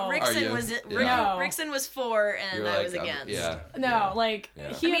 no. Are Rickson you? was Yeah. Rickson was for, and You're I like, was against. yeah. No, like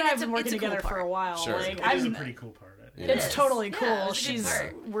Yeah. he I mean, and I have it's a- been working it's a cool together for a part. while. Sure. Like It is a I'm, pretty cool part. it's is. totally Yeah, cool. it's a good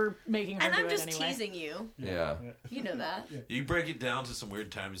part. We're making her And do I'm it just anyway. teasing you. Yeah. You know that. You break it down to some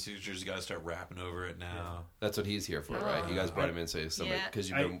weird time signatures. You got to start rapping over it now. That's what he's here for, right? You guys brought him in so somebody Yeah.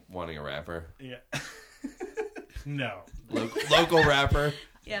 because you've been wanting a rapper, Yeah. No. local rapper,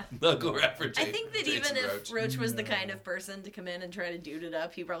 Yeah. local rapper. I think that Jason even Roach. if Roach was the kind of person to come in and try to dude it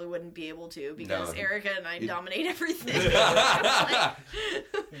up, he probably wouldn't be able to because No. Erica and I dominate everything.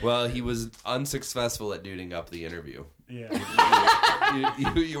 Well, he was unsuccessful at duding up the interview. Yeah.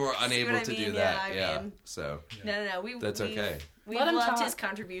 You were unable what I to do mean? that. Yeah, I mean- So No. That's okay. We've Let him loved talk. his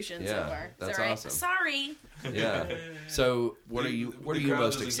contribution so Yeah, far. It's that's all right. awesome. Sorry. yeah. So what are you The crowd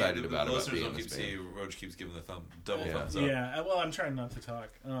most doesn't excited get- about the listeners being don't in keep this band? seeing Roach keeps giving the double Yeah. thumbs up. Yeah, well, I'm trying not to talk.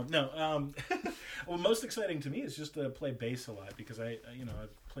 Well, most exciting to me is just to play bass a lot because I've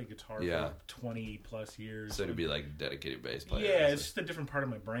played guitar Yeah. for 20 plus years. So to be like a dedicated bass player. yeah, it's just a different part of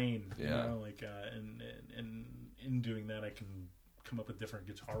my brain. Yeah. And in doing that, I can come up with different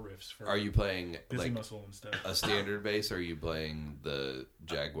guitar riffs for Are you playing Busy like Muscle and stuff. a standard bass, or are you playing the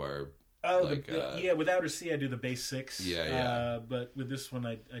Jaguar? Oh, like, yeah. With Outer Sea, I do the bass 6. Yeah. But with this one,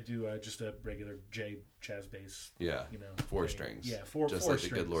 I do just a regular J jazz bass. Yeah. 4 playing- strings. Yeah, four. Just four like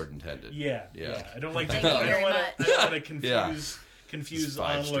strings. the good Lord intended. Yeah. Yeah. I don't like. Thank you very much. I don't want to confuse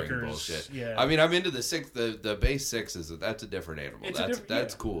five-string onlookers. bullshit. Yeah. I mean, I'm into the six. The bass six that's a different animal. It's a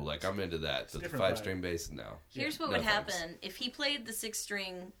That's yeah. cool. Like I'm into that. But the different 5-string bass, no. Here's what No would thanks. happen if he played the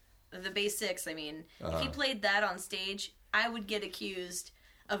 6-string, the bass 6. I mean, if Uh-huh. he played that on stage, I would get accused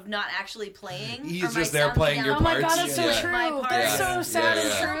of not actually playing. He's or my just there sound playing down. your Oh my parts. god, it's so Yeah. true. My part. That's Yeah. so sad Yeah, and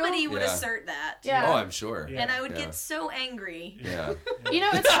yeah. true. Somebody would Yeah. assert that. Yeah. Oh, I'm sure. Yeah. And I would Yeah. get so angry. Yeah. You know,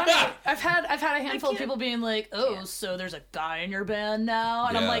 it's funny. I've had a handful of can't- people being like, "Oh, so there's a guy in your band now?"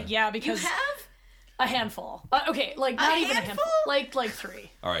 And I'm Yeah. like, "Yeah, You because have? a handful. Okay, like not even a handful. handful? Like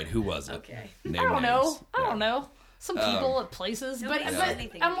 3. All right. Who was it? Okay. Name I don't know. names. I Yeah. don't know. Some people at places, Nobody but, says but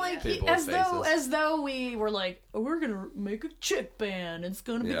anything I'm to me like, yet. People as with though faces. we were like, oh, we're gonna make a chick band. It's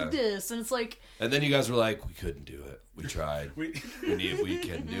gonna be Yeah. this, and it's like, And then you guys were like, we couldn't do it. We tried. We- We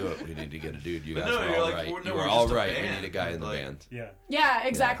can't do it. We need to get a dude. You But guys no, were you're all like, right. we're- no, You we're were all just a right. We band. need a guy in the Like- band. Yeah. yeah,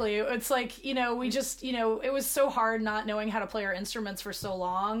 exactly. It's like, we just, it was so hard not knowing how to play our instruments for so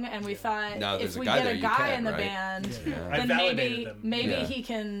long, and we thought Now if there's a we guy get there, a you guy can, in the right? band, I then validated maybe them. Yeah.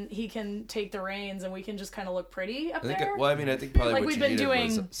 he can take the reins, and we can just kind of look pretty up I think. there. I think probably Like, what we've you been needed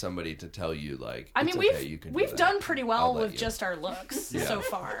was doing- somebody to tell you, like, I it's mean, okay, you can do we've that. done pretty well I'll let with you. just our looks Yeah. so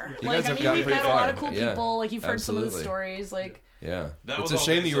far. You Like, guys I have mean, gotten we've pretty met a lot far. of cool Yeah. people. Like you've heard some of the Absolutely. stories. Like, Yeah. That It's was a all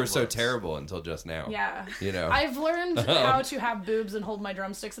shame based you were on so looks. terrible until just now. yeah. You know. I've learned how to have boobs and hold my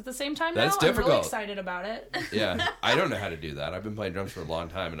drumsticks at the same time now. That's I'm really difficult. excited about it. Yeah. I don't know how to do that. I've been playing drums for a long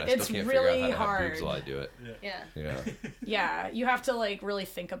time, and I It's still can't really figure out how to have hard. boobs while I do it. Yeah. Yeah. Yeah, you have to like really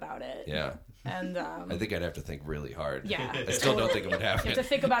think about it. Yeah. And I think I'd have to think really hard. yeah, I still don't think it would you have to happen.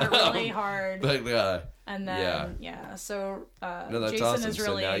 think about it really hard. But And then so No, that's Jason awesome. has So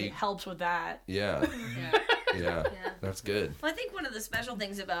really now you- helped with that. yeah. Yeah. That's good. Well, I think one of the special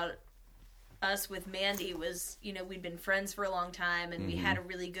things about us with Mandy was, we'd been friends for a long time and we had a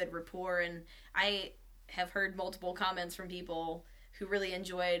really good rapport. And I have heard multiple comments from people who really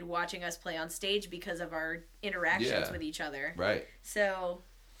enjoyed watching us play on stage because of our interactions Yeah. with each other. Right. So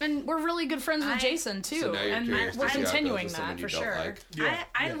And we're really good friends with Jason too. So now you're and curious we're to see how it goes continuing with that someone for you don't sure. like. Yeah.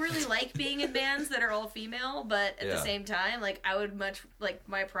 I really like being in bands that are all female, but at Yeah. the same time, like I would much like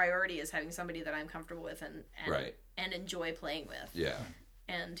my priority is having somebody that I'm comfortable with and Right. and enjoy playing with. Yeah.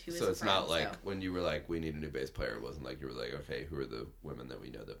 And who is So a it's friend, not like so. when you were like, we need a new bass player. It wasn't like you were like, okay, who are the women that we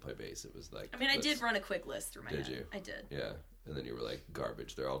know that play bass? It was like, I mean, I let's- did run a quick list through my Did head. you? I did. Yeah. And then you were like,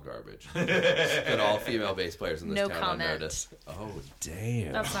 garbage. They're all garbage. Put all female bass players in this No town comment. on notice. Oh,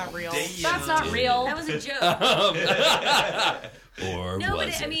 damn. That's not real. Damn. That's not real. That was a joke. Or No, was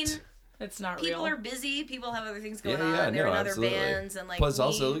but I it? mean, It's not people real. are busy. People have other things going Yeah, on. yeah, They're no, in other absolutely. bands, and like Plus, we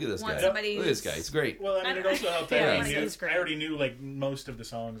also, look at this want guy. somebody Look at this who's- guy. He's great. Well, I mean, it also helped. Yeah, I he's great. already knew like most of the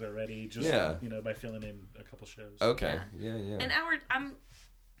songs already, just Yeah. by filling in a couple shows. Okay. Yeah, yeah. And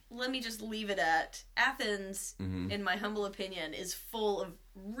let me just leave it at Athens. In my humble opinion, is full of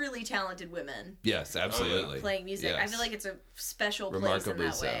really talented women Yes, absolutely. playing music. I Yes. feel like it's a special place in Remarkably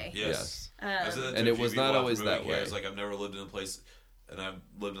that so. way. Yes. Yes. I said that to And a it few was people not after always moving that here. way. It's like I've never lived in a place, and I've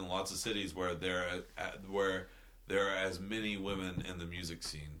lived in lots of cities where there are as many women in the music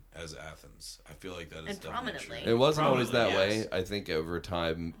scene as Athens. I feel like that is And definitely prominently. true. It wasn't always that Prominently, way. yes. I think over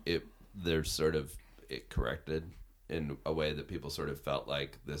time, there's sort of it corrected in a way that people sort of felt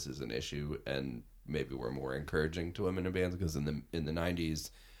like this is an issue, and maybe we're more encouraging to women in bands, because in the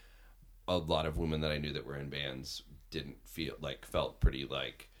 90s, a lot of women that I knew that were in bands felt pretty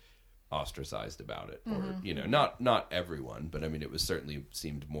like ostracized about it, or not everyone, but I mean it was certainly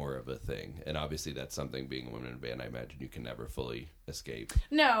seemed more of a thing. And obviously that's something, being a woman in a band, I imagine you can never fully escape.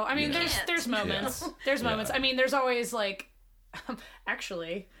 No, I mean Yeah. there's moments. Yeah. There's moments. Yeah. I mean there's always like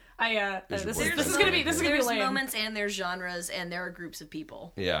actually There's this your is gonna be There's lame. moments and there's genres and there are groups of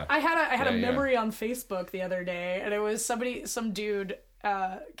people. Yeah. I had a Yeah, yeah. memory on Facebook the other day, and it was some dude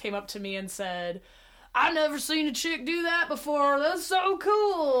came up to me and said, "I've never seen a chick do that before. That's so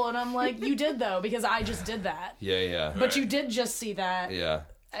cool." And I'm like, "You did though, because I just did that. Yeah. But you did just see that." Yeah.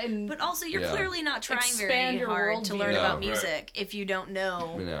 And But also, you're Yeah. clearly not trying Expand very your hard to worldview. learn No, about right. music if you don't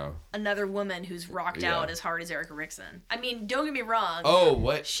know You know. another woman who's rocked Yeah. out as hard as Erica Rickson. I mean, don't get me wrong. Oh,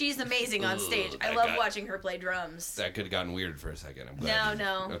 what? She's amazing on stage. I that love guy. watching her play drums. That could have gotten weird for a second. I'm glad.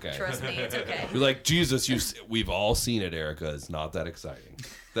 No, Okay. trust me, it's okay. You're like, Jesus, we've all seen it, Erica. It's not that exciting.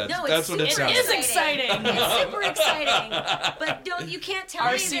 That's what it super sounds is like. exciting. It's super exciting. But you can't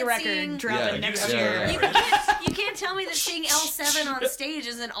tell me RC that record seeing dropping Yeah, next yeah, year. yeah. you can't tell me that seeing L7 on stage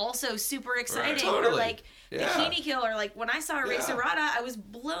isn't also super exciting. Or Totally. like Yeah. Bikini Kill, or like when I saw Erased Yeah. Errata, I was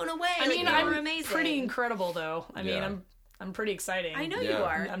blown away. I mean, they were I'm amazing. pretty incredible though. I mean, Yeah. I'm pretty exciting. I know Yeah. you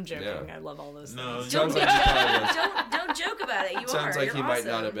are. I'm joking. Yeah. I love all those No, things. Sounds like he probably was. Don't joke about it. You Sounds are. like You're he might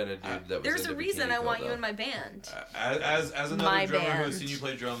not awesome. have been a dude that was There's into a reason Bikini I want Kill, you though. in my band. as another My drummer who band. has seen you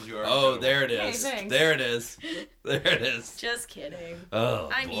play drums, you are. Oh, incredible. there it Hey, is. thanks. There it is. There it is. Just kidding. Oh,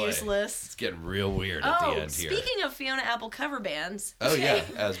 I'm boy. useless. It's getting real weird at Oh, the end here. speaking of Fiona Apple cover bands. Oh yeah,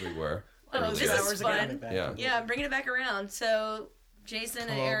 okay. as we were. Oh, earlier. this hours is ago. fun. Yeah. Yeah, I'm bringing it back around. So Jason and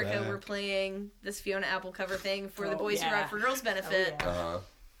Come Erica back. were playing this Fiona Apple cover thing for the Oh, Boys Who yeah. Rock for Girls benefit. Oh, Uh huh.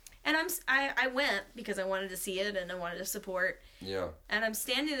 And I went because I wanted to see it and I wanted to support. Yeah. And I'm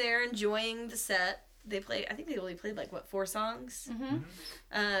standing there enjoying the set. I think they only played like 4 songs. Mm-hmm.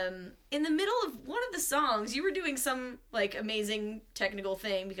 In the middle of one of the songs, you were doing some like amazing technical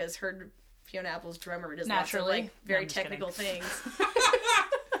thing because Fiona Apple's drummer does lots of Naturally. like very No, I'm just technical kidding. things.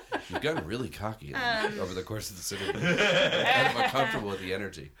 You've gotten really cocky over the course of the interview. I'm uncomfortable with the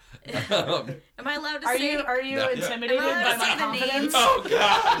energy. Am I allowed to Are say? you No. intimidated Am I allowed by to my say the confidence? names? Oh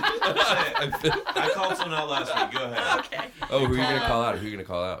God! I feel- I called someone out last week. Go ahead. Okay. oh, who are you gonna call out? Who are you gonna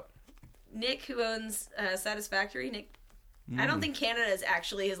call out? Nick, who owns Satisfactory. Nick. I don't think Canada is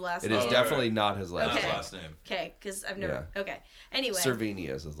actually his last It name. is Oh, definitely not his last That's Okay. name. last name. Okay, because I've never. Okay. Anyway. Cervini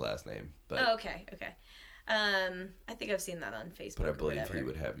is his last name, but Oh, okay. Okay. I think I've seen that on Facebook. but I or believe whatever. he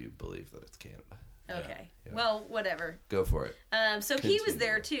would have you believe that it's Canada. Okay. Yeah. Well, whatever. Go for it. So he was Continue.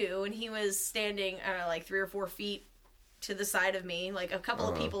 there too, and he was standing, I don't know, like 3 or 4 feet to the side of me, like a couple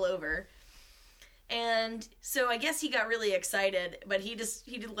of people over. And so I guess he got really excited, but he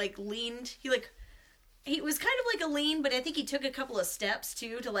leaned. He was kind of like a lean, but I think he took a couple of steps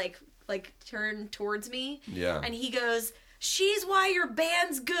too to like turn towards me. Yeah. And he goes, "She's why your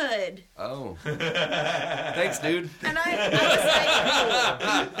band's good." Oh. Thanks, dude. And I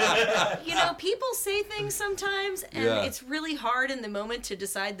was like, you know, people say things sometimes, and Yeah. it's really hard in the moment to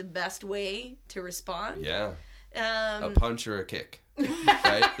decide the best way to respond. Yeah. A punch or a kick.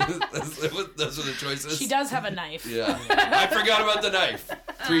 Right? Those are the choices. She does have a knife. Yeah. I forgot about the knife.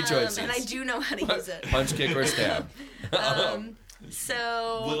 3 choices. And I do know how to use it. Punch, kick, or stab.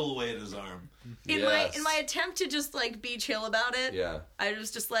 So Whittle away at his arm. Yes. in my attempt to just like be chill about it, Yeah. I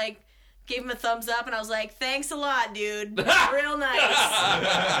was just like gave him a thumbs up, and I was like, "Thanks a lot, dude. Real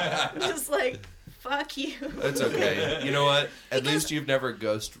nice." Just like, fuck you. That's okay. You know what? At least you've never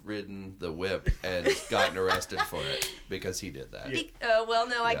ghost ridden the whip and gotten arrested for it because he did that. Well,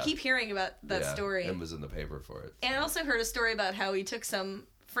 no, I Yeah. keep hearing about that Yeah, story. and was in the paper for it. And I also heard a story about how he took some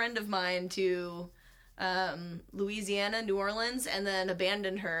friend of mine to Louisiana, New Orleans, and then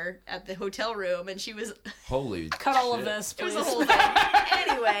abandoned her at the hotel room, and she was. Holy Cut all of shit. this, It please. was a whole thing.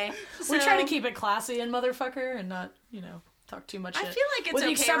 Anyway, We so try to keep it classy and motherfucker and not, talk too much I shit. feel like it's With the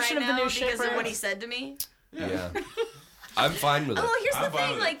okay exception right of the now new because of shipper. what he said to me. Yeah. I'm fine with it. Oh, here's I'm the fine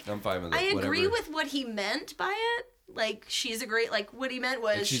thing. with it. Like, I'm fine with it. I agree whatever. with what he meant by it. Like, she's a great. Like, what he meant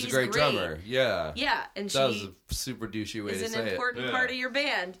was And she's a great drummer. Yeah. Yeah, and That was she a super douchey way is to an say important Yeah. part of your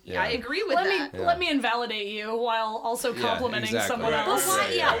band. Yeah. I agree with let that. me Yeah. let me invalidate you while also Yeah, complimenting exactly. someone Right, But else. why?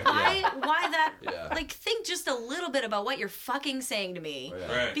 right, Yeah, right. why that? Yeah. Like, think just a little bit about what you're fucking saying to me,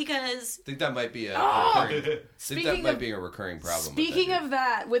 Yeah. Right. because I think that might be a Oh! recurring, I think that Speaking might of- be a recurring problem. Speaking with of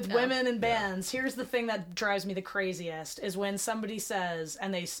that, with No. women and bands, here's the thing that drives me the craziest is when somebody says,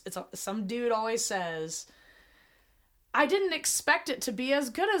 and some dude always says, "I didn't expect it to be as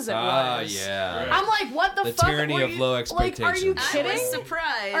good as it was." yeah. I'm like, what the The fuck? tyranny Were of you- low Like, are you expectations. I kidding? was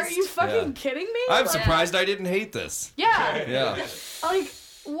surprised. Are you fucking Yeah. kidding me? I'm Like, surprised I didn't hate this. Yeah. Yeah. Like,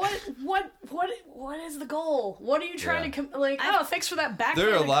 what is the goal? What are you trying Yeah. to thanks for that back.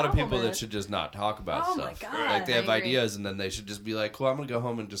 There are a lot of people that should just not talk about Oh my stuff. God. Like they have I agree. ideas and then they should just be like, "Well, I'm gonna go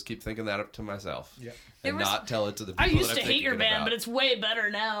home and just keep thinking that up to myself." Yeah. And There was- not tell it to the people I used that to I'm hate your thinking band, about. but it's way better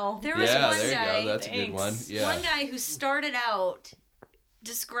now. There was Yeah, one there guy. you go. That's a good one. Thanks. Yeah. One guy who started out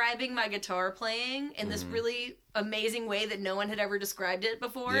describing my guitar playing in this really amazing way that no one had ever described it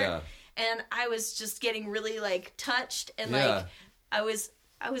before. Yeah. And I was just getting really like touched and Yeah. like I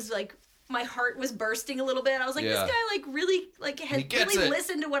was like my heart was bursting a little bit. I was like, Yeah. this guy like really like He had gets really it.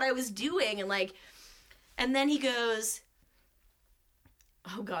 listened to what I was doing and then he goes,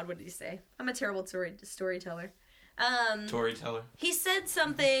 oh God, what did he say? I'm a terrible storyteller. Tory Teller. He said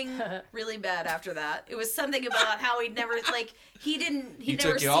something really bad after that. It was something about how he'd never he He never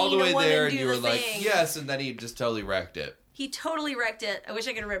took you all the seen a way woman there, do and you were the like, thing. "Yes," and then he just totally wrecked it. He totally wrecked it. I wish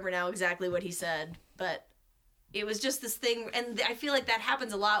I could remember now exactly what he said, but it was just this thing, and I feel like that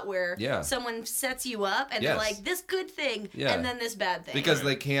happens a lot where Yeah. someone sets you up and Yes. they're like, this good thing, Yeah. and then this bad thing. Because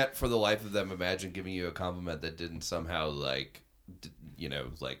they can't, for the life of them, imagine giving you a compliment that didn't somehow, like,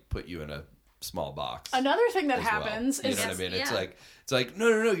 put you in a small box. Another thing that as well. happens You is know what I mean? It's Yeah. like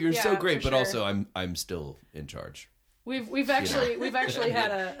no, you're so Yeah, great, for but sure. also I'm still in charge. We've actually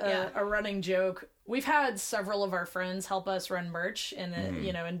had Yeah. a running joke. We've had several of our friends help us run merch in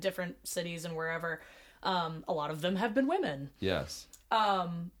in different cities and wherever. A lot of them have been women. Yes.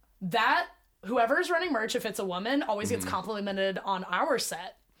 That whoever's running merch, if it's a woman, always gets complimented on our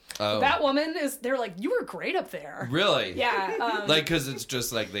set. Oh. That woman they're like, you were great up there. Really? Yeah. Like, because it's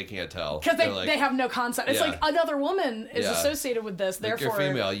just like they can't tell. Because they have no concept. It's Yeah. like another woman is Yeah. associated with this. Like, therefore, you're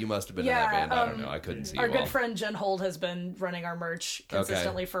female, you must have been in that band. I don't know. I couldn't see our you good all. friend Jen Hold has been running our merch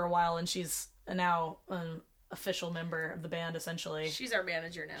consistently for a while, and she's now an official member of the band. Essentially, She's our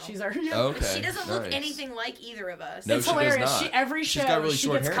manager now. she's our. Okay. She doesn't look nice. anything like either of us. No, It's she does hilarious. not. Every She's show, got really she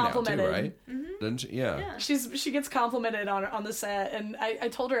short gets hair now, complimented. too, right? Doesn't she? Yeah. She gets complimented on the set, and I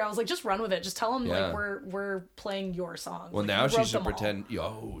told her, I was like, just run with it. Just tell them Yeah. like we're playing your songs. Well, Like, now you she wrote should them all. pretend.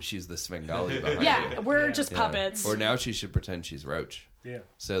 Oh, she's the Svengali behind Yeah, you. we're just Yeah. puppets. Or now she should pretend she's Roach. Yeah.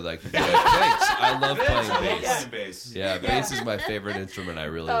 So like, be like, thanks. I love playing I love bass. playing bass. Yeah, bass is my favorite instrument. I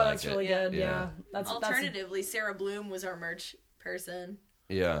really Oh, like that's it. really good. Yeah. Yeah, that's Alternatively, Sarah Bloom was our merch person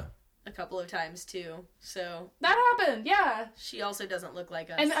Yeah. a couple of times too. So that happened. Yeah. she also doesn't look like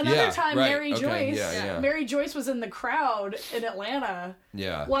us. And another Yeah, time, right, Mary okay, Joyce. yeah. Mary Joyce was in the crowd in Atlanta.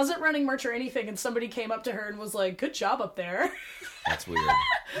 Yeah. Wasn't running merch or anything, and somebody came up to her and was like, "Good job up there." That's weird.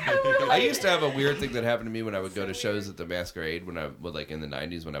 I used to have a weird thing that happened to me when I would go to shows at the Masquerade when I was like in the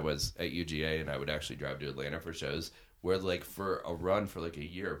 90s when I was at UGA and I would actually drive to Atlanta for shows where like for a run for like a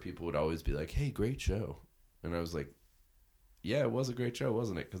year people would always be like, "Hey, great show." And I was like, "Yeah, it was a great show,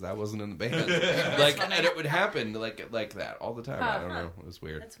 wasn't it? Because I wasn't in the band." Like, and it would happen like that all the time. I don't know. It was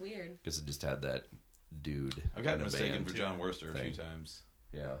weird That's weird. because it just had that dude. I've gotten in the mistaken band. for John Worster a few thing. times.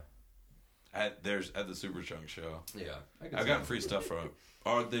 Yeah. At the Superchunk show. Yeah. I've gotten free stuff from,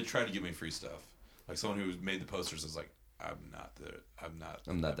 or they tried to give me free stuff. Like someone who made the posters is like, I'm not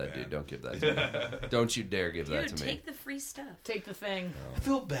that band." dude. Don't give that to me. Don't you dare give that Dude, to me. take the free stuff. Take the thing. I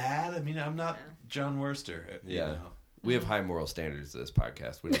feel bad. I mean, I'm not John Worster. You Yeah. know. We have high moral standards to this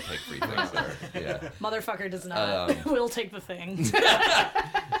podcast. We don't take free things there. Yeah. Motherfucker does not. We'll take the thing.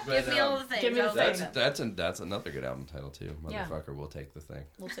 Give me all the things. give me the I'll thing. take them. That's another good album title too. Yeah. Motherfucker will take the thing.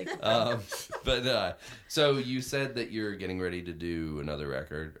 We'll take the thing. But so you said that you're getting ready to do another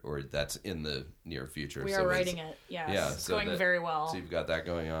record, or that's in the near future. We so are writing it. Yes. Yeah, It's so going that- very well. So you've got that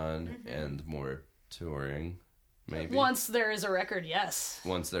going on, and more touring, maybe. Once there is a record, yes.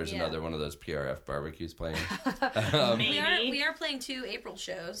 Once there's Yeah. another one of those PRF barbecues playing. Maybe. We are playing 2 April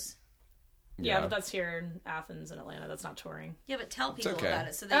shows. Yeah, but that's here in Athens and Atlanta. That's not touring. Yeah, but tell people okay. about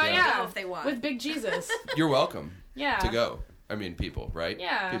it so they Oh can yeah, go if they want. with Big Jesus. You're welcome Yeah. to go. I mean, people, right?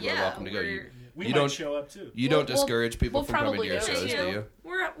 Yeah. People Yeah, are welcome to go. We You might don't- show up too. You We'll- don't discourage people we'll from coming to your probably shows, go, do you?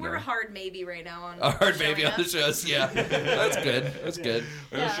 We're a hard maybe right now on A hard showing baby on up. the shows, yeah. That's good. That's good.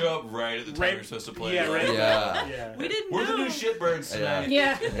 We're gonna Yeah. show up right at the time you're supposed to play. Yeah, right. Yeah. Yeah. We didn't We're know. the new shitbirds tonight.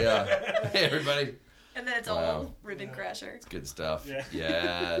 Yeah. Yeah. Hey, everybody. And then it's Wow. all Ribbon Crasher. Good stuff. Yeah.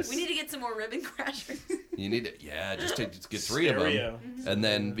 Yes. We need to get some more Ribbon Crashers. You need to, just get 3 of Stereo. them. And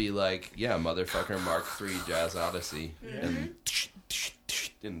then be like, yeah, motherfucker, Mark III Jazz Odyssey.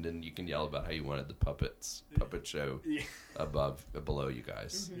 And then you can yell about how you wanted the puppet show Yeah. below you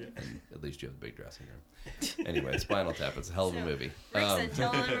guys. And at least you have the big dressing room. Anyway, Spinal Tap, it's a hell of a movie. Rickson,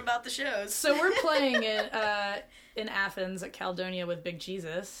 tell them about the shows. So we're playing it in Athens at Caledonia with Big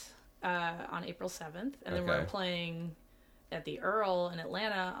Jesus on April 7th. And then we're Okay. playing at the Earl in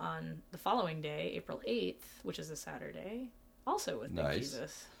Atlanta on the following day, April 8th, which is a Saturday, also with Big Nice.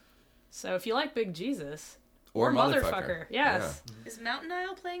 Jesus. So if you like Big Jesus, Or Motherfucker. Motherfucker, yes. Is Mountain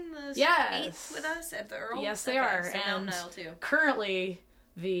Isle playing the Yes. 8th with us at the Earl? Yes, they Okay, are. So And Mountain Isle too. currently,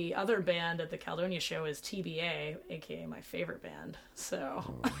 the other band at the Caledonia show is TBA, aka my favorite band. So,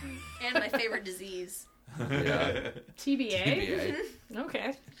 And my favorite disease. Yeah. TBA? TBA.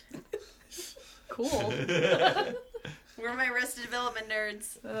 Okay. Cool. We're my Arrested Development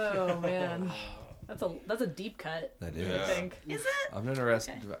nerds. Oh, man. That's a deep cut, That I is. think. Is it? I'm an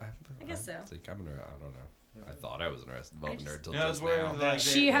arrested. Okay. I guess so. I think I don't know. I thought I was an arrested development nerd till Yeah, just that's where now. like,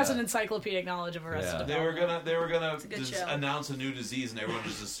 She has Yeah. an encyclopedic knowledge of Arrested Yeah. they were Development. gonna a good just show. announce a new disease and everyone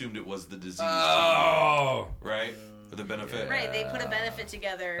just assumed it was the disease. Oh. Right? For the benefit. Right, they put a benefit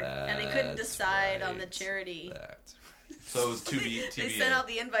together, and they couldn't That's decide on the right. charity. That. So it was TBA. They sent out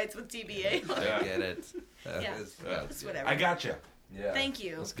the invites with TBA. I Yeah. get it. That Yeah. is- It's whatever. I gotcha. Yeah. Thank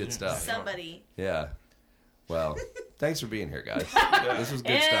you. That's good stuff. Somebody. Yeah. Well, thanks for being here, guys. This was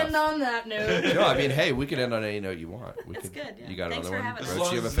good And stuff. on that note, No, I mean, hey, we can end on any note you want. We That's could, good, yeah. You got Thanks another for one? having As us. Roach, long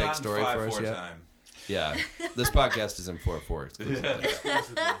you have a as fake it's not story in for us 5/4 yet? time. Yeah. This podcast is in 4/4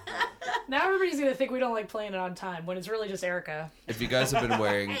 exclusively. Now everybody's gonna think we don't like playing it on time when it's really just Erica. If you guys have been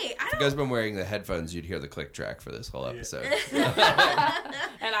wearing, Hey, I if you guys have been wearing the headphones, you'd hear the click track for this whole episode.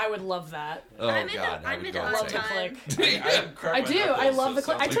 And I would love that. Oh I'm into- God, I I'm would into go on Love the time. click. I do. I love the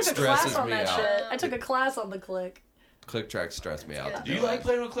click. I took a stresses class on me that out. shit. I took a class on the click. Click track stressed me out. Do you like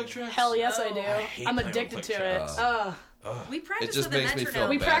playing with click tracks? Hell yes, I do. hate I'm playing with addicted click to it. tracks. We practice It just with a makes me feel metronome.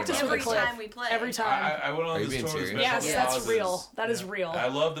 We bad practice about with a every click. time we play. Every time. I went Are on you this being tour with serious? Yes, Special that's Causes. real. That is real. I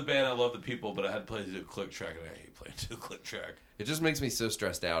love the band, I love the people, but I had to play to the click track, and I hate playing to the click track. It just makes me so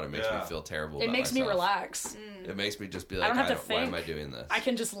stressed out. It makes me Yeah. feel terrible. It about makes me myself. relax. It makes me just be I like, don't have to why am think. I doing this? I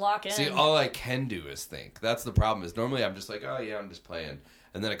can just lock in. See, all I can do is think. That's the problem. Is normally I'm just like, oh yeah, I'm just playing,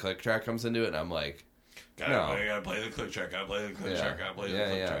 and then a click track comes into it, and I'm like, Gotta play the click track, gotta play the click Yeah. track, gotta play the Yeah,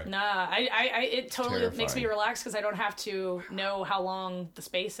 click yeah. track. Nah, it totally makes me Terrifying. relax because I don't have to know how long the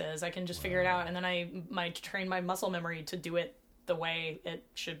space is. I can just figure it out, and then I train my muscle memory to do it the way it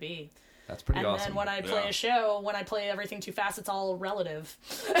should be. that's pretty And awesome. then when I play Yeah. a show, when I play everything too fast, it's all relative.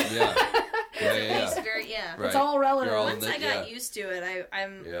 yeah, It's yeah. very, yeah. Right. It's all relative. You're all in Once the- I got yeah. used to it,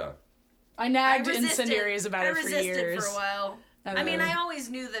 I'm Yeah. I nagged I resisted. incendiaries about I it for resisted years. for a while. And I mean, then- I always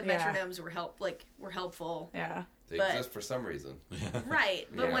knew that Yeah. metronomes were helpful. Yeah. They But- exist for some reason. Right,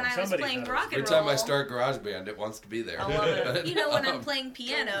 but Yeah. when I was Somebody playing knows. rock and Every roll, time I start GarageBand, it wants to be there. I love it. You know, when I'm Um, playing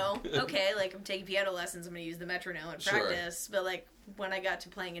piano, okay, like I'm taking piano lessons, I'm gonna use the metronome and Sure. practice. But like when I got to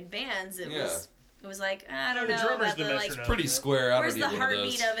playing in bands, it Yeah. was like I don't The know drummer's about the the like metronome. pretty square. I where's don't the need one of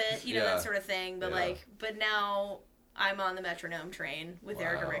heartbeat those. of it, you know, Yeah. that sort of thing. But Yeah. but now I'm on the metronome train with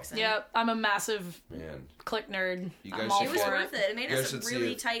Erica Wow. Rickson. Yeah, I'm a massive Man, click nerd. You guys I'm all should It was get- for worth it. it. It made You us guys a should see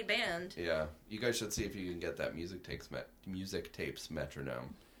really it. tight band. yeah. You guys should see if you can get that music tapes metronome.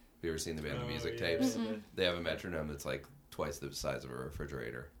 Have you ever seen the band The Music yeah. Tapes? Mhm. They have a metronome that's like twice the size of a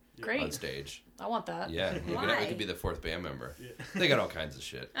refrigerator on Great. stage. I want that. Yeah, we Why? could be the fourth band member. They got all kinds of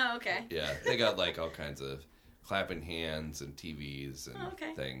shit. Oh, okay. Yeah, they got like all kinds of clapping hands and TVs and Oh,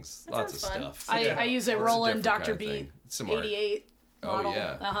 okay. things. That Lots of sounds fun. stuff. I use a It's a Roland different Dr. kind of Beat thing. Similar. 88 Oh, model.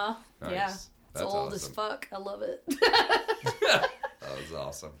 yeah. Uh-huh. Nice. Yeah. It's That's old as awesome. fuck. I love it. That was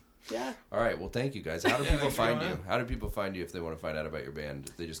awesome. Yeah. All right, well, thank you guys. How do Yeah, people thanks for find coming you? How do people find you if they want to find out about your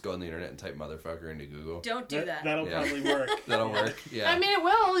band? They just go on the internet and type "motherfucker" into Google. Don't do that. That'll Yeah. probably work. That'll work. Yeah. I mean, it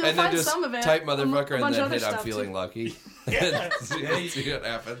will. You'll and then find just some of it. type A "motherfucker" and bunch then of other hit "I'm stuff, feeling too. lucky." Yeah. See what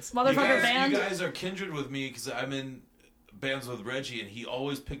happens. Motherfucker band. You guys are kindred with me because I'm in bands with Reggie, and he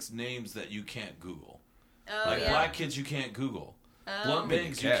always picks names that you can't Google. Oh Like yeah. Black Kids, you can't Google. Oh. Blunt But you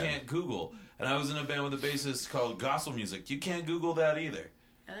Bangs, you can. can't Google. And I was in a band with a bassist called Gospel Music. You can't Google that either.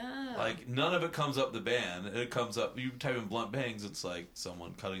 Oh. Like none of it comes up the band. It comes up. You type in Blunt Bangs, it's like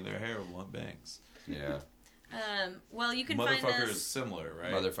someone cutting their hair with blunt bangs. Yeah. Well, you can find Motherfucker us. is similar,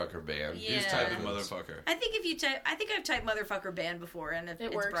 right? Motherfucker band. Yeah. Just type in motherfucker. I think if you type, I think I've typed motherfucker band before, and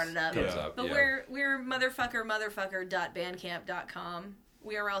it's works. brought it up. Comes Yeah. up. But Yeah. we're motherfucker.bandcamp.com.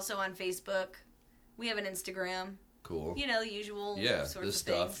 We are also on Facebook. We have an Instagram. Cool. You know, the usual Yeah, sorts the of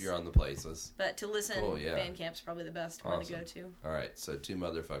stuff. things. You're on the places. But to listen, Cool, yeah. Bandcamp's probably the best one to go Awesome. to. All right, so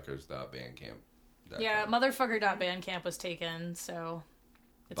twomotherfuckers.bandcamp. Yeah, motherfucker.bandcamp was taken, so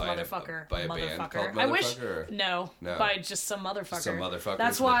it's By a- motherfucker. by a band motherfucker. called I wish Motherfucker, or- no, No. by just some motherfucker. Some motherfuckers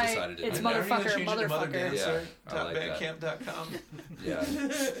That's that why decided to it's do that. motherfucker, motherfucker. Yeah, I like that. Bandcamp.com. Yeah.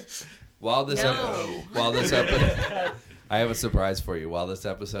 While this No. episode, I have a surprise for you. While this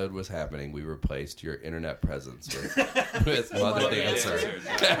episode was happening, we replaced your internet presence with Mother Mother Dancer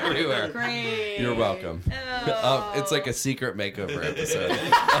Dancer. everywhere. Great. You're welcome. Oh. It's like a secret makeover episode.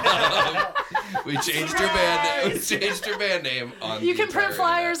 We changed your band. We changed your band name on. You the can print entire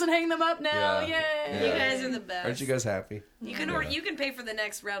flyers and hang them up now. Yeah. Yay! You Yeah. guys are the best. Aren't you guys happy? You can Yeah. you can pay for the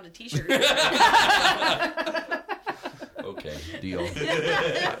next round of T-shirts. Okay, deal.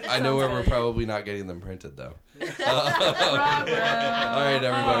 I know where we're probably not getting them printed though. All right, Oh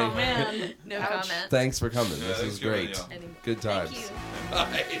everybody. man. No Ouch. comment. Thanks for coming. Yeah, This thanks is for coming, great. y'all. Any- Good Thank times.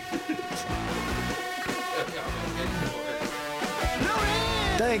 you.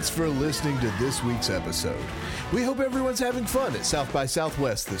 Thanks for listening to this week's episode. We hope everyone's having fun at South by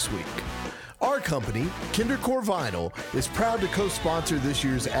Southwest this week. Our company, Kindercore Vinyl, is proud to co-sponsor this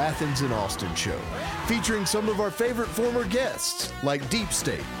year's Athens and Austin show, featuring some of our favorite former guests like Deep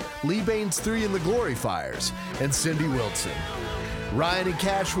State, Lee Baines 3 and the Glorifiers, and Cindy Wilson. Ryan and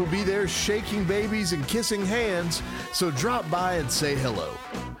Cash will be there shaking babies and kissing hands, so drop by and say hello.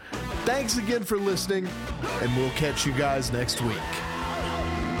 Thanks again for listening, and we'll catch you guys next week.